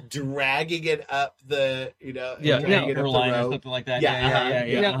hand, dragging it up the, Yeah, dragging it up the Line or rope. something like that. Yeah,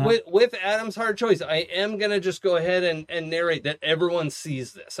 Yeah. Now, with Adam's hard choice, I am gonna just go ahead and narrate that everyone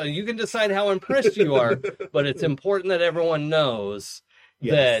sees this. So you can decide how impressed you are, but it's important that everyone knows that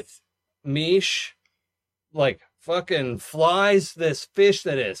Yes. Mish, like, fucking flies this fish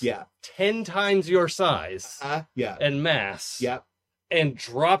that is Yeah. 10 times your size Yeah. and mass, Yep. and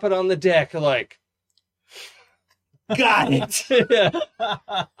drop it on the deck, like, Got it.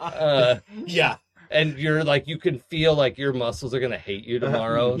 Yeah. and you're like, you can feel like your muscles are gonna hate you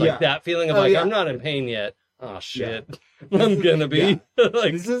tomorrow. Like Yeah. that feeling of Oh, like, yeah. I'm not in pain yet. Oh shit, I'm gonna be.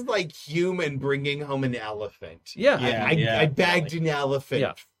 Like, This is like human bringing home an elephant. yeah. I bagged an elephant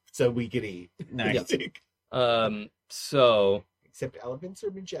Yeah. so we could eat. Nice. So Except elephants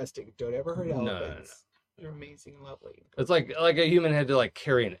are majestic. Don't ever hurt No, no, elephants. They're amazing and lovely. it's like a human had to like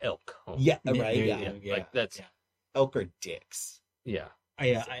carry an elk home. Yeah, Yeah, right. yeah, Yeah. Like that's Elk are dicks. yeah.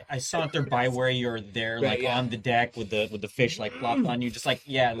 I saunter by where you're there, Right, like yeah. on the deck with the fish like flopped on you, just like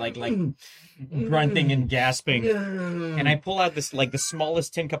like grunting and gasping. And I pull out this like the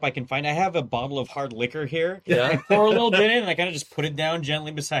smallest tin cup I can find. I have a bottle of hard liquor here. Yeah. I pour a little bit in, and I kind of just put it down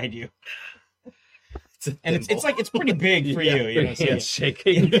gently beside you. And it's like it's pretty big for you, you know. So Hands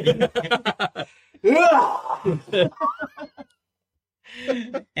shaking.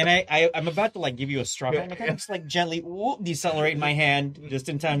 And I'm about to like give you a straw. I'm kind of just like gently decelerate my hand just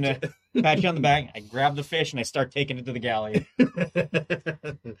in time to pat you on the back. I grab the fish and I start taking it to the galley.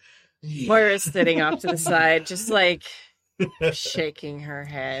 Moira's sitting off to the side, just like shaking her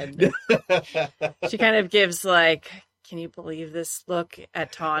head. She kind of gives like, can you believe this look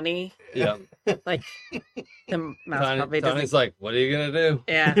at Tawny? Yeah. Like the mouse probably doesn't. Tawny's like, what are you gonna do?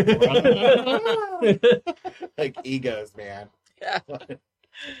 Yeah. Like egos, man.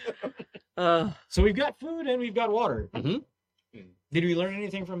 Oh, So we've got food and we've got water. Mhm. Did we learn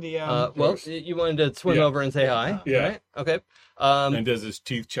anything from the? Well, you wanted to swim Yeah. over and say hi, Yeah. right? Okay. And does his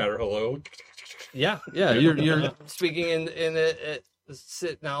teeth chatter hello? Yeah. You're speaking in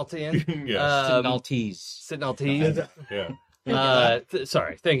Sitnaltian. Yes. Maltese. Sitnaltese. Yeah.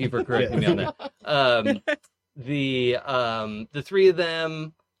 Sorry. Thank you for correcting me on that. The three of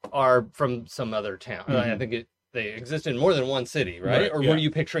them are from some other town. I think they exist in more than one city, right? Right, Or yeah. were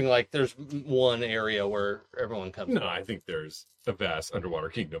you picturing like there's one area where everyone comes? No, from? I think there's a vast underwater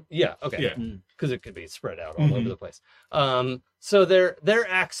kingdom. Yeah. Okay. Yeah. Because it could be spread out all over the place. So their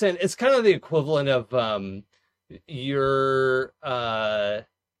accent is kind of the equivalent of your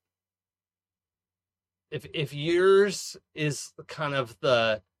if yours is kind of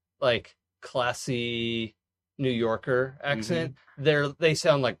the like classy New Yorker accent, they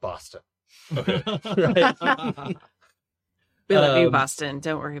sound like Boston. Okay. Right? We love you, Um, Boston.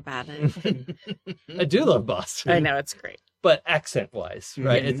 Don't worry about it. I do love Boston. I know it's great. But accent wise,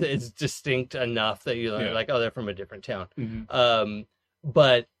 right? It's distinct enough that you're Yeah. like, oh, they're from a different town. Mhm.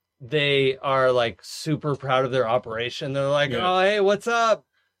 But they are like super proud of their operation. They're like, Yeah. oh, hey, what's up?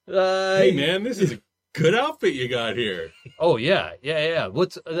 Hey, man, this is a good outfit you got here. Oh yeah.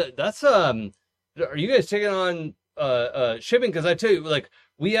 What's that's Are you guys taking on shipping? Because I tell you, like,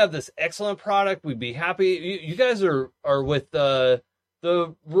 we have this excellent product. We'd be happy. You guys are with the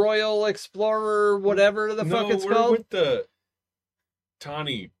Royal Explorer, whatever the fuck it's we're called. with the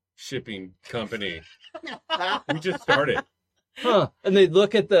Tawny Shipping Company. We just started. Huh? And they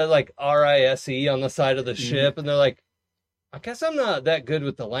look at the like RISE on the side of the ship, and they're like, I guess I'm not that good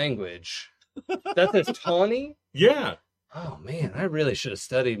with the language. That's a Tawny. Yeah. Oh man, I really should have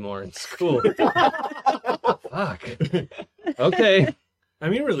studied more in school. Fuck. Okay. I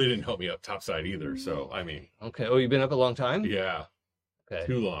mean, it really didn't help me up topside either. So, I mean, Okay. Oh, you've been up a long time? yeah, Okay.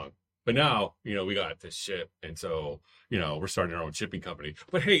 too long. But now, we got this ship. And so, we're starting our own shipping company.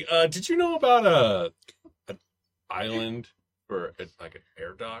 But hey, did you know about an island for like an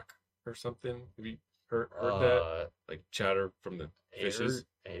air dock or something? Have you heard that? Like chatter from the fishes?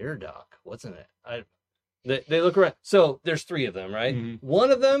 Air dock, wasn't it? They look around. So there's three of them, right? Mhm.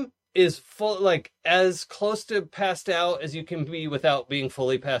 One of them is full, like as close to passed out as you can be without being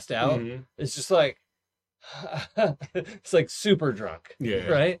fully passed out. Mhm. It's just like it's like super drunk, Yeah.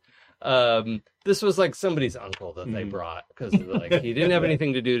 right? This was like somebody's uncle that they brought because like he didn't have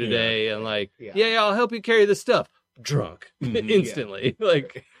anything to do today, and like yeah, I'll help you carry this stuff. Drunk instantly,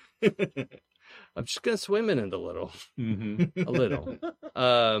 like I'm just gonna swim in it a little. A little.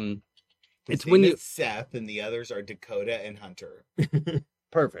 It's when you Seth and the others are Dakota and Hunter.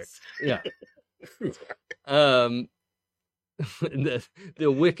 perfect. Yeah. The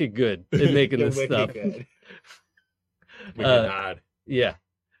wicked good in making this stuff. Good. We can hide. Yeah.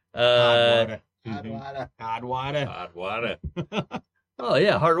 Hot Mhm. water. Hard water. Hot water. Oh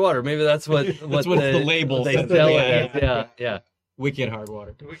yeah, hard water. Maybe that's what That's what the label they says. sell it Yeah. as. Yeah. Wicked hard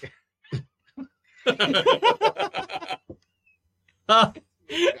water. God.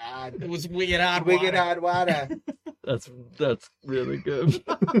 It was wicked hard Wicked water. hot water. That's really good.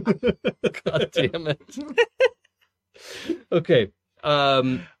 God damn it. Okay.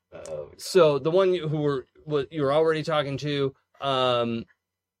 So the one who you were already talking to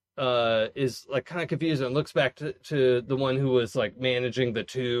is like kind of confused and looks back to the one who was like managing the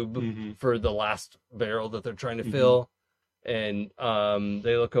tube for the last barrel that they're trying to fill. And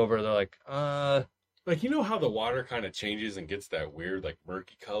they look over, they're like, Like, how the water kind of changes and gets that weird, like,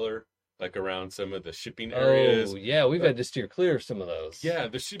 murky color, like, around some of the shipping areas? oh yeah, we've had to steer clear of some of those. Yeah,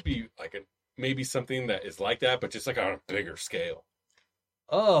 there should be, like, maybe something that is like that, but just, like, on a bigger scale.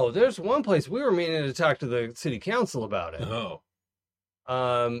 Oh, there's one place we were meaning to talk to the city council about it. Oh.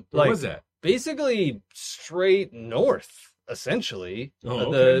 Like What was that? basically straight north, essentially.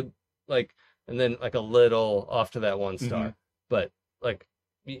 Oh, And then like a little off to that one star, but like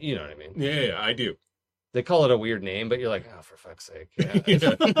you know what I mean. Yeah, I do. They call it a weird name, but you're like, oh, for fuck's sake, yeah.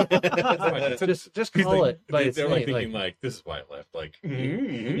 Yeah. just call it by its They're name. like thinking, like, this is why it left. Like,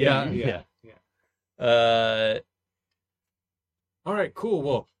 Yeah. All right, cool.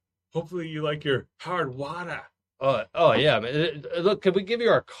 Well, hopefully you like your hard water. Oh yeah, man. Look, could we give you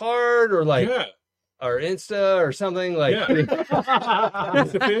our card or like Yeah. our Insta or something? Like, Yeah.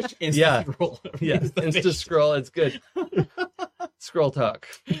 Instafish? Yeah. Scroll. yeah, Insta scroll. It's good. Scroll talk.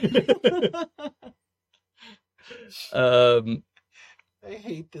 I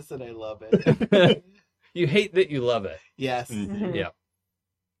hate this and I love it. You hate that you love it. Yes. Yeah.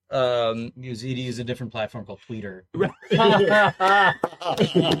 You need to use a different platform called Twitter.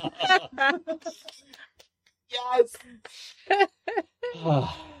 Yes. That's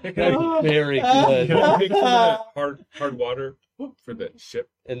very good. Can I make some of that hard water for the ship.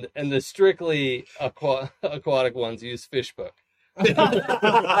 And the strictly aquatic ones use fish book.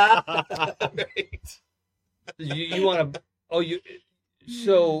 You want to?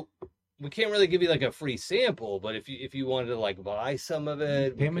 So we can't really give you like a free sample, but if you wanted to like buy some of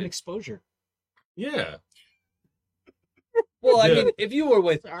it, Pay him an exposure. Yeah. Well, I mean, if you were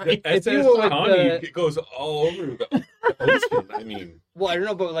with, If you were with, it goes all over the ocean. I mean, well, I don't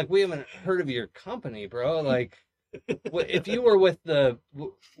know, but like we haven't heard of your company, bro. Like, if you were with the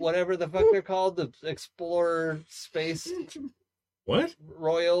whatever the fuck they're called, the Explorer Space what?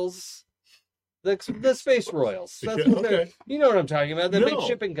 Royals, the Space Royals. That's what they're. Okay. You know what I'm talking about? The big No.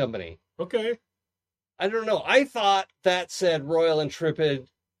 shipping company. Okay. I don't know. I thought that said Royal Intrepid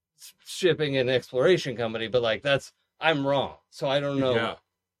Shipping and Exploration Company, but like I'm wrong. So I don't know. Yeah.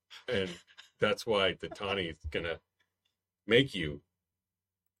 And that's why the Tawny's gonna make you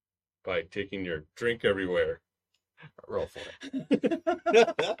by taking your drink everywhere. Roll for it.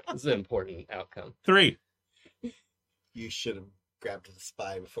 This is an important outcome. 3. You should have grabbed the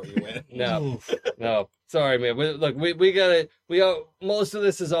spy before you went. No. Sorry, man. We gotta. Most of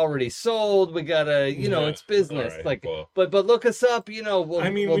this is already sold. We gotta. Yeah. It's business. All right, Like, well. but look us up.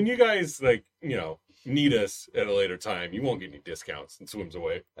 When you guys need us at a later time, you won't get any discounts and swims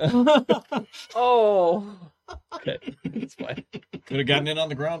away. Oh. Okay, it's fine. Could have gotten in on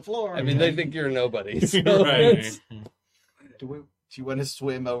the ground floor. I mean, they think you're nobody. So Right. it's- Do you want to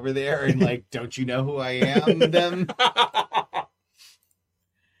swim over there and like, don't you know who I am? Them.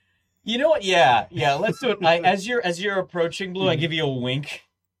 You know what? Yeah. Let's do it. As you're approaching, Blue, I give you a wink,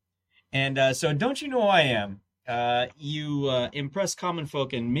 and so don't you know who I am? You impress common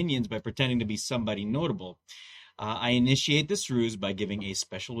folk and minions by pretending to be somebody notable. I initiate this ruse by giving a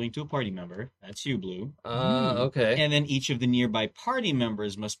special wink to a party member. That's you, Blue. okay. And then each of the nearby party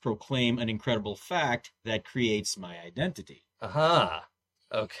members must proclaim an incredible fact that creates my identity. Aha.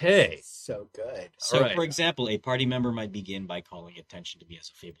 Okay. So good. So, All right. for example, a party member might begin by calling attention to me as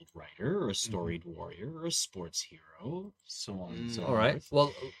a fabled writer, or a storied warrior, or a sports hero, so on and so All right.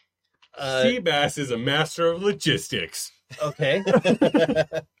 forth. Well. Seabass is a master of logistics. Okay.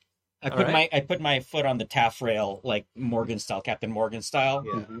 I All put right. I put my foot on the taffrail like Morgan style, Captain Morgan style,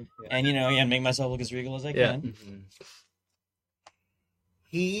 Yeah. and make myself look as regal as I Yeah. can.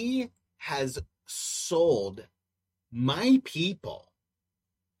 He has sold my people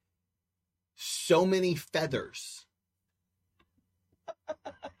so many feathers.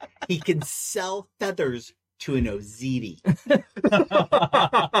 He can sell feathers to an Ozidi.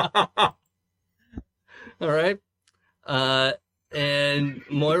 All right. And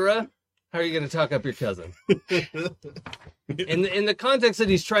Moira, how are you going to talk up your cousin? In the context that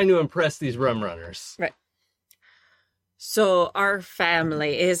he's trying to impress these rum runners. Right. So our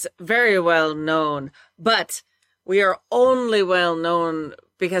family is very well known, but we are only well known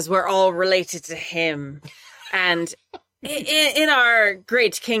because we're all related to him. And in our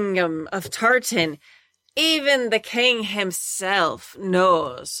great kingdom of Tartan, even the king himself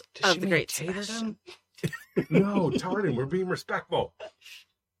knows of the great Sebastian. No, Tartan, we're being respectful.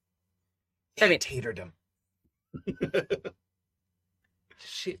 I mean, Taterdom.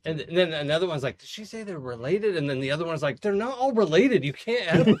 And then another one's like, did she say they're related? And then the other one's like, they're not all related. You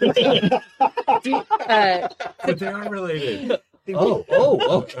can't. But they are related.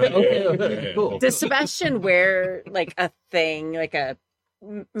 Okay, cool. Does Sebastian wear like a thing, like a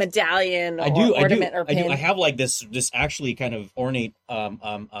medallion or I do. ornament or pin? I have like this actually kind of ornate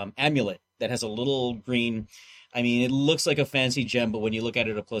amulet that has a little green. I mean, it looks like a fancy gem, but when you look at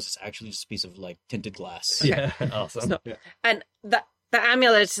it up close, it's actually just a piece of like tinted glass. Yeah, awesome. So- And the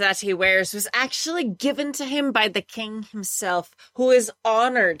amulet that he wears was actually given to him by the king himself, who is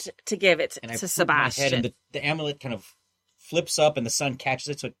honored to give it And I to put my head, Sebastian. and the amulet kind of flips up, and the sun catches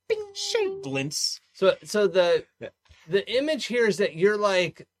it, so it bing, glints. So the image here is that you're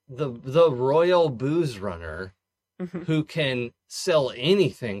like the royal booze runner Mhm. who can sell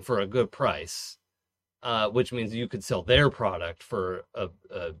anything for a good price, which means you could sell their product for a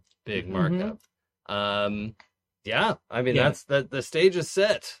big markup. Yeah, I mean Yeah. that's the stage is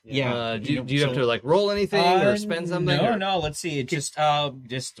set. Yeah. Do you have to like roll anything or spend something? No, or- no. Let's see. It just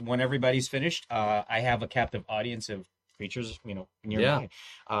when everybody's finished, I have a captive audience of creatures, nearby.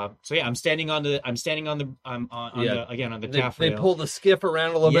 So yeah, I'm standing on the Yeah. the They taffrail. pull the skiff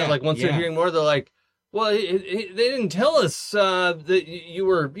around a little bit. Yeah, Like once they're yeah. hearing more, they're like, "Well, they didn't tell us that you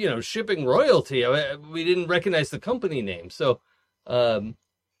were, shipping royalty. We didn't recognize the company name. So,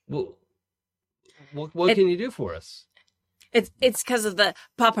 what can you do for us?" It's because of the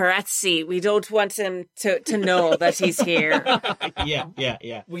paparazzi. We don't want him to know that he's here.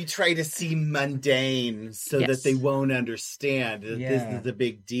 Yeah. We try to seem mundane so Yes. that they won't understand that this Yeah. is a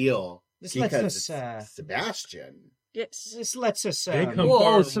big deal. This lets Because us, it's Sebastian. Yes. This lets us. They come Whoa,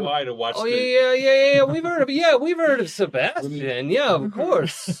 far and so- wide to watch Oh the... yeah. We've heard of Sebastian. Yeah, of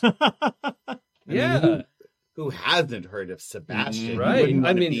course. Yeah. Who hasn't heard of Sebastian? Right. You wouldn't I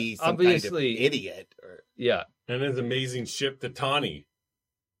want to mean, be some obviously- kind of idiot or Yeah. And his amazing ship, the Tawny.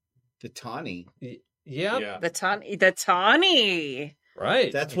 the Tawny. Yeah. Yeah. The Tawny.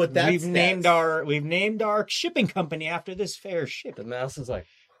 Right. That's what that we've says. named our shipping company after this fair ship. The mouse is like,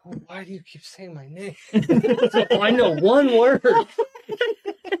 oh, why do you keep saying my name? So I know one word.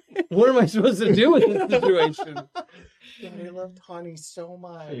 What am I supposed to do in this situation? I love Tawny so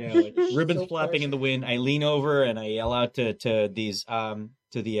much. Yeah, like ribbons So flapping in the wind. I lean over and I yell out to the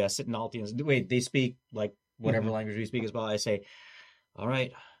Sitanaltians. Wait, they speak like whatever language we speak as well. I say, "All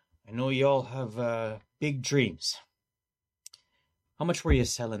right, I know you all have big dreams. How much were you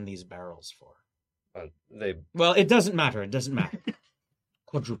selling these barrels for?" They Well, it doesn't matter. It doesn't matter.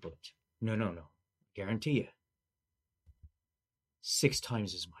 Quadruple it. No. Guarantee you. 6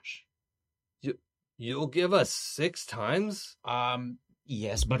 times as much. you'll give us 6 times?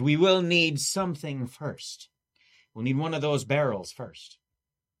 Yes, but we will need something first. We'll need one of those barrels first.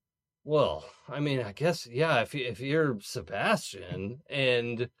 Well, I mean, I guess yeah. If you're Sebastian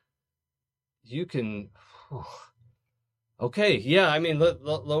and you can, okay, yeah. I mean,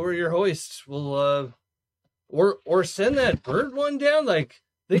 lower your hoist. We'll or send that bird one down. Like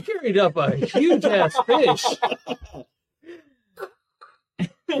they carried up a huge ass fish.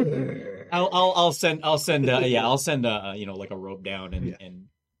 I'll send like a rope down and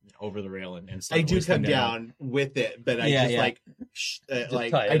over the rail and start I do hoisting come it out. down with it, but I Yeah, just yeah.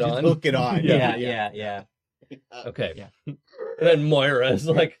 like tie I it just on? hook it on. Yeah. Okay. Yeah. And then Moira is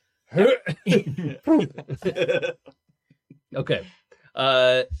like, okay.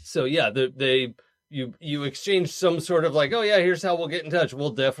 So yeah, you exchange some sort of like, oh yeah, here's how we'll get in touch.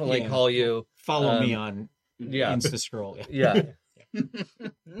 We'll definitely Yeah. call you. Follow me on Yeah. Insta scroll. Yeah.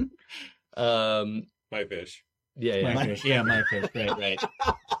 My fish. Yeah. My fish. Yeah, my fish. Right.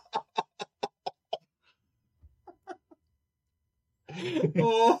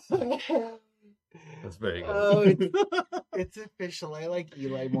 That's very good. Oh, it's official. I like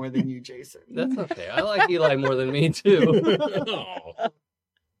Eli more than you, Jason. That's okay. I like Eli more than me too.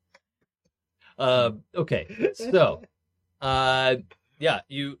 Okay. So, yeah,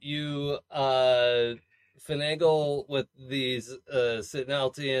 you finagle with these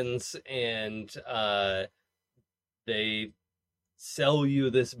Signaltians and they sell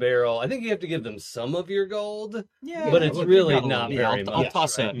you this barrel. I think you have to give them some of your gold, Yeah, but it's well, really probably. not Yeah, very I'll much.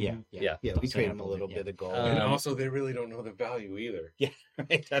 toss right? it. Yeah. Yeah. Yeah, we Toss trade it him a up little bit, bit of gold. Um, And also, they really don't know the value either.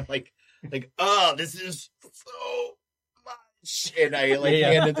 Right? I'm like, oh, this is so much, and I like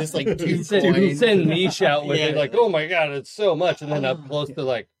Yeah. handed this like 2 You coins. send Niche out with Yeah. it like, oh my god, it's so much, and then up close to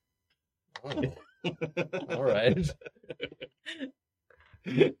like, oh, all right.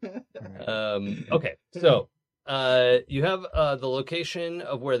 Okay, so you have the location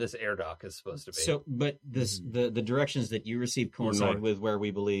of where this air dock is supposed to be. So, but the directions that you received coincide north. with where we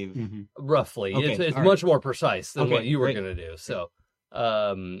believe. roughly, Okay, it's all much more precise than Okay, what you were great. going to do. So,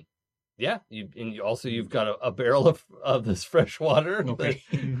 yeah, you've got a barrel of this fresh water. Okay.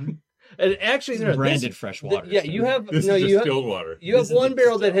 And actually, no, Branded fresh water. Yeah, you have This no, is you have, distilled water. you have This is one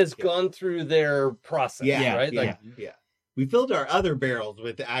barrel that has distilled, yeah. gone through their process, Yeah, right? yeah, Like, yeah. We filled our other barrels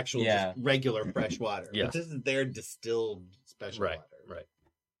with actual Yeah. just regular fresh water. Yes. But this is their distilled special right, water. right.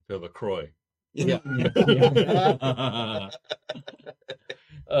 The LaCroix. Yeah.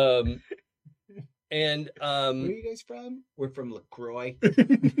 And Where are you guys from? We're from LaCroix.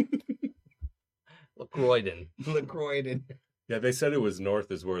 Croydon. LaCroix. Yeah, they said it was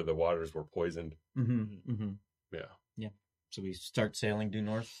north is where the waters were poisoned. Yeah. So we start sailing due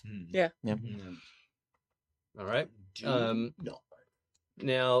north. Yeah. Yeah. All right. No.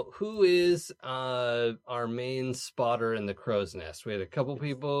 Now, who is our main spotter in the crow's nest? We had a couple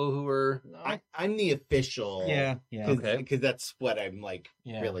people who were. I'm the official. Yeah. Okay. Because that's what I'm like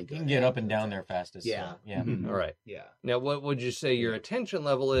Yeah. really You good can get at. up and down there fastest. Yeah. So, yeah. Mhm. All right. Yeah. Now, what would you say your attention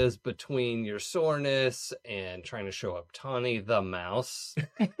level is between your soreness and trying to show up Tawny the mouse?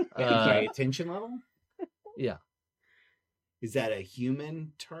 Sorry, attention level? Yeah. Is that a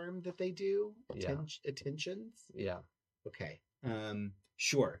human term that they do? Yeah. Attentions? Yeah. Okay.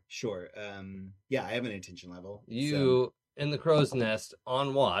 Sure. Yeah, I have an attention level. You in the crow's nest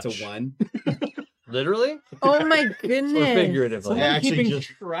on watch. So 1. Literally Oh my or goodness. figuratively? I actually keeping just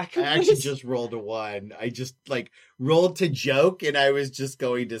track I of actually this? just rolled a 1. I just rolled to joke, and I was just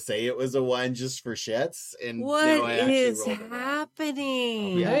going to say it was a 1 just for shits. And no, I What actually is rolled a 1.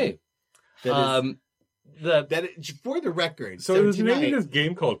 happening? Yeah. Hey, That is, the that is, for the record. So it was naming tonight, this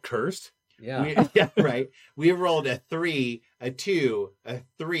game called Cursed. yeah. yeah, right. We have rolled a 3, a 2, a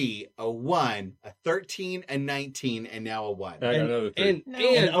 3, a 1, a 13, a 19, and now a 1. I got another three. And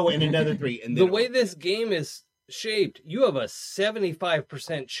another 3. And the then way a 1. this game is shaped, you have a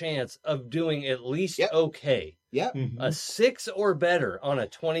 75% chance of doing at least Yep. okay. Yep. A 6 or better on a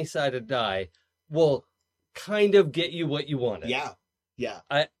 20-sided die will kind of get you what you wanted. Yeah. Yeah.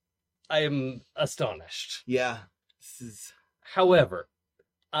 I am astonished. Yeah. This is However,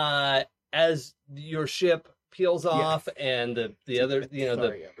 as your ship peels off and the other,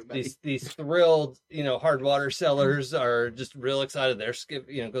 Sorry, everybody. these thrilled, hard water sellers are just real excited. Their skip,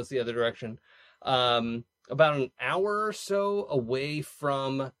 goes the other direction. About an hour or so away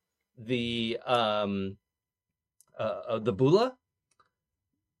from the Bula.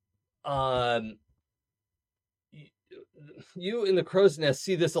 You in the crow's nest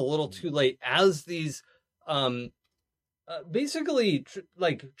see this a little too late as these basically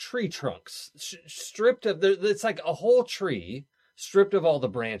like tree trunks stripped of it's like a whole tree stripped of all the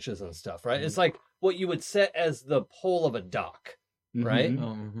branches and stuff, right? It's like what you would set as the pole of a dock, right?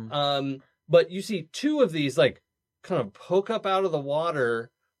 Mhm. But you see two of these like kind of poke up out of the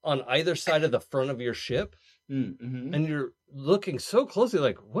water on either side of the front of your ship, Mhm. and you're looking so closely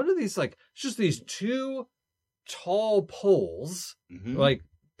like, what are these? Like, it's just these two tall poles Mhm. like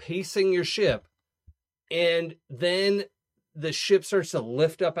pacing your ship, and then the ship starts to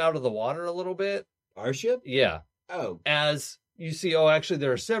lift up out of the water a little bit. Our ship? Yeah, Oh. as you see, actually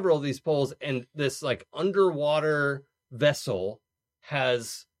there are several of these poles, and this like underwater vessel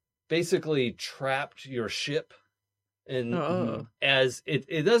has basically trapped your ship. And Oh. as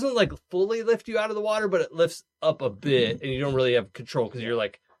it doesn't like fully lift you out of the water, but it lifts up a bit, and you don't really have control because you're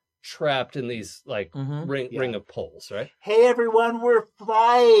like trapped in these like ring of poles, right? Hey everyone, we're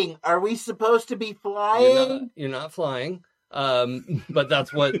flying. Are we supposed to be flying? You're not flying. But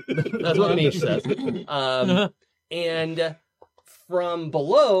that's what Mish says. And from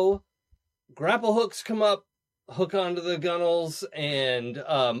below, grapple hooks come up, hook onto the gunnels, and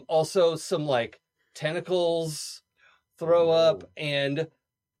also some like tentacles throw up, and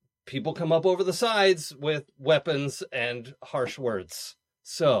people come up over the sides with weapons and harsh words.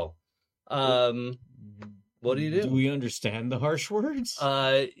 So, what do you do? Do we understand the harsh words?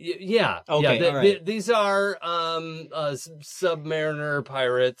 Yeah. Okay, Yeah. all right. These are submariner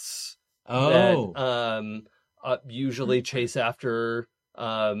pirates Oh. that usually chase after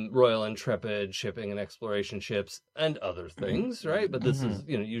Royal Intrepid shipping and exploration ships and other things, right? But this is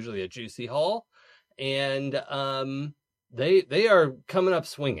usually a juicy haul, and they are coming up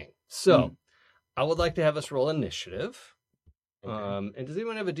swinging. So I would like to have us roll initiative. And does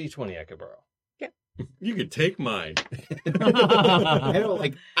anyone have a D20 I could borrow? You could take mine. I don't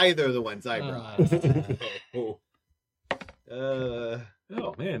like either of the ones I brought.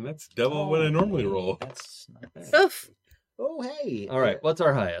 Oh man, that's double what I normally roll. That's not bad. Oof. Oh, hey. All right, what's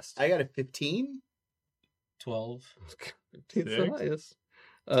our highest? I got a 15. 12. It's the Six. highest.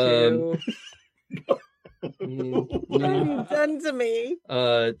 What have you done to me?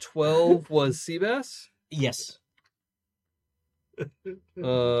 12 was Seabass. Yes.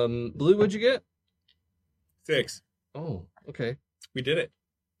 Blue, what'd you get? 6. Oh, okay. We did it.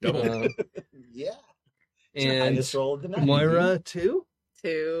 Double. Yeah. And Highest roll of the night. Moira 2.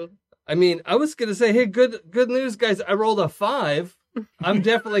 2. I mean, I was gonna say, hey, good news, guys. I rolled a 5. I'm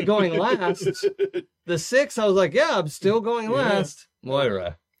definitely going last. The 6, I was like, yeah, I'm still going last.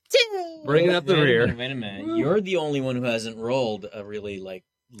 Moira, bringing up the rear. Wait a minute. You're the only one who hasn't rolled a really like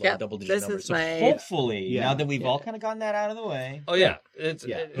low Yep, double-digit this number. is So my- hopefully, Yeah. now that we've all kind of gotten that out of the way. Oh yeah, it's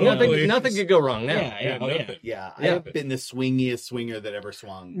Yeah. Hopefully. nothing could go wrong now. Yeah, oh, yeah. nothing. Yeah, I Yeah. have been the swingiest swinger that ever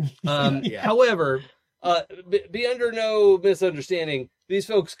swung. Yeah. However, be under no misunderstanding. These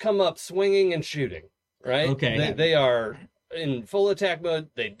folks come up swinging and shooting. Right? Okay. They are in full attack mode.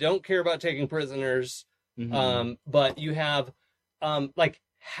 They don't care about taking prisoners. Mhm. But you have like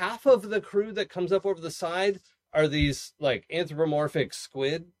half of the crew that comes up over the side are these like anthropomorphic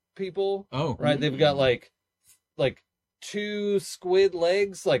squid people. Oh, Right? They've got like 2 squid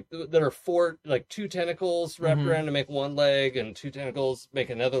legs, like that are 4, like 2 tentacles wrapped around to make one leg, and 2 tentacles make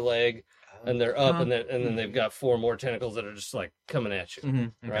another leg, and they're up, and then they've got 4 more tentacles that are just like coming at you,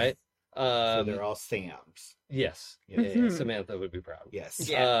 Mhm. Okay. right? So they're all Sams. Yes, Yeah. yeah, Samantha would be proud. Yes.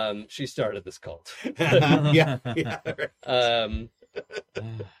 She started this cult. yeah. Yeah. Um,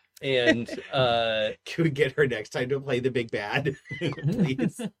 And Can we get her next time to play the big bad?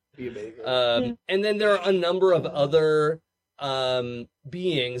 Please. Be amazing. and then there are a number of other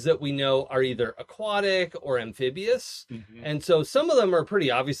beings that we know are either aquatic or amphibious. Mhm. And so some of them are pretty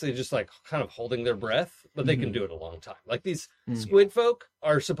obviously just like kind of holding their breath, but they can do it a long time. Like these squid folk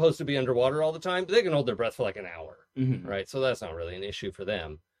are supposed to be underwater all the time, but they can hold their breath for like an hour, Mhm. right? So that's not really an issue for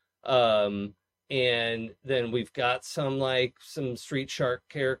them. And then we've got some street shark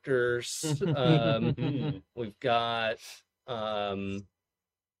characters. We've got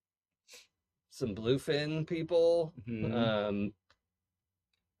some bluefin people. Mhm.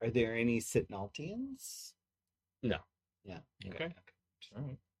 Are there any Sitnaltians? No. Yeah. Okay. All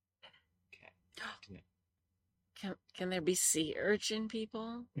right. Okay. Can there be sea urchin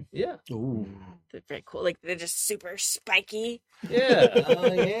people? Yeah. Ooh. They're very cool. Like they're just super spiky. Yeah. Oh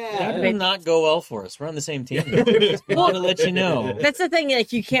That yeah. will not go well for us. We're on the same team. Just want to let you know. That's the thing.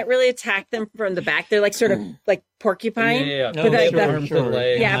 Like you can't really attack them from the back. They're like sort of like porcupine. Yeah. No, But They the- have the- arms and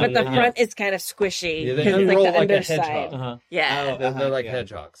legs Yeah, but and the they- front is kind of squishy. Yeah, they because it's unroll like the like a underside. hedgehog. Uh-huh. Yeah. They're like yeah.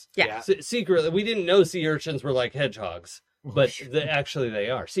 hedgehogs. Yeah. Secretly, we didn't know sea urchins were like hedgehogs, but actually they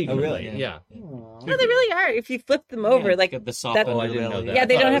are. Secretly, really? Yeah. No, they really are. If you flip them over, Yeah, like got the soft that- Oh, I didn't know underbelly. that. Yeah, I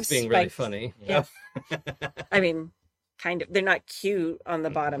they thought don't it have was being really spikes. funny. Yeah. I mean, kind of. They're not cute on the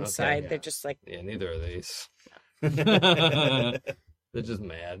bottom Okay, side. yeah. They're just like Yeah, neither are these. Yeah. They're just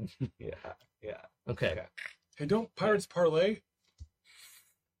mad. Yeah. Yeah. Okay. Hey, don't pirates parlay?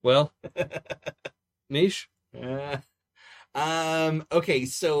 Well, Mish. Okay,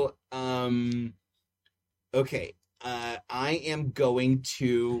 so okay. I am going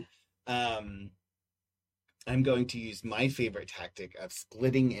to use my favorite tactic of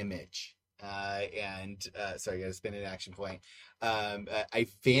splitting image. Sorry, I gotta spend an action point. I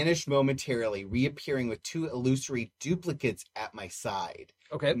vanish momentarily, reappearing with two illusory duplicates at my side.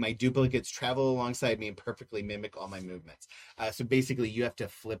 Okay. My duplicates travel alongside me and perfectly mimic all my movements. So basically, you have to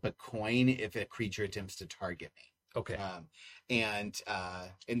flip a coin if a creature attempts to target me. Okay. And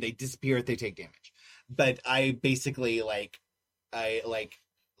they disappear if they take damage. But I basically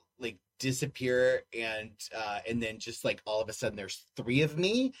disappear and then just like all of a sudden there's three of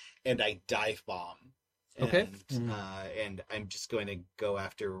me and I dive bomb. Okay. And I'm just going to go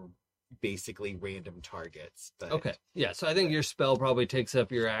after basically random targets. But Okay. Yeah. So I think your spell probably takes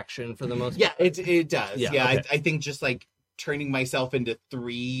up your action for the most. yeah, it does. Yeah, Yeah, okay. I think just like turning myself into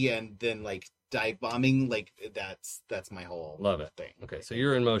three and then like dive bombing, like that's my whole Love it. thing. Okay. So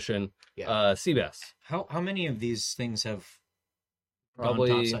you're in motion. Yeah. Seabass. How many of these things have gone Probably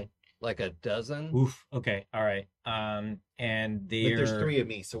topside? like a dozen. Oof. Okay. All right. And But they're there's three of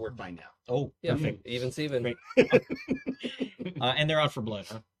me, so we're fine now. Oh, Yeah. perfect. Even Steven. Great. And they're out for blood,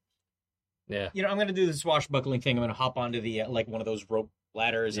 huh? Yeah. You know, I'm gonna do the swashbuckling thing. I'm gonna hop onto the like one of those rope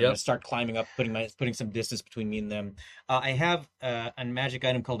ladders and I'm Yep. gonna start climbing up, putting some distance between me and them. I have a magic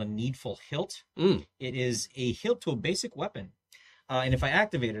item called a Needful Hilt. Mm. It is a hilt to a basic weapon. And if I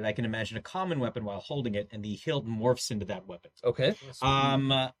activate it, I can imagine a common weapon while holding it, and the hilt morphs into that weapon. Okay.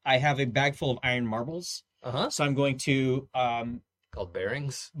 I have a bag full of iron marbles, so I'm going to Called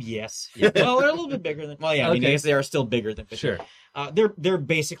bearings. yes, well, they're a little bit bigger than. Well, yeah, I mean, I Okay. guess they are still bigger than. Sure. They're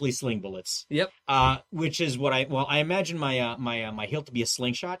basically sling bullets. Yep. Which is what I imagine my my hilt to be a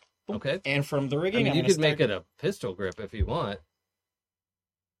slingshot. Okay. And from the I rigging, mean, I'm you gonna could make it a pistol grip if you want.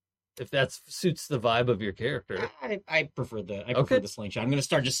 If that suits the vibe of your character. I prefer the slingshot. I'm going to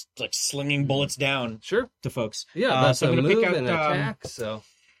start just like slinging bullets down Sure. to folks. Yeah, that's so a I'm gonna move pick out, and attack. So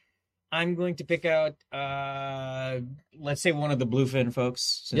I'm going to pick out, let's say one of the bluefin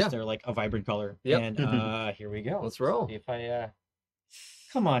folks, since Yeah. they're like a vibrant color. Yep. And here we go. let's roll. See if I,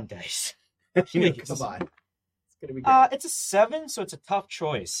 come on, dice. Come on. It's gonna be good. It's a 7, so it's a tough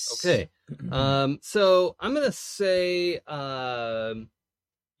choice. Okay. So I'm gonna say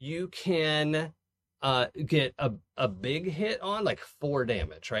you can get a big hit on like 4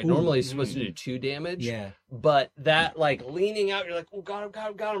 damage, right? Ooh. Normally it's supposed to do 2 damage. Yeah. But that like leaning out, you're like, oh,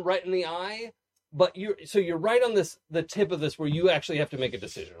 got him right in the eye. But you're right on the tip of this where you actually have to make a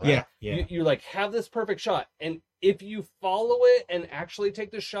decision, right? Yeah. Yeah. You like have this perfect shot, and if you follow it and actually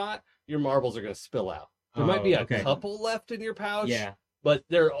take the shot, your marbles are going to spill out. There might be a okay. couple left in your pouch. Yeah. But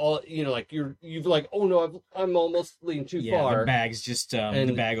they're all, like you've like, oh no, I'm almost leaning too Yeah, far. the bag's just, the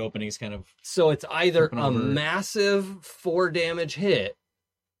And- bag opening is kind of, So it's either Flipping a over. massive 4 damage hit,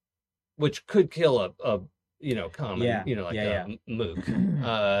 which could kill a common, Yeah, like yeah, a mook,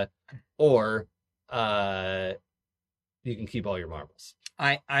 or you can keep all your marbles.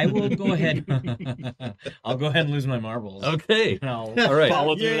 I will go ahead. I'll go ahead and lose my marbles. Okay. And I'll All right.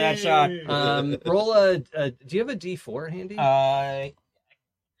 follow through that shot. Roll do you have a D4 handy?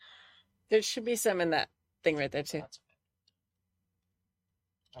 There should be some in that thing right there too.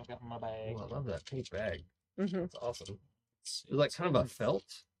 I've got my bag. Oh, I love that pink bag. Mm-hmm. That's awesome. It's like kind of a felt.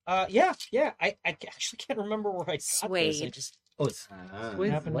 Yeah. I actually can't remember where I got this. I Suede. just Oh, it's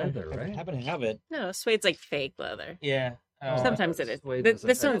suede happen leather, to, right? happen to have it. No, suede's like fake leather. Yeah. Sometimes it is. suede This, is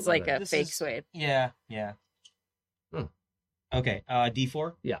a fake one's like leather. a This fake is- suede. Yeah. Hmm. Okay.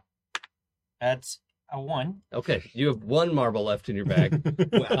 D4. Yeah. That's a 1. Okay, you have one marble left in your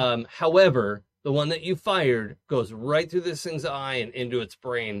bag. However, the one that you fired goes right through this thing's eye and into its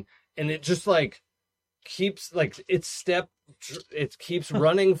brain, and it just like keeps like it keeps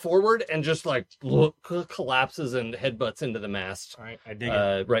running forward and just like collapses and headbutts into the mast All right. I dig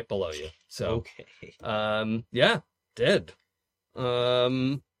it. right below you. So, Okay. yeah, dead.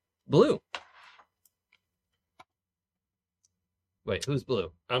 Blue. Wait, who's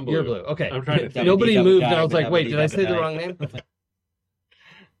blue? I'm blue. You're blue. Okay. I'm trying to think. Nobody Double moved, die, and I was like, double wait, die, did I say the double wrong die. name?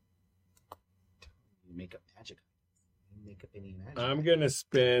 Make up magic. Make up any magic. I'm gonna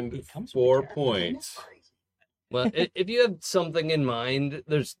spend It comes with 4 the character. points. Well, if you have something in mind,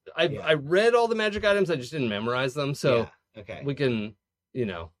 I read all the magic items, I just didn't memorize them, so Yeah, okay. we can,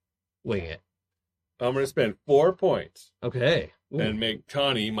 wing it. I'm gonna spend 4 points Okay. Ooh, and make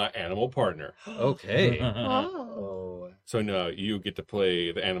Tawny my animal partner. okay. Oh. So now you get to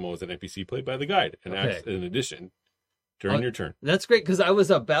play the animal as an NPC played by the guide, and acts in addition during your turn. That's great, because I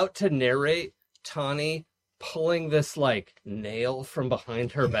was about to narrate Tawny pulling this, like, nail from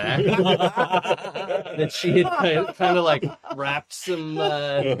behind her back that she had kind of, like, wrapped some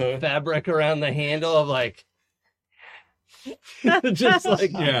fabric around the handle of, like, just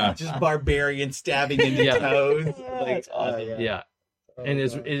like, Yeah. Just barbarian stabbing into Yeah. toes. That's awesome. yeah. And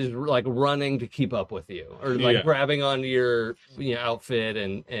is like running to keep up with you, or like Yeah. grabbing onto your outfit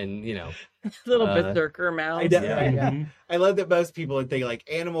and Little Uh, berserker mouth. I know. Mhm. I love that most people would think like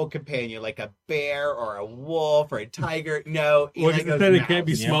animal companion, like a bear or a wolf or a tiger. No, Well, like just a then it can't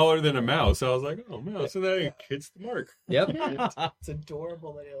be mouse. smaller than a mouse. I was like, oh, mouse. And then it hits the mark. Yep. It's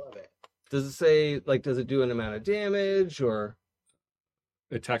adorable and I love it. Does it say like does it do an amount of damage or?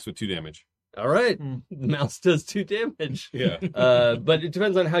 Attacks with 2 damage. All right, Hmm. the mouse does 2 damage. Yeah. But it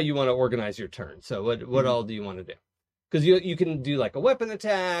depends on how you want to organize your turn. So what all do you want to do? Because you can do like a weapon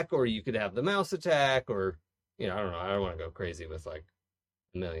attack, or you could have the mouse attack, or I don't know. I don't want to go crazy with like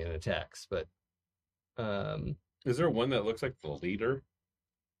a million attacks, but Is there one that looks like the leader?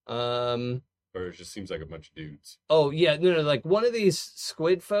 um. Or it just seems like a bunch of dudes? Oh yeah, no, like one of these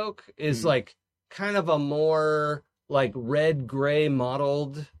squid folk is like kind of a more like red gray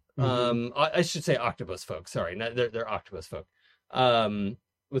mottled. I should say octopus folk. Sorry, not, they're octopus folk.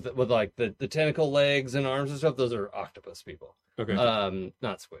 With like the tentacle legs and arms and stuff. Those are octopus people. Okay.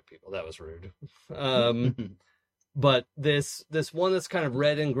 Not squid people. That was rude. But this one that's kind of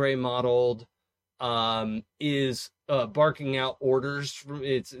red and gray mottled is barking out orders.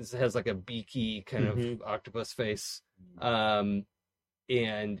 It has like a beaky kind of octopus face, and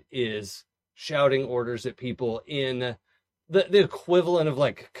is shouting orders at people in the equivalent of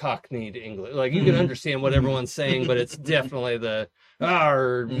like Cockneyed English. Like you can understand what everyone's saying, but it's definitely the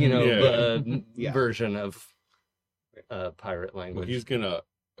version of pirate Well, language. he's gonna,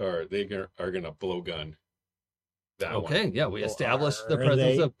 or they are gonna blowgun that Okay, one. yeah, we established the are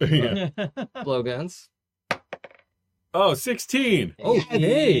presence they? of Yeah. blowguns. Oh, 16. Oh,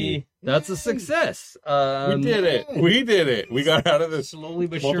 yay! That's a success. We did it. We did it. We got out of this Slowly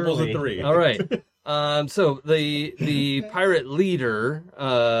but multiples surely. of 3. All right. So the pirate leader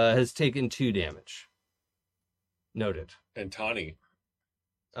has taken 2 damage. Noted. And Tawny.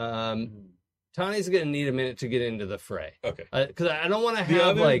 Tawny's going to need a minute to get into the fray. Okay. Because I don't want to The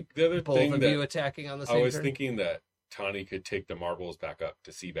have other both thing of that you attacking on the I same was turn. thinking that Tawny could take the marbles back up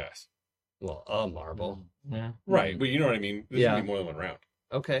to Seabass. Well, a marble. Yeah. Right. But you know what I mean? This Yeah. would be more than one round.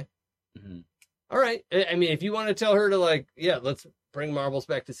 Okay. Mhm. All right. I mean, if you want to tell her to let's bring marbles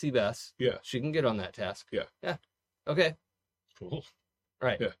back to Seabass. Yeah. She can get on that task. Yeah. Yeah. Okay. Cool.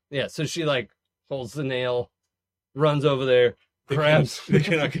 Right. Yeah. Yeah. So she holds the nail, runs over there, grabs. They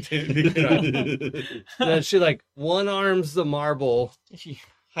cannot continue. They cannot. Then she one arms the marble.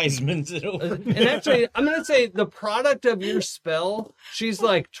 Heisman's it over. And actually, I'm gonna say the product of your spell, she's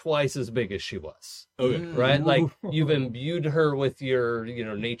twice as big as she was. Okay. Right? Like you've imbued her with your,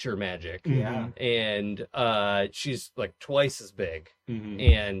 nature magic. Yeah. And she's twice as big. Mhm.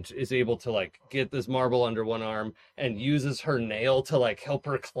 And is able to get this marble under one arm and uses her nail to help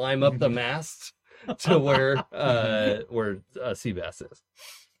her climb up the mast to where Seabass is.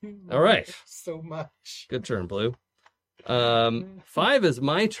 All right, So much. good turn, Blue. 5 is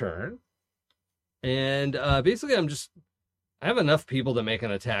my turn, and basically I'm just I have enough people to make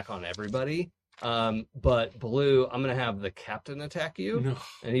an attack on everybody. But Blue, I'm gonna have the captain attack you, No.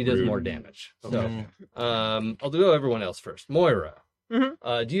 and he does Rude. more damage. So, Okay. I'll do everyone else first. Moira,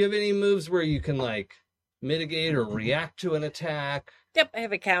 Mhm. do you have any moves where you can like mitigate or react to an attack? Yep, I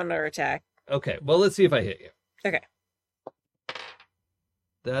have a counter attack. Okay, well, let's see if I hit you. Okay.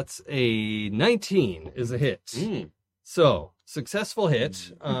 That's a 19 is a hit. Mm. So, successful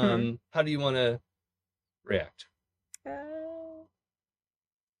hit. How do you want to react?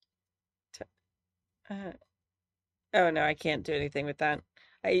 Oh no, I can't do anything with that.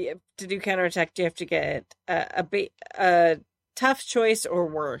 To do counterattack, you have to get a tough choice or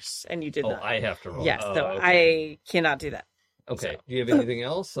worse, and you did Oh, not. I have to roll. Yes, Oh, so okay. I cannot do that. Okay. So. Do you have anything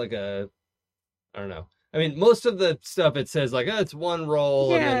else? Like I don't know. I mean, most of the stuff it says like, oh, it's one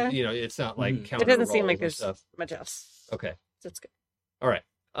roll, and then, Yeah. it's not like counter It doesn't seem like rolls and there's stuff. much else. Okay. That's good. All right.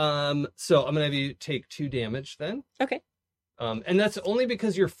 So I'm gonna have you take 2 damage then. Okay. And that's only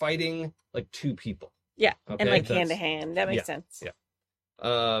because you're fighting like 2 people. Yeah, Okay, and like that's- hand to hand. That makes yeah, sense. yeah.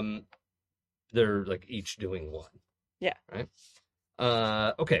 They're like each doing 1. Yeah. Right.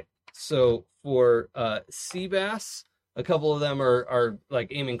 Okay. So for sea bass, a couple of them are like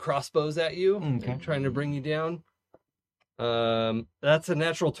aiming crossbows at you, Okay. and trying to bring you down. That's a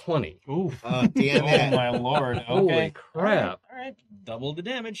natural 20. Ooh. Damn Oh it. my lord. Okay. Holy crap. All right. Double the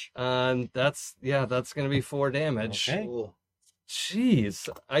damage. That's gonna be 4 damage. Okay. Cool. Jeez,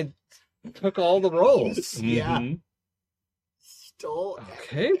 I took all the rolls. Yeah. Mhm. Stole.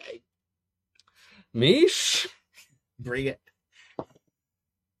 Okay. Mish. Bring it.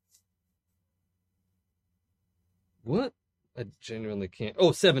 What? I genuinely can't.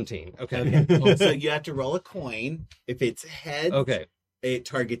 Oh, 17. Okay. Okay. So you have to roll a coin. If it's heads, Okay. it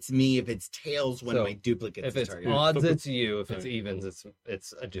targets me. If it's tails, one So, of my duplicates If is it's targeted. odds, it's you. If it's Right. evens,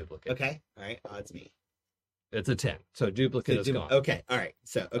 it's a duplicate. Okay. All right. Odds me. It's a 10. So duplicate is So gone. Okay. All right.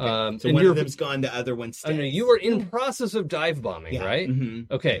 So okay. So and one you're- of them's gone. The other one's I stays. know you were in process of dive bombing, Yeah. right? Mhm.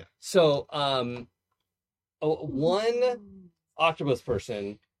 Okay. So one octopus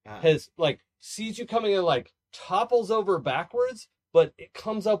person has like sees you coming and like topples over backwards, but it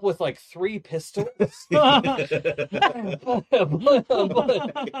comes up with like 3 pistols. But,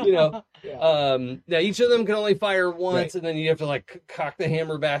 now each of them can only fire once, Right. and then you have to like cock the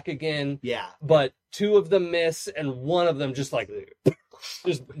hammer back again. Yeah. But 2 of them miss, and one of them just like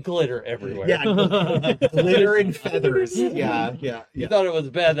just glitter everywhere. Yeah. Glitter and feathers. Yeah. Yeah. You Yeah. thought it was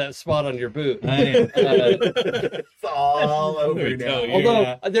bad, that spot on your boot. It's all over Let me now. tell you.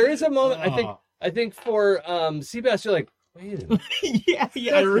 Although there is a moment, Oh. I think for Seabass, you're like, wait a minute, yeah, that's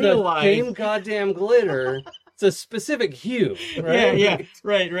the realized. same goddamn glitter. It's a specific hue, right? Yeah,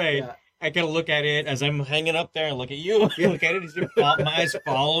 right. Yeah. I gotta look at it as I'm hanging up there and look at you. Look at it. Is my eyes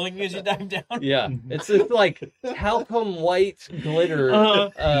following you as you dive down? Yeah, it's this like talcum white glitter.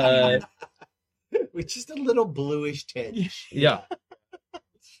 Uh-huh. With just a little bluish tinge. Yeah.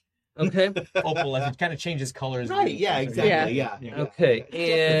 Okay. Opal as it kind of changes colors. Right. Yeah. Exactly. Yeah. Okay.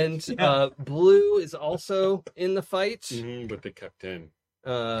 And blue is also in the fight. Mhm, but the captain.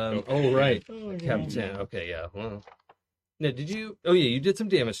 Oh right, Captain. Okay, yeah. Well, now did you? Oh yeah, you did some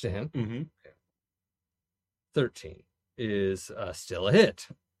damage to him. Mm-hmm. 13 is still a hit.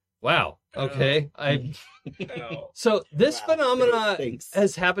 Wow. Okay. So this Wow. phenomena Thanks.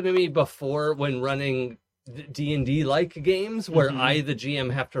 has happened to me before when running D&D like games where Mhm. I, the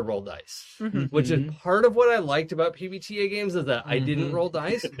GM, have to roll dice. Mhm. Which is part of what I liked about PBTA games is that I didn't roll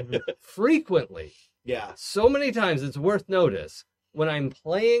dice frequently. Yeah. So many times it's worth notice. When I'm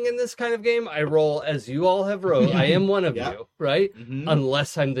playing in this kind of game, I roll as you all have rolled. I am one of Yeah. you, right? Mhm.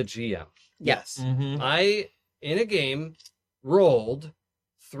 Unless I'm the GM. Yes. I, in a game, rolled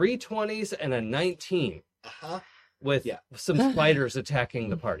 3 20s and a 19 Uh-huh. with Yeah. some spiders attacking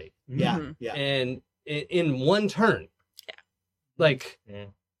the party. Yeah. Mhm. Yeah. And in one turn. Yeah. Like, Yeah.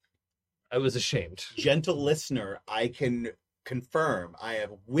 I was ashamed. Gentle listener, I can confirm I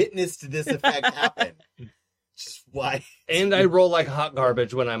have witnessed this effect happen. Just why? And I roll like hot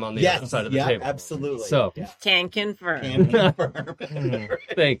garbage when I'm on the other side of the yeah, table. absolutely. So, yeah. Can confirm. Can confirm.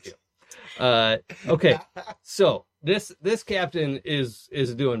 thank you. Okay, so this captain is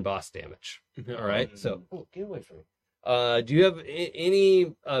doing boss damage. All right, so get away from me. Do you have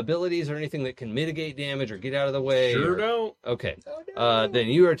any abilities or anything that can mitigate damage or get out of the way? Sure or- don't. Okay, Oh, no. then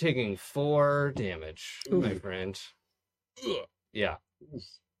you are taking 4 damage, my friend. Yeah.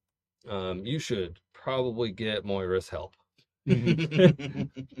 You should probably get Moira's help. I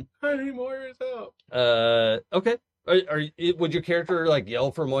need Moira's help. Okay. Would your character like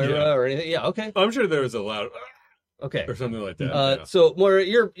yell for Moira Yeah. or anything? Yeah. Okay. I'm sure there was a loud. Okay. or something like that. yeah. So Moira,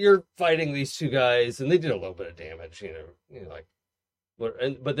 you're fighting these two guys, and they did a little bit of damage. Like,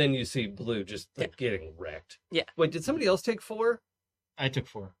 but then you see Blue just like getting wrecked. Yeah. Wait, did somebody else take 4? I took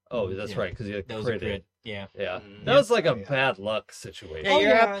 4. Oh, that's Yeah. right, because you That was a critted. crit. Yeah. Yeah, Mm. that was like a bad luck situation. Yeah,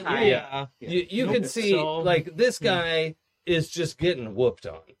 you're up high. Yeah. You Nope. can see So- like this guy is just getting whooped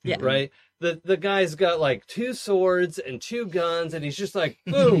on. Yeah. Right. The guy's got like 2 swords and 2 guns, and he's just like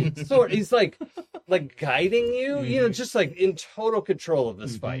boom sword. He's like guiding you, just like in total control of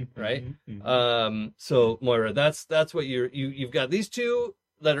this fight, right? So Moira, that's what you've got these 2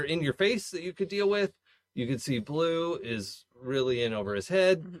 that are in your face that you could deal with. You can see Blue is really in over his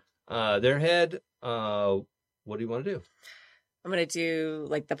head. Their head. What do you want to do? I'm gonna do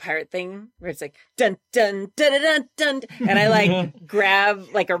like the pirate thing where it's like dun dun dun dun dun, dun and I like grab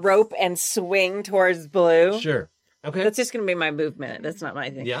like a rope and swing towards Blue. Sure. Okay. That's just gonna be my movement. That's not my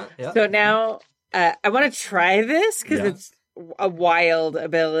thing. Yeah. So now I want to try this because Yeah. it's a wild I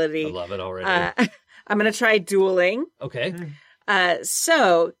ability. love it already. I'm gonna try dueling. Okay.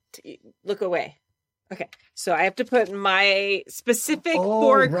 Look away. Okay, so I have to put my specific Oh,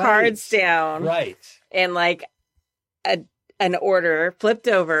 4 right. cards down Right. in like an order flipped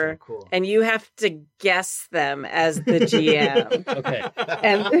over, Cool. and you have to guess them as the GM. Okay.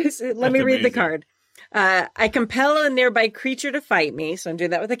 And let me That's read the amazing. card. I compel a nearby creature to fight me, so I'm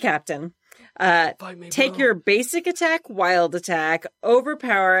doing that with the captain. Fight me, Take bro. your basic attack, wild attack,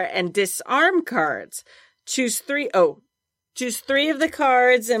 overpower, and disarm cards. Choose 3 of the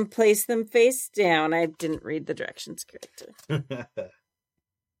cards and place them face down. I didn't read the directions correctly.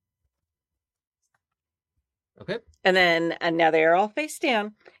 Okay. And then now they are all face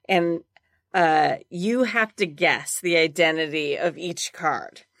down, and you have to guess the identity of each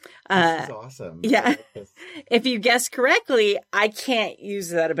card. This is awesome. yeah. I like this. If you guess correctly, I can't use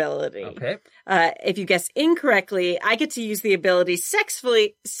that ability. Okay. If you guess incorrectly, I get to use the ability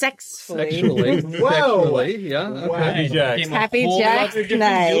sexually. Sexually. Whoa. Sexually. Yeah. Wow. Okay. Jack. Became a Happy whole Jack's other different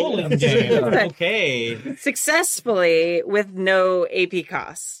night. dueling game. Okay. Successfully with no AP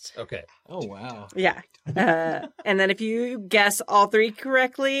cost. Okay. Oh wow. Yeah. And then if you guess all 3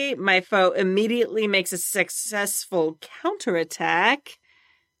 correctly, my foe immediately makes a successful counterattack.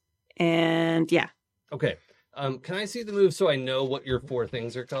 And yeah. Okay. Can I see the move so I know what your 4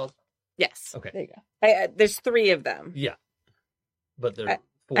 things are called? Yes. Okay. There you go. There's 3 of them. Yeah. But there are I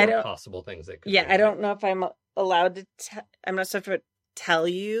 4 don't- possible things that could Yeah, be. I don't know if I'm allowed to. I'm not supposed to tell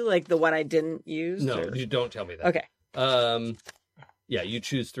you like the one I didn't use. No, or- you don't tell me that. Okay. Yeah, you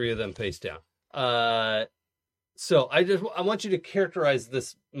choose 3 of them face down. So I want you to characterize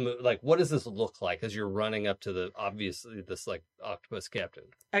this, like, what does this look like as you're running up to obviously this like octopus captain?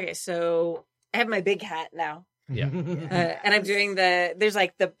 Okay. So I have my big hat now, Yeah. and I'm doing there's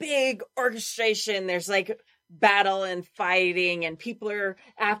like the big orchestration. There's like battle and fighting, and people are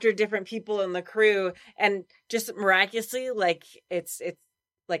after different people in the crew, and just miraculously, like it's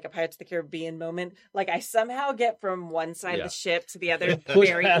like a Pirates of the Caribbean moment. Like I somehow get from one side Yeah. of the ship to the other Push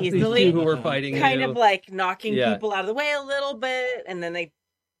very past these easily. two who were fighting Kind you. of like knocking Yeah. people out of the way a little bit, and then they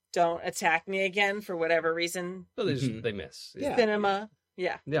don't attack me again for whatever reason. So they miss. Yeah. Cinema.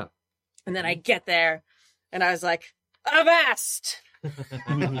 Yeah. Yeah. And then I get there and I was like, Avast!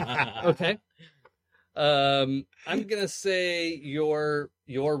 Okay. I'm gonna say your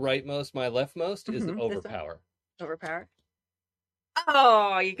rightmost, my leftmost is Mhm. overpower. Overpower.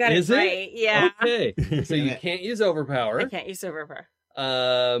 Oh, you got Is it it? right. Yeah. Okay. So you Damn it. can't use overpower. I can't use overpower.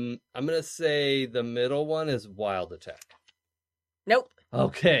 I'm gonna say the middle one is wild attack. Nope.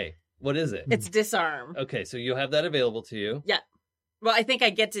 Okay. What is it? It's disarm. Okay, so you have that available to you. Well, I think I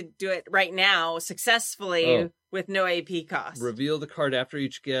get to do it right now successfully Oh. with no AP cost. Reveal the card after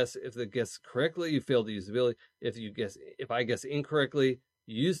each guess. If the guess correctly, you fail to use the ability. If I guess incorrectly,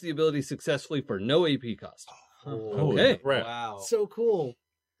 you use the ability successfully for no AP cost. Okay. Right. Wow. So cool.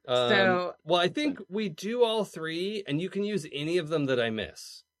 So- well, I think we do all 3, and you can use any of them that I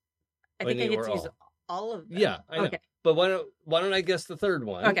miss. I think I Any get or to use all. all of them. Yeah, I know. Okay. But why don't I guess the third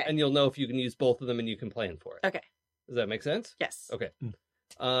one? Okay. And you'll know if you can use both of them, and you can plan for it. Okay. Does that make sense? Yes. Okay.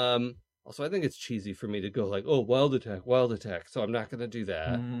 Also, I think it's cheesy for me to go like, "Oh, wild attack." So I'm not going to do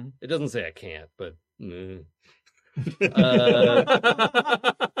that. Mm-hmm. It doesn't say I can't, but.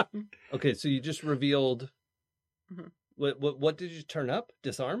 Okay, so you just revealed. Mhm. What did you turn up?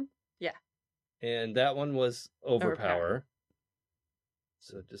 Disarm. Yeah. And that one was overpower. Overpower.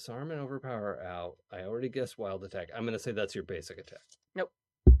 So disarm and overpower out. I already guessed wild attack. I'm going to say that's your basic attack.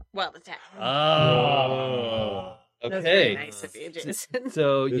 Wild attack. Oh. That's very Okay. nice of you, Jason.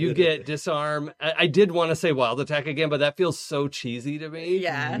 So you get disarm. I did want to say wild attack again, but that feels so cheesy to me.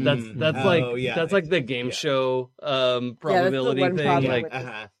 Yeah. That's Oh, like yeah. that's like the game Yeah. show probability one thing. problem Like with this.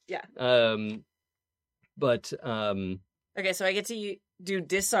 Uh-huh. Yeah. but Okay, so I get to do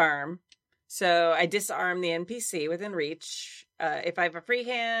disarm. So I disarm the NPC within reach. If I have a free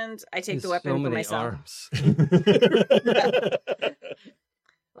hand, I take the there's weapon so for many myself. arms.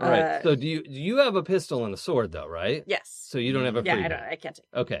 All right. Uh, So do you have a pistol and a sword though, right? Yes. So you don't have a free Yeah, hand. I can't take.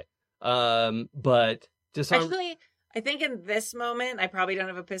 Okay. But disarm. Actually, I think in this moment, I probably don't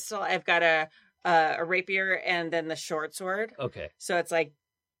have a pistol. I've got a rapier and then the short sword. Okay. So it's like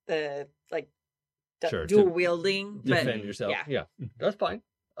the Sure, dual to wielding. But Defend yourself. Yeah. That's fine.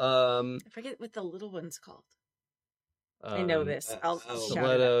 I forget what the little one's called. I know this. I'll shout it out.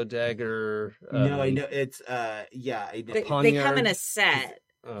 Stiletto, dagger. No, I know it's yeah, I know. They come in Poniard. a set,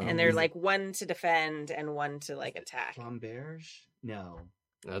 and they're is- like one to defend and one to like attack. Flamberge? No.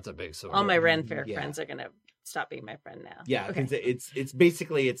 That's a big sword. All my Ren Fair Yeah. friends are gonna stop being my friend now. Yeah, Okay. 'cause it's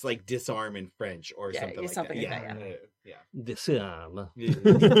basically it's like disarm in French or Yeah, something like something that. like that, Yeah. Disarm.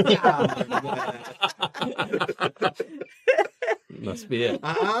 Must be it. En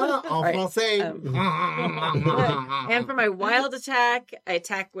Right, français. And for my wild attack, I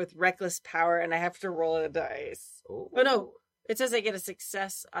attack with reckless power, and I have to roll a dice. Oh no! It says I get a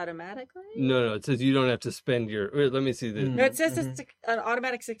success automatically. No, it says you don't have to spend your. Wait, let me see the. No, it says it's an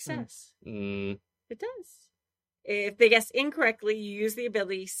automatic success. Mm, It does. If they guess incorrectly, you use the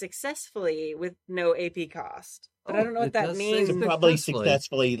ability successfully with no AP cost. But I don't know what it that does say means. So probably Successfully.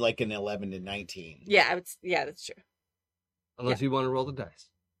 successfully like an 11 to 19. Yeah, that's true. unless you want to roll the dice,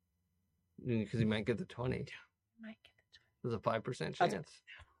 because you might get the 20. Might get There's a 5% I'll chance.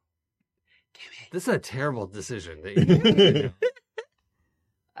 do This is a terrible decision. That you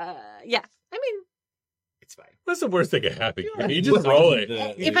yeah. I mean, It's fine. What's the worst that could happen? You just roll it.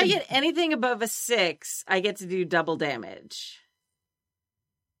 if I get anything above a 6, I get to do double damage.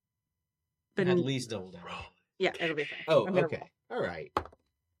 But At least double damage. yeah, it'll be fine. Oh, I'm gonna okay. roll. All right.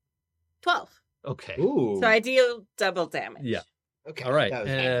 12. okay. Ooh. So I deal double damage. Yeah. Okay. All right. That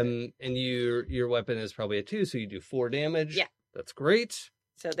was accurate. And your weapon is probably a 2, so you do 4 damage. Yeah. That's great.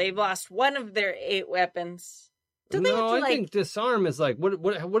 So they've lost one of their 8 weapons. Do they have No, to I like? think disarm is like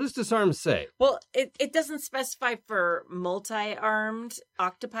what does disarm say? Well, it doesn't specify for multi-armed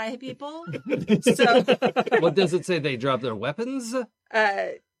octopi people. So What does it say? They drop their weapons?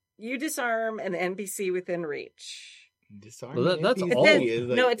 you disarm an NPC within reach. Disarm Well, that's NPC all. is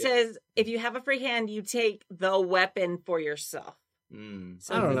like- No, it says if you have a free hand, you take the weapon for yourself. Mm.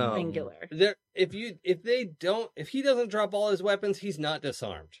 So I don't it's know. singular. There, if he doesn't drop all his weapons, he's not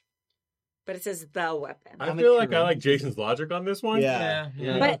disarmed. But it says the weapon. I feel like I like Jason's logic on this one. Yeah.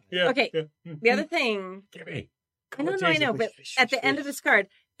 Yeah. But Yeah. okay, Yeah. the other thing, Give me. I know, but at the end of this card,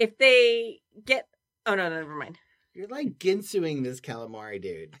 if they get, oh no, never mind. You're like Ginsuing this calamari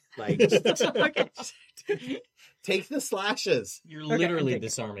dude. Like, just Okay. take the slashes. You're Okay, literally I'm taking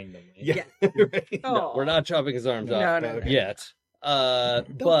disarming them. Yeah. right. Oh, We're not chopping his arms No, off no, no. yet.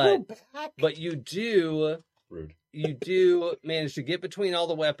 Don't But go back. you do manage to get between all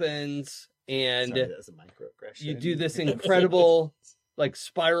the weapons, and Sorry, that's a microaggression. you do this incredible like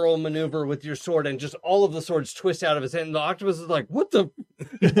spiral maneuver with your sword, and just all of the swords twist out of his hand. And the octopus is like, "What the?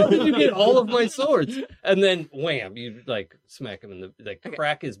 How did you get all of my swords?" And then wham! You like smack him in the like Okay.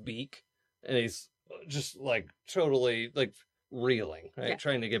 crack his beak, and he's just like totally like reeling, right, Yeah.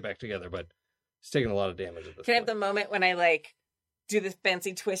 trying to get back together, but he's taking a lot of damage at this Can I have point. the moment when I like do this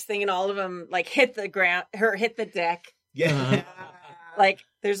fancy twist thing and all of them like hit the ground or hit the deck? Yeah. Like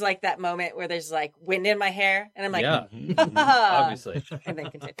there's like that moment where there's like wind in my hair and I'm like, Yeah, "Ah," obviously. and then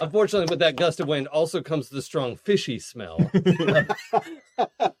continue. Unfortunately, with that gust of wind also comes the strong fishy smell.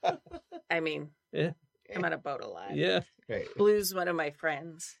 I mean, Yeah. I'm on a boat alive. Yeah. Right. Blue's one of my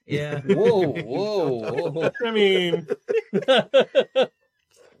friends. Yeah. Whoa. I mean,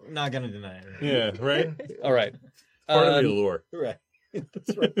 Not gonna deny it. yeah, right? All right. Part of the allure. Right.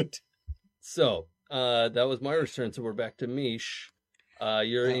 That's right. So that was Myra's turn. So we're back to Mish.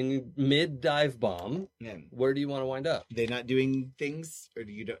 You're in mid dive bomb. Yeah. Where do you want to wind up? They not doing things, or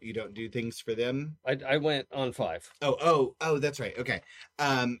do you don't do things for them? I went on 5. Oh, that's right. Okay.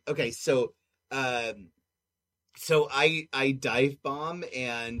 Okay. So I dive bomb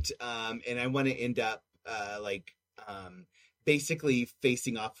and I want to end up basically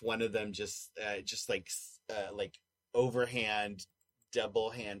facing off one of them, just like overhand, double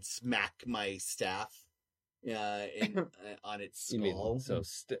hand smack my staff on its You mean skull. so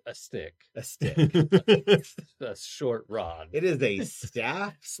a stick, A stick. a short rod. It is a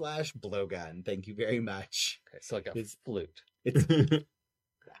staff / blowgun. Thank you very much. Okay, so like a It's- flute. It's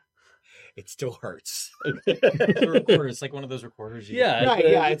it still hurts. It's a recorder. It's like one of those recorders. Yeah, Right,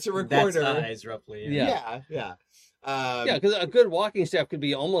 the- yeah, it's a That recorder. size, roughly. Yeah. Yeah. Yeah, because a good walking staff could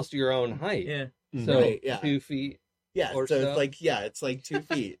be almost your own height. Yeah. So Right, yeah. 2 feet. Yeah, or so so. it's like it's like 2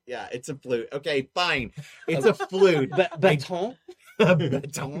 feet. Yeah, it's a flute. Okay, fine. It's a flute. Baton. A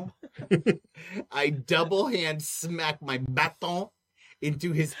baton. I double hand smack my baton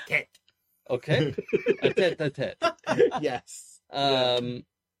into his head. Okay. A tete. Yes.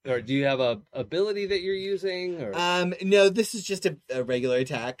 Or do you have a ability that you're using? Or No, this is just a regular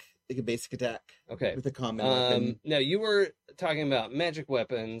attack, like a basic attack okay. with a common weapon. Now you were talking about magic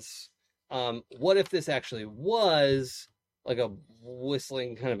weapons. What if this actually was like a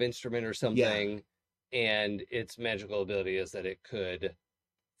whistling kind of instrument or something, and its magical ability is that it could,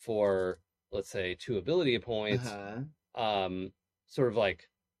 for let's say 2 ability points, sort of like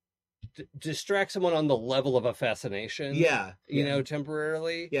distract someone on the level of a fascination. Yeah, you know,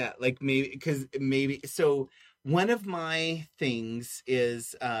 temporarily. Yeah, like maybe so one of my things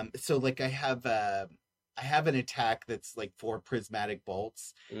is so like I have an attack that's like 4 prismatic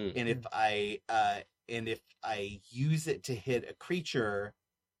bolts, and if I use it to hit a creature,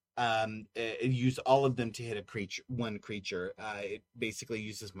 use all of them to hit one creature, it basically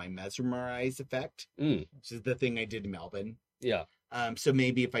uses my mesmerize effect, which is the thing I did in Melbourne. Yeah. So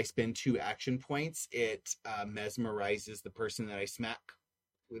maybe if I spend 2 action points, it mesmerizes the person that I smack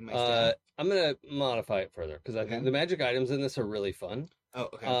with my staff. I'm gonna modify it further because I think the magic items in this are really fun. Oh,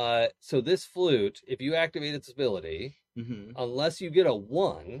 okay. So this flute, if you activate its ability, unless you get a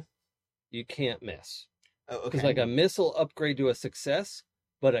 1, you can't miss. Oh, okay. Because like a miss will upgrade to a success,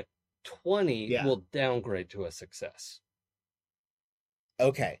 but a 20 Yeah. will downgrade to a success.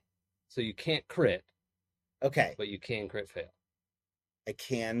 Okay. So you can't crit, Okay. but you can crit fail. I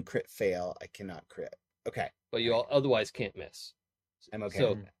can crit fail. I cannot crit. Okay. But you otherwise can't miss. I'm okay.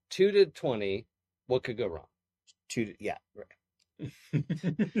 So 2 to 20, what could go wrong? 2. Yeah. Right.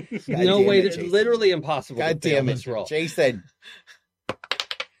 No damn way. it, It's Jason. literally impossible. God to fail damn it, this roll. Jason.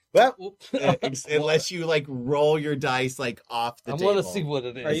 Well, unless you like roll your dice like off the I table. want to see what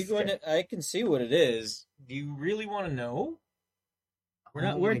it is. Are you going to? I can see what it is. Do you really want to know? We're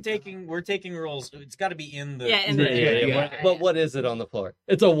not. Oh we're my taking. We're taking rolls. It's got to be in the. Yeah, in Yeah, the- yeah. Yeah. But what is it on the floor?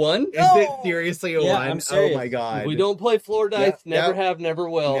 It's a 1? Is it seriously a Yeah, 1? I'm Oh serious. my god. We don't play floor dice. Yeah, Never no. have. Never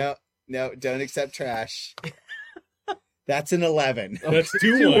will. No, don't accept trash. That's an 11. That's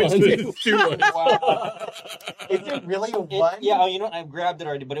 2 2 ones. ones. It's 2 ones. Is it really a It- 1? yeah. Oh, you know what? I grabbed it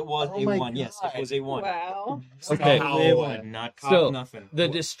already, but it was Oh a my 1. Yes, God. it was a 1. Wow. Okay. Solid 1, not cock So, nothing. The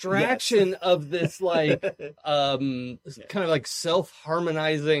distraction of this like kind of like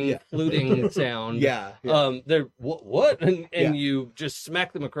self-harmonizing fluting sound. Yeah. They're what? And Yeah. you just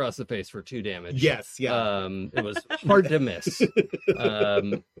smack them across the face for 2 damage. Yes, yeah. It was hard to miss.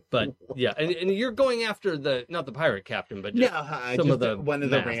 But yeah, and you're going after not the pirate captain, but No, just some just of the one of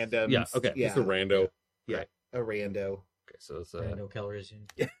the math. randoms. Yeah, okay. Yeah. It's a rando. A rando. Okay, so it's Rando Calrissian.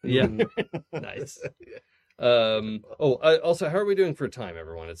 yeah, nice. Also, how are we doing for time,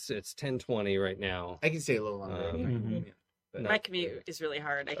 everyone? It's 10:20 right now. I can stay a little longer. Um, But- My commute is really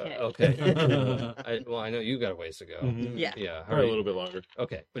hard. I can't. Okay. I know you got a ways to go. Yeah. Yeah. Or a little bit longer.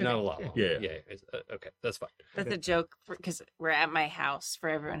 Okay, but not a lot. Longer. Yeah. Yeah. Okay, that's fine. That's a joke because we're at my house for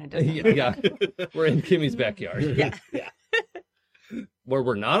everyone who doesn't. Yeah, we're in Kimmy's backyard. Yeah. Where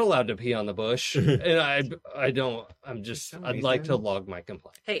we're not allowed to pee on the bush, and I don't. some I'd like to reason. log my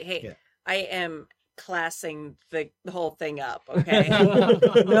complaint. Hey, Yeah. I am classing the whole thing up. Okay,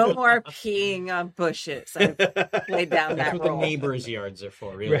 no more peeing on bushes. I've laid down That's that what the rule neighbors' yards are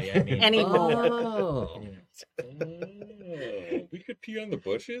for, really. I mean, anymore. Oh. We could pee on the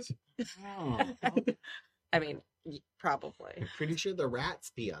bushes? I mean, probably. I'm pretty sure the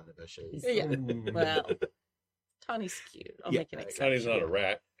rats pee on the bushes. Yeah. Well, Tawny's cute. I'll Yeah, make an exception. Sonny's not a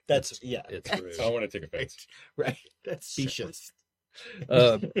rat. that's yeah. It's rude. So I want to take offense. Right. That's specious.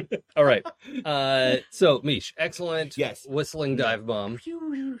 All right. So Mish, excellent. Yes. Whistling dive bomb.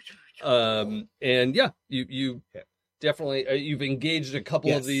 And yeah, you definitely you've engaged a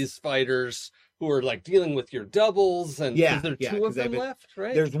couple of Yes. these fighters who are like dealing with your doubles, and Yeah, is there yeah, 2 of 'cause I've them been- left,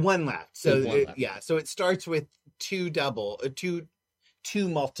 right? There's one left. So There's one left. yeah, so it starts with two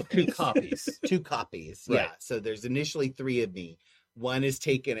multiples. 2 copies. 2 copies. Right. Yeah. So there's initially 3 of me. One is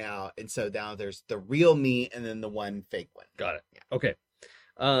taken out, and so now there's the real me and then the one fake one. Got it. Okay.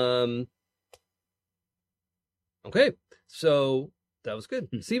 Okay. So that was good.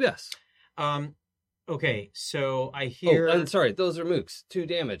 Seabass. Okay, so I Oh, hear. I'm sorry. Those are mooks. 2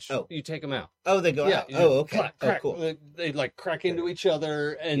 damage. Oh. You take them out. Oh, they go out. you Oh, okay. Crack, Oh, crack. cool. They like crack into each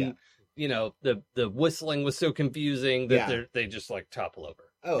other, and Yeah. the whistling was so confusing that Yeah. they just like topple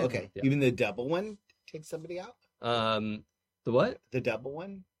over. Oh, okay. Yeah. Even the double one takes somebody out? The what? The double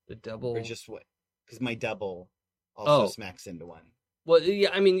one? The double. Or just what? Because my double also Oh. smacks into one. Well, yeah.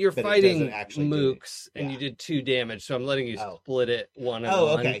 I mean, you're But it fighting doesn't actually do it. mooks, and Yeah. you did 2 damage, so I'm letting you Oh. split it one and Oh,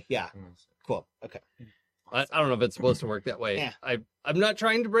 one. okay. Yeah. Cool. Okay. I don't know if it's supposed to work that way. Yeah. I'm not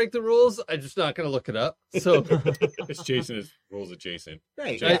trying to break the rules. I'm just not going to look it up. So It's Jason is rules adjacent.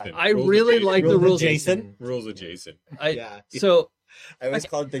 Right. Jason. I Rules really adjacent. like the Rules rules. adjacent? Rules adjacent. Yeah. So I always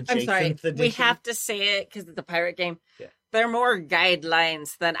called it the I'm Jason. sorry. the We Jason. have to say it because it's a pirate game. Yeah. They're more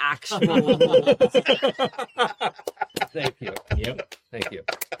guidelines than actual rules. thank you. Yep. Thank you.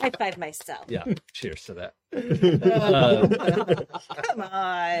 High five myself. Yeah. Cheers to that. Come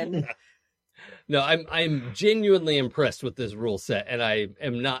on. No, I'm genuinely impressed with this rule set, and I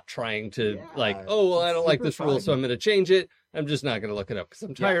am not trying to Yeah, oh, well, I it's don't like super this rule, so fun. I'm going to change it. I'm just not going to look it up because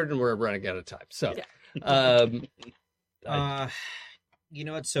I'm tired and we're running out of time. So, You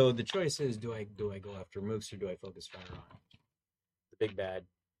know what? So the choice is: do I go after mooks or do I focus fire on the big bad?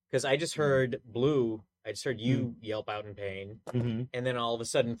 Because I just heard Blue. I just heard you yelp out in pain, and then all of a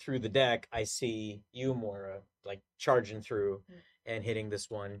sudden through the deck, I see you, Moira, like charging through and hitting this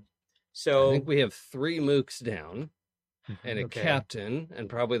one. I So think we have 3 mooks down and a Okay. captain, and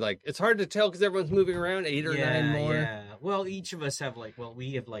probably like it's hard to tell because everyone's moving around 8 or 9 more. Yeah. Well, each of us have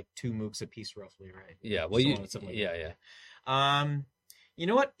we have like 2 mooks apiece, roughly, right? Yeah, well, you, Something like yeah, that. yeah. You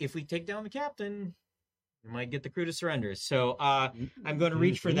know what? If we take down the captain, we might get the crew to surrender. So I'm going to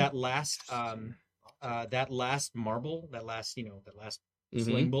reach for that last marble, that last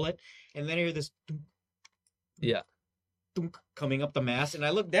sling bullet, and then I hear this dunk, Yeah. dunk coming up the mast, and I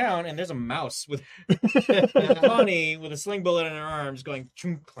look down, and there's a mouse with Connie with a sling bullet in her arms going.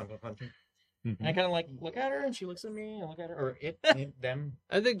 Chunk, clunk, clunk, clunk. And I kind of like look at her, and she looks at me, and look at her, or them.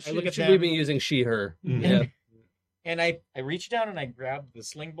 I think I look at should them. we be using she, her? Mhm. Yeah. And I reach down and I grab the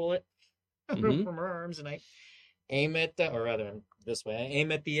sling bullet Mhm. from her arms and I aim at or rather this way. I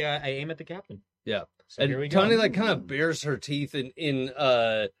aim at the captain. Yeah. So here we And go. Tony like kind of bares her teeth in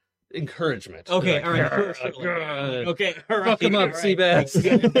encouragement. Okay, Like, all right. "Grr, Okay, all right. Fuck him up, all right. Seabass.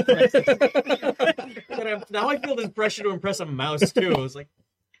 Now I feel this pressure to impress a mouse too. It's like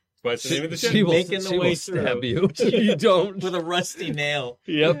What's the name of the show? She will, making the she way will through. stab you. You don't. with a rusty nail.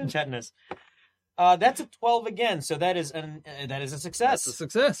 Yep. Tetanus. That's a 12 again, so that is a success. That's a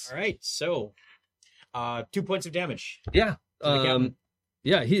success. All right, so 2 points of damage. Yeah. To the captain.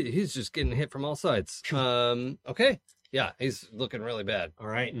 Yeah, he's just getting hit from all sides. Okay. Yeah, he's looking really bad. All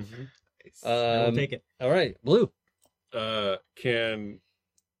right. Mm-hmm. I'll take it. All right, Blue. Can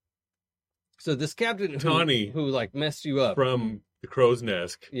So this captain Tawny who like messed you up. from the crow's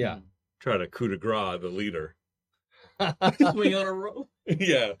nest Yeah. try to coup de grace the leader? Swing on a rope.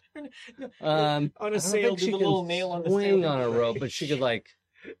 Yeah. On On a sail, do the little nail on the swing sail. on a rope, but she could like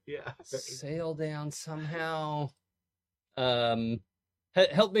Yeah. sail down somehow.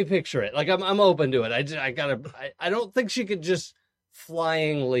 Help me picture it. Like I'm open to it. I don't think she could just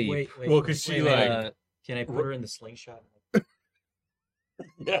flying leap. Wait. Well, 'cause she, wait. like- Can I put her in the slingshot?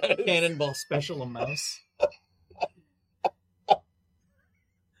 Cannonball special a mouse.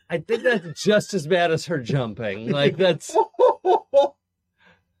 I think that's just as bad as her jumping. Like that's Do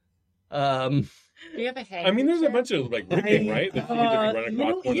you have a handkerchief? I mean, there's a bunch of like rigging, right? That you can run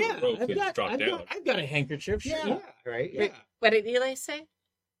across one yeah, of the ropes and just drop down. I've got a handkerchief. Yeah, right. Yeah. What did Eli say?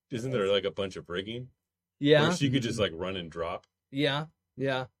 Isn't there like a bunch of rigging? yeah. Where she could just like run and drop. Yeah.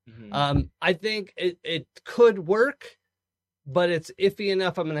 Mm-hmm. I think it could work, but it's iffy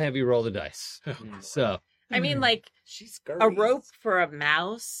enough. I'm gonna have you roll the dice. So I mean, like She's a rope for a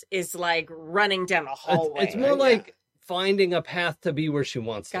mouse is like running down a hallway. it's more like finding a path to be where she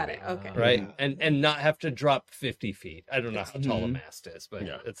wants Got to it. be. Okay. Right, and not have to drop 50 feet. I don't know how tall a mast is, but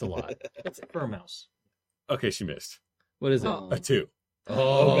Yeah. it's a lot. It's for a mouse. Okay, she missed. What is it? Oh. A 2.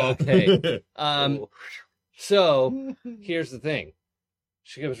 Oh, okay. So here's the thing: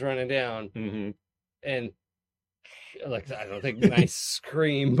 she comes running down, Mm-hmm. and like I don't think nice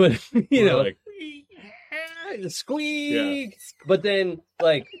scream, but you know, like, squeak. But then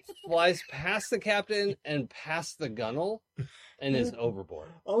like flies past the captain and past the gunnel, and is overboard.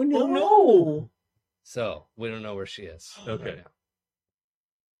 Oh no! So we don't know where she is. Okay. right now.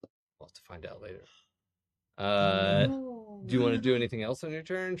 We'll have to find out later. Do you want to do anything else on your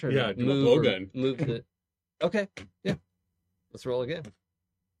turn? Try to Yeah, do a move or blowgun. move the. Okay, yeah. Let's roll again.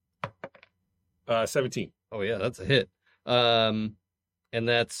 17. Oh yeah, that's a hit. And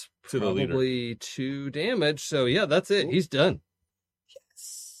that's To the leader. probably 2 damage. So yeah, that's it. He's done.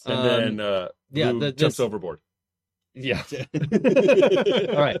 And then yeah, Blue jumps overboard. Yeah.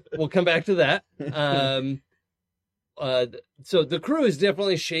 All right, we'll come back to that. So the crew is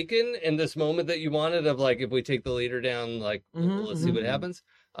definitely shaken in this moment that you wanted of like, if we take the leader down, like let's see what happens.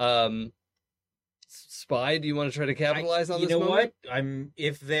 Spy, do you want to try to capitalize on this moment? You know what?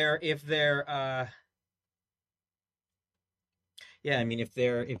 If they're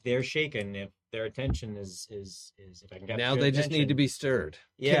if they're shaken, if their attention is if I can capture Now their they just need to attention- be stirred.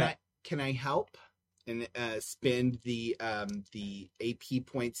 Yeah. Can I help and spend the AP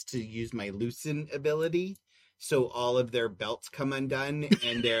points to use my loosen ability, so all of their belts come undone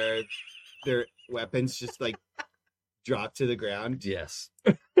and their weapons just like drop to the ground? Yes.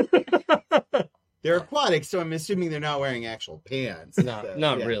 They're aquatic, so I'm assuming they're not wearing actual pants. Not So,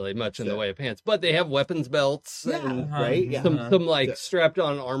 not yeah. really much in the So- way of pants, but they have weapons belts and Right? Yeah. some like So- strapped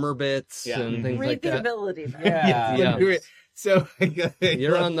on armor bits Yeah. and things like Read the that. ability. Then. Yeah. Yeah. So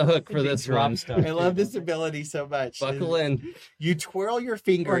You're on the hook for this drop one. stuff. I love this ability so much. Buckle in. You twirl your Or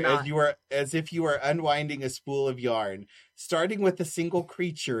finger not. as if you are unwinding a spool of yarn. Starting with a single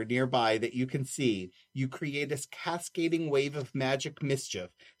creature nearby that you can see, you create a cascading wave of magic mischief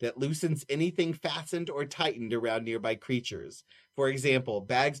that loosens anything fastened or tightened around nearby creatures. For example,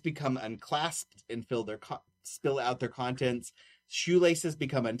 bags become unclasped and spill out their contents. Shoelaces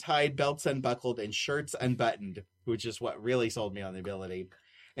become untied, belts unbuckled, and shirts unbuttoned, which is what really sold me on the ability.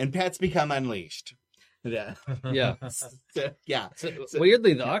 And pets become unleashed. Yeah. Yeah. Yeah. So,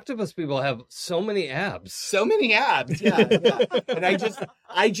 weirdly, the octopus people have so many abs. So many abs. Yeah. And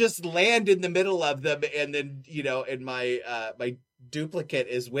I just land in the middle of them, and then, and my duplicate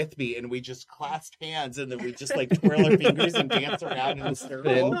is with me, and we just clasp hands, and then we just like twirl our fingers and dance around in a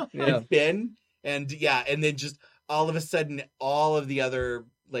circle Spin, yeah. and spin. And then just all of a sudden, all of the other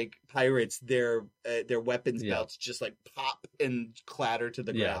like pirates, their weapons Yeah. belts just like pop and clatter to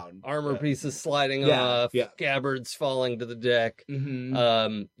the Yeah. ground. Armor pieces sliding Yeah, off, yeah. scabbards falling to the deck.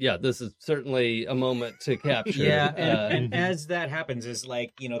 Mhm. Yeah, this is certainly a moment to capture. Yeah, and as that happens, is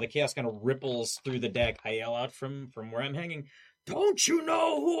like the chaos kind of ripples through the deck. I yell out from where I'm hanging, "Don't you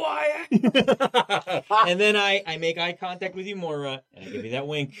know who I am?" And then I make eye contact with you, Moira, and I give you that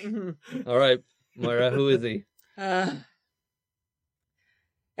wink. All right, Moira, who is he?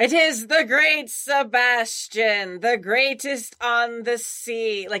 It is the great Sebastian, the greatest on the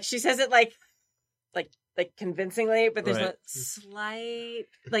sea. Like she says it like convincingly, but there's Right. a slight,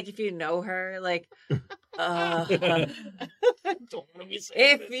 like if you know her, like,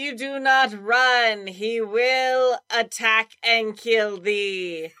 if you do not run, he will attack and kill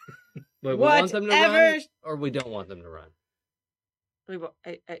thee. Wait, we want them to run, Whatever- or we don't want them to run? We want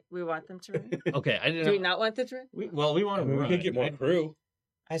them to run. Okay, I didn't Do we know. not want them to run? We want to We run. could get more crew.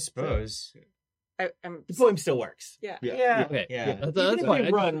 I suppose. The poem still works. Yeah. Yeah. Okay, Yeah. that's Even if fine.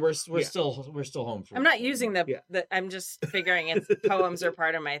 we run, we're Yeah. still home for. I'm not using Yeah. I'm just figuring it's poems are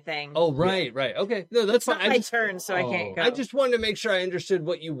part of my thing. Oh, right. Okay. No, that's It's not fine. my turn, so I can't go. I just wanted to make sure I understood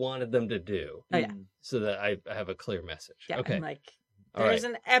what you wanted them to do, Oh, yeah. so that I have a clear message. Yeah, Okay. I'm like, All there's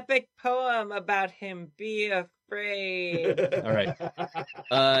right. an epic poem about him. Be afraid. All right.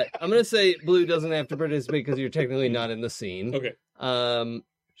 I'm gonna say Blue doesn't have to participate because you're technically not in the scene. Okay.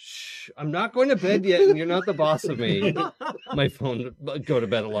 I'm not going to bed yet, and you're not the boss of me. My phone go to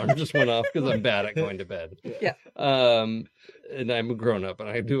bed alarm just went off because I'm bad at going to bed. Yeah. And I'm a grown up and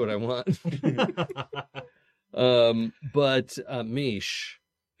I do what I want. But Mish,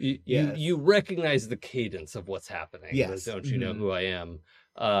 Yes. you recognize the cadence of what's happening. Yes. Don't you know Mhm. who I am?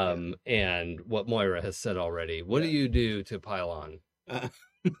 And what Moira has said already. What do you do to pile on? Uh,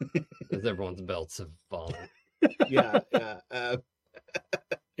 As everyone's belts have fallen. yeah.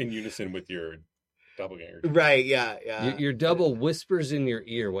 In unison with your doppelganger. Right. Yeah. Your double whispers in your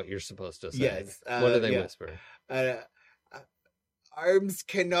ear what you're supposed to say. Yes, What do they yeah. whisper? Arms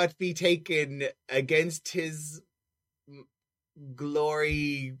cannot be taken against his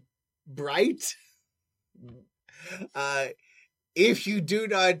glory bright. If you do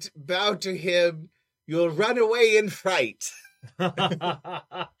not bow to him, you'll run away in fright. And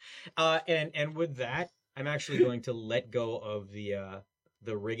with that, I'm actually going to let go of the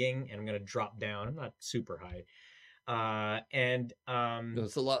rigging, and I'm going to drop down. I'm not super high.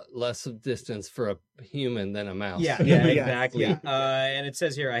 It's a lot less of distance for a human than a mouse. Yeah, Yeah, exactly. yeah. And it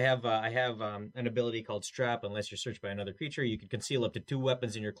says here, I have an ability called Strap. Unless you're searched by another creature, you can conceal up to 2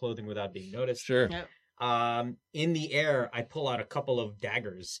 weapons in your clothing without being noticed. Sure. Yep. In the air, I pull out a couple of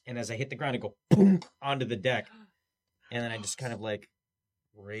daggers, and as I hit the ground, I go boom onto the deck, and then I just kind of like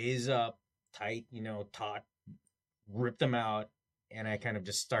raise up tight, taut, rip them out, and I kind of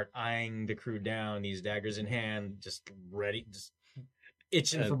just start eyeing the crew down, these daggers in hand, just ready, just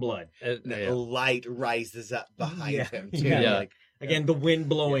itching for blood. The light rises up behind him too. Yeah. Like, Again, the wind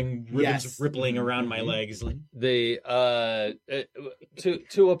blowing, ribbons Yes. rippling around my legs. They to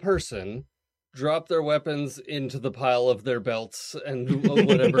a person drop their weapons into the pile of their belts and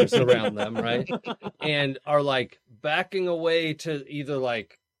whatever's around them, right? And are like backing away to either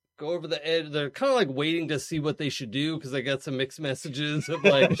like go over the edge. They're kind of like waiting to see what they should do because they got some mixed messages of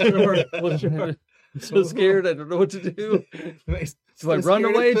like, I'm so scared, I don't know what to do. Do I run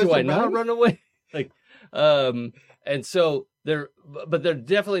away? Do I not run away? Like, and so they're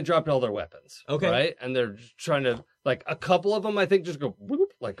definitely dropped all their weapons. Okay. Right? And they're trying to, like, a couple of them, I think, just go,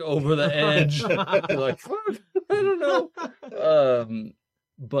 whoop, like, over the edge. They're like, fuck, I don't know.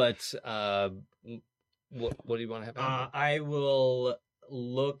 What do you want to have happen? I will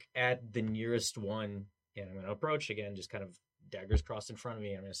look at the nearest one, and I'm going to approach again, just kind of daggers crossed in front of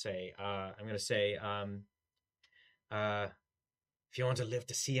me. I'm going to say, if you want to live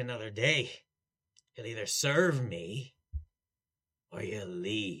to see another day, you'll either serve me or you'll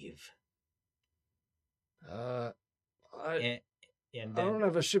leave. I And don't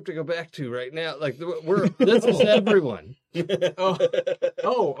have a ship to go back to right now. Like, this is everyone.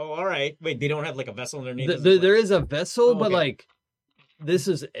 all right. Wait, they don't have like a vessel underneath? There is a vessel, but okay. like, this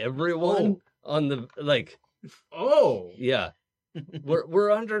is everyone on the, like, yeah. We're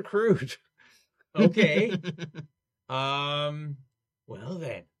undercrewed. Okay. Well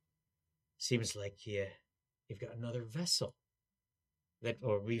then, seems like you've got another vessel.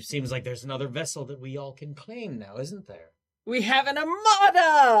 Seems like there's another vessel that we all can claim now, isn't there? We have an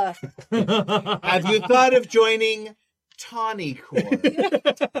armada! have you thought of joining Tawny Corps?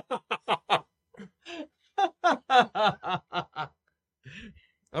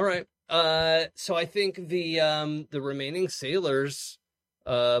 All right. So I think the remaining sailors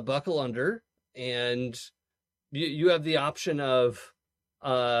buckle under, and you have the option of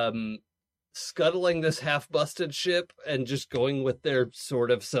scuttling this half-busted ship and just going with their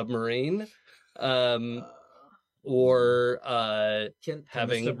sort of submarine, or Can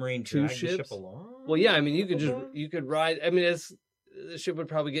having the submarine two drag the ships. ship along? Well, yeah. I mean, you could ride. I mean, the ship would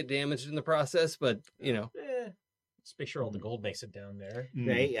probably get damaged in the process, but you know. Let's make sure all the gold makes it down there.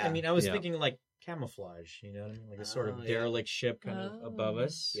 Right? Yeah. I mean, I was Yeah. thinking like camouflage, you know what I mean? Like a sort of Oh, yeah. derelict ship kind of above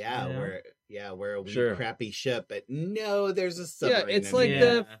us. Yeah, you know? we're a wee Sure. crappy ship, but no, there's a Yeah, submarine. it's like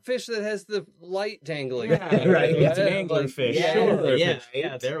underneath. the fish that has the light dangling. Yeah, right. It's an Like, anglerfish. yeah, sure.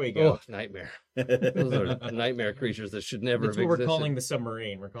 Yeah, there we go. Oh, nightmare. Those are nightmare creatures that should never That's have what existed. we're calling the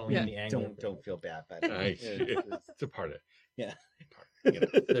submarine. We're calling it the angler. Don't feel bad about it. It's a part of it. Yeah.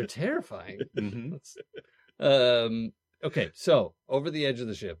 They're terrifying. Mm-hmm. Okay, so over the edge of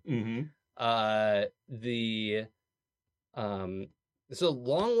the ship, Mm-hmm. it's a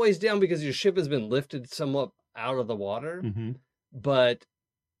long ways down because your ship has been lifted somewhat out of the water, Mm-hmm. but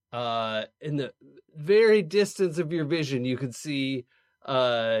in the very distance of your vision, you can see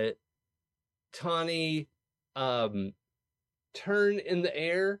Tawny turn in the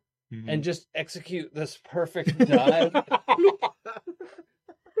air Mm-hmm. and just execute this perfect dive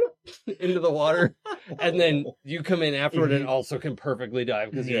into the water, and then you come in afterward and also can perfectly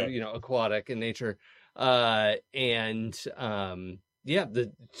dive because Yeah. you're aquatic in nature. The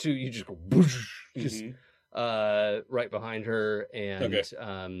two, you just go whoosh, just right behind her, and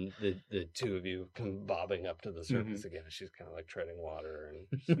the two of you come bobbing up to the surface again. She's kind of like treading water and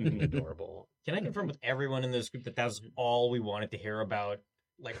she's adorable. Can I confirm with everyone in this group that was all we wanted to hear about?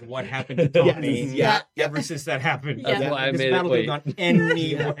 Like what happened to Tommy? Yeah. Ever since that happened. Yeah. That's why I This made it battle wait. didn't gone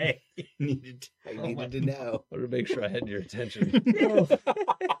any way. I needed to know. I wanted to make sure I had your attention.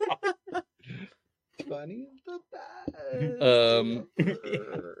 Funny the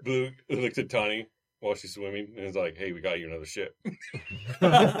Blue looks at Tawny while she's swimming and is like, "Hey, we got you another ship."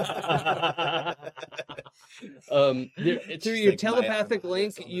 Through your like, telepathic my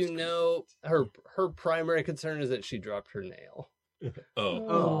link, arm you is know her primary concern is that she dropped her nail.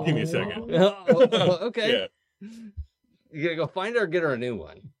 Oh, give me a second. Okay. Yeah. You gotta go find her or get her a new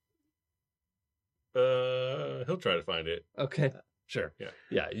one. He'll try to find it. Okay. Sure. Yeah.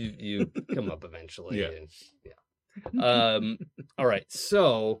 Yeah, you come up eventually. Yeah. And, all right.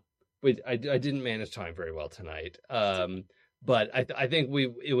 So I didn't manage time very well tonight. But I think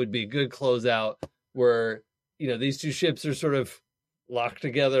it would be a good closeout where, these two ships are sort of locked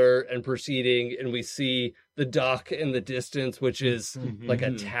together and proceeding, and we see the dock in the distance, which is like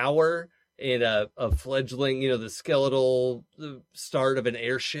a tower and a fledgling, the skeletal start of an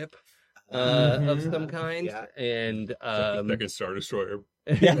airship of some kind. Yeah. And That can Star Destroyer.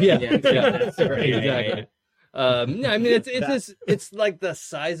 yeah, that's right, exactly. No, I mean it's like the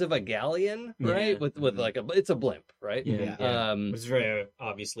size of a galleon, right? With like it's a blimp, right? Yeah. It's very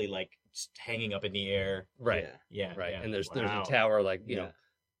obviously like just hanging up in the air. Right. Yeah. Right. Yeah. And there's Wow. a tower like, you know,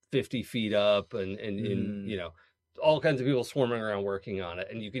 50 feet up and you know, all kinds of people swarming around working on it.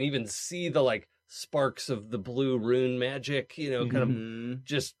 And you can even see the like sparks of the blue rune magic, you know, kind of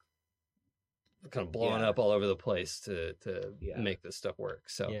just kind of blowing up all over the place to make this stuff work.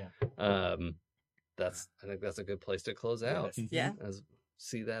 So I think that's a good place to close out. Yeah.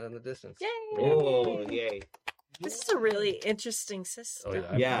 See that in the distance. Yay! Oh, yay. This is a really interesting system.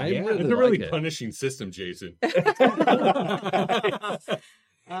 Oh, yeah. I really It's a really like it. punishing system, Jason.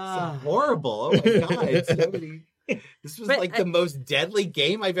 Horrible. Oh my god. Somebody... This was like the most deadly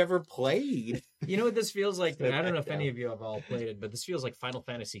game I've ever played. You know what this feels like? I don't know if any of you have all played it, but this feels like Final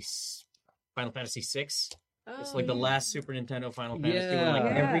Fantasy VI. It's like the last Super Nintendo Final Fantasy where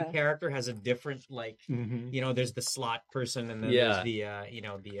like every character has a different like you know, there's the slot person and then there's the you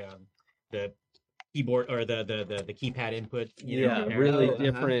know, the keyboard or the keypad input. You know, really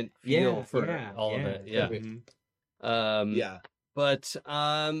different feel for all of it. Yeah. But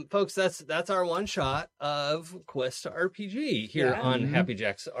folks, that's our one shot of Quest RPG here on Happy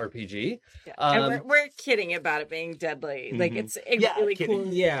Jacks RPG. Yeah. And we're kidding about it being deadly. Like it's really cool.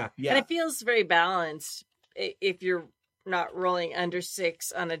 Yeah. And it feels very balanced if you're not rolling under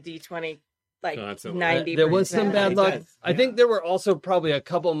 6 on a D20, like 90%. There was some bad luck. I Yeah. think there were also probably a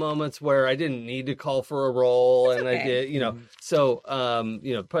couple moments where I didn't need to call for a roll, and I did, you know. So,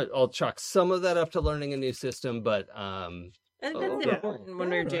 you know, I'll chalk some of that up to learning a new system, but And that's important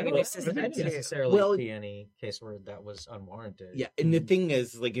when we're doing a new system I didn't too. necessarily see any case where that was unwarranted. Yeah, and the thing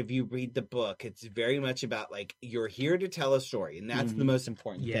is, like, if you read the book, it's very much about, like, you're here to tell a story, and that's the most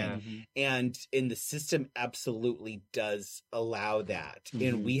important thing. And the system absolutely does allow that.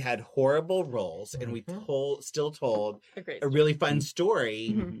 And we had horrible rolls, and we still told a really fun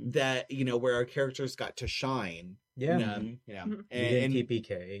story that, you know, where our characters got to shine. Yeah. And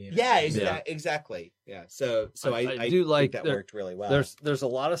TPK. You know. Yeah, exactly. Yeah. So I do like think that worked really well. There's a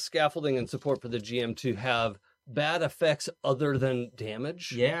lot of scaffolding and support for the GM to have bad effects other than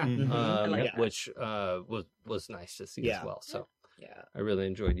damage. Yeah. Which was nice to see as well. So yeah, I really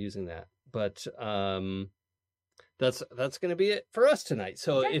enjoyed using that. But that's going to be it for us tonight.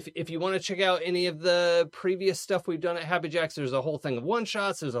 So if you want to check out any of the previous stuff we've done at Happy Jacks, there's a whole thing of one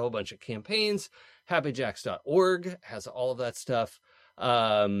shots. There's a whole bunch of campaigns. HappyJacks.org has all of that stuff.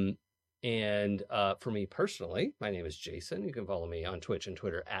 And for me personally, my name is Jason. You can follow me on Twitch and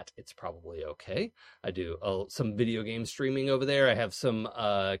Twitter at It's Probably Okay. I do some video game streaming over there. I have some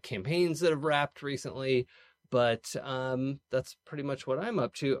campaigns that have wrapped recently. But that's pretty much what I'm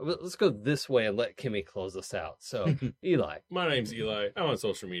up to. Let's go this way and let Kimmy close us out. So, Eli. My name's Eli. I'm on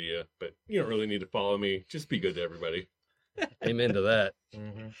social media, but you don't really need to follow me. Just be good to everybody. Amen to that.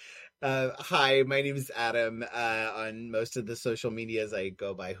 Hi, my name is Adam. On most of the social medias, I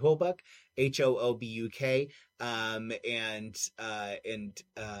go by Hoobuk, Hoobuk.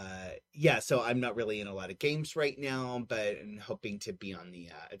 So I'm not really in a lot of games right now, but I'm hoping to be on the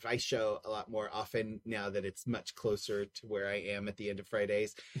advice show a lot more often now that it's much closer to where I am at the end of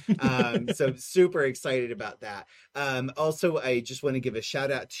Fridays. So super excited about that. Also, I just want to give a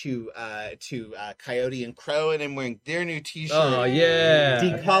shout out to Coyote and Crow, and I'm wearing their new t-shirt. Oh yeah.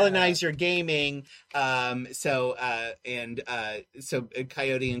 Decolonize your gaming. So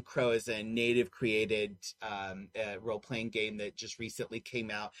Coyote and Crow is a native created role-playing game that just recently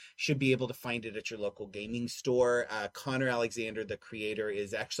came out. Should be able to find it at your local gaming store. Connor Alexander, the creator,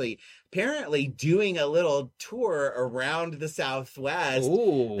 is actually apparently doing a little tour around the Southwest.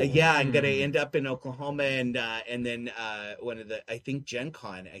 I'm gonna end up in Oklahoma and then one of the, I think, Gen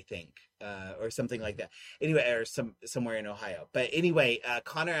Con, or something like that. Anyway, or somewhere in Ohio. But anyway,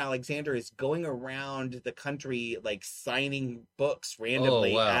 Connor Alexander is going around the country, like, signing books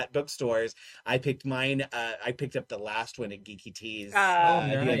randomly at bookstores. I picked mine. I picked up the last one at Geeky Tees the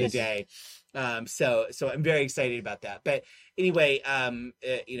other day. So I'm very excited about that. But anyway,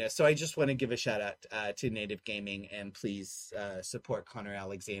 so I just want to give a shout out to Native Gaming, and please support Connor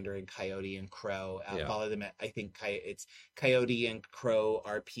Alexander and Coyote and Crow. Follow them at, I think it's Coyote and Crow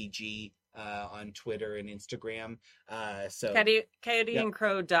RPG on Twitter and Instagram.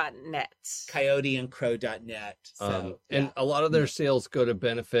 Coyoteandcrow.net. Coyoteandcrow.net. And a lot of their sales go to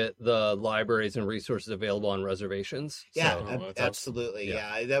benefit the libraries and resources available on reservations. Yeah, absolutely.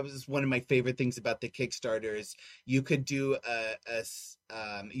 Yeah, that was one of my favorite things about the Kickstarters. You could do a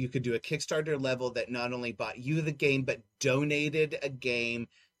Kickstarter level that not only bought you the game but donated a game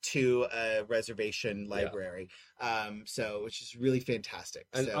to a reservation library. So which is really fantastic.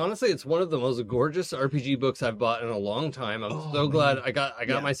 And So- honestly, it's one of the most gorgeous RPG books I've bought in a long time. I'm Oh, so glad man. I got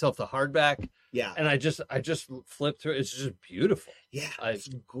Yeah. myself the hardback, yeah, and I just flipped through. It's just beautiful. yeah, I- it's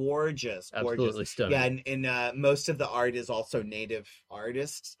gorgeous, Absolutely gorgeous. stunning. Yeah, and most of the art is also native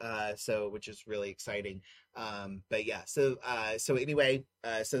artists, so which is really exciting. But yeah, so anyway,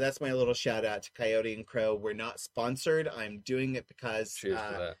 so that's my little shout out to Coyote and Crow. We're not sponsored. I'm doing it because Cheers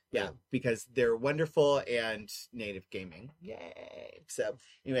to that. yeah, because they're wonderful and native gaming. Yay! So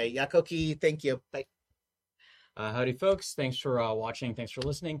anyway, Yakoki, thank you. Bye. Howdy, folks. Thanks for watching. Thanks for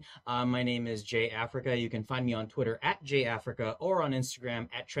listening. My name is Jay Africa. You can find me on Twitter at JAfrica or on Instagram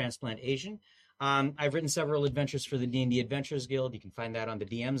at Transplant Asian. I've written several adventures for the D&D Adventures Guild. You can find that on the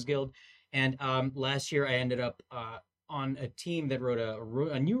DMs Guild. And last year I ended up on a team that wrote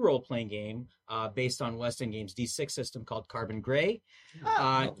a new role-playing game based on West End Games D6 system called Carbon Gray. You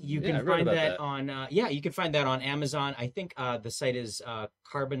yeah, can I read find about that that. on you can find that on Amazon. I think the site is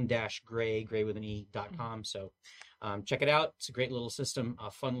carbon-gray with an e.com. So check it out. It's a great little system,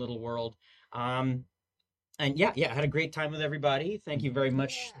 a fun little world. And yeah, I had a great time with everybody. Thank you very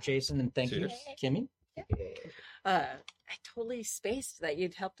much, Jason, and thank Cheers. you, Kimmy. I totally spaced that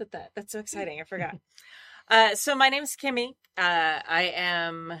you'd helped with that. That's so exciting. I forgot. So my name's Kimmy. I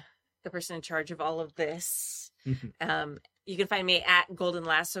am the person in charge of all of this. You can find me at Golden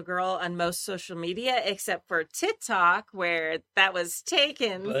Lasso Girl on most social media, except for TikTok, where that was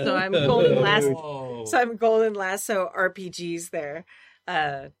taken. So I'm Golden Lasso. Whoa. So I'm Golden Lasso RPGs there.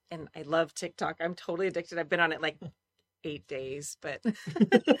 And I love TikTok. I'm totally addicted. I've been on it like 8 days, but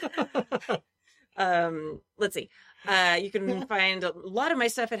let's see. You can find a lot of my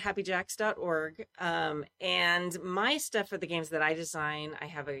stuff at happyjacks.org. And my stuff for the games that I design, I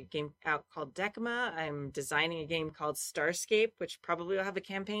have a game out called Decima. I'm designing a game called Starscape, which probably will have a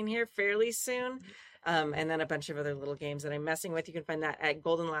campaign here fairly soon. And then a bunch of other little games that I'm messing with. You can find that at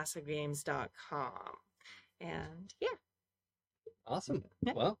goldenlassogames.com. And yeah, Awesome.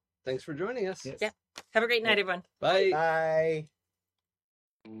 Yeah. Well, thanks for joining us. Yes. Yeah. Have a great night, everyone. Bye. Bye.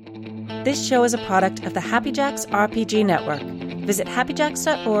 This show is a product of the Happy Jacks RPG Network. Visit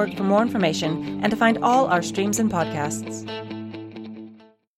happyjacks.org for more information and to find all our streams and podcasts.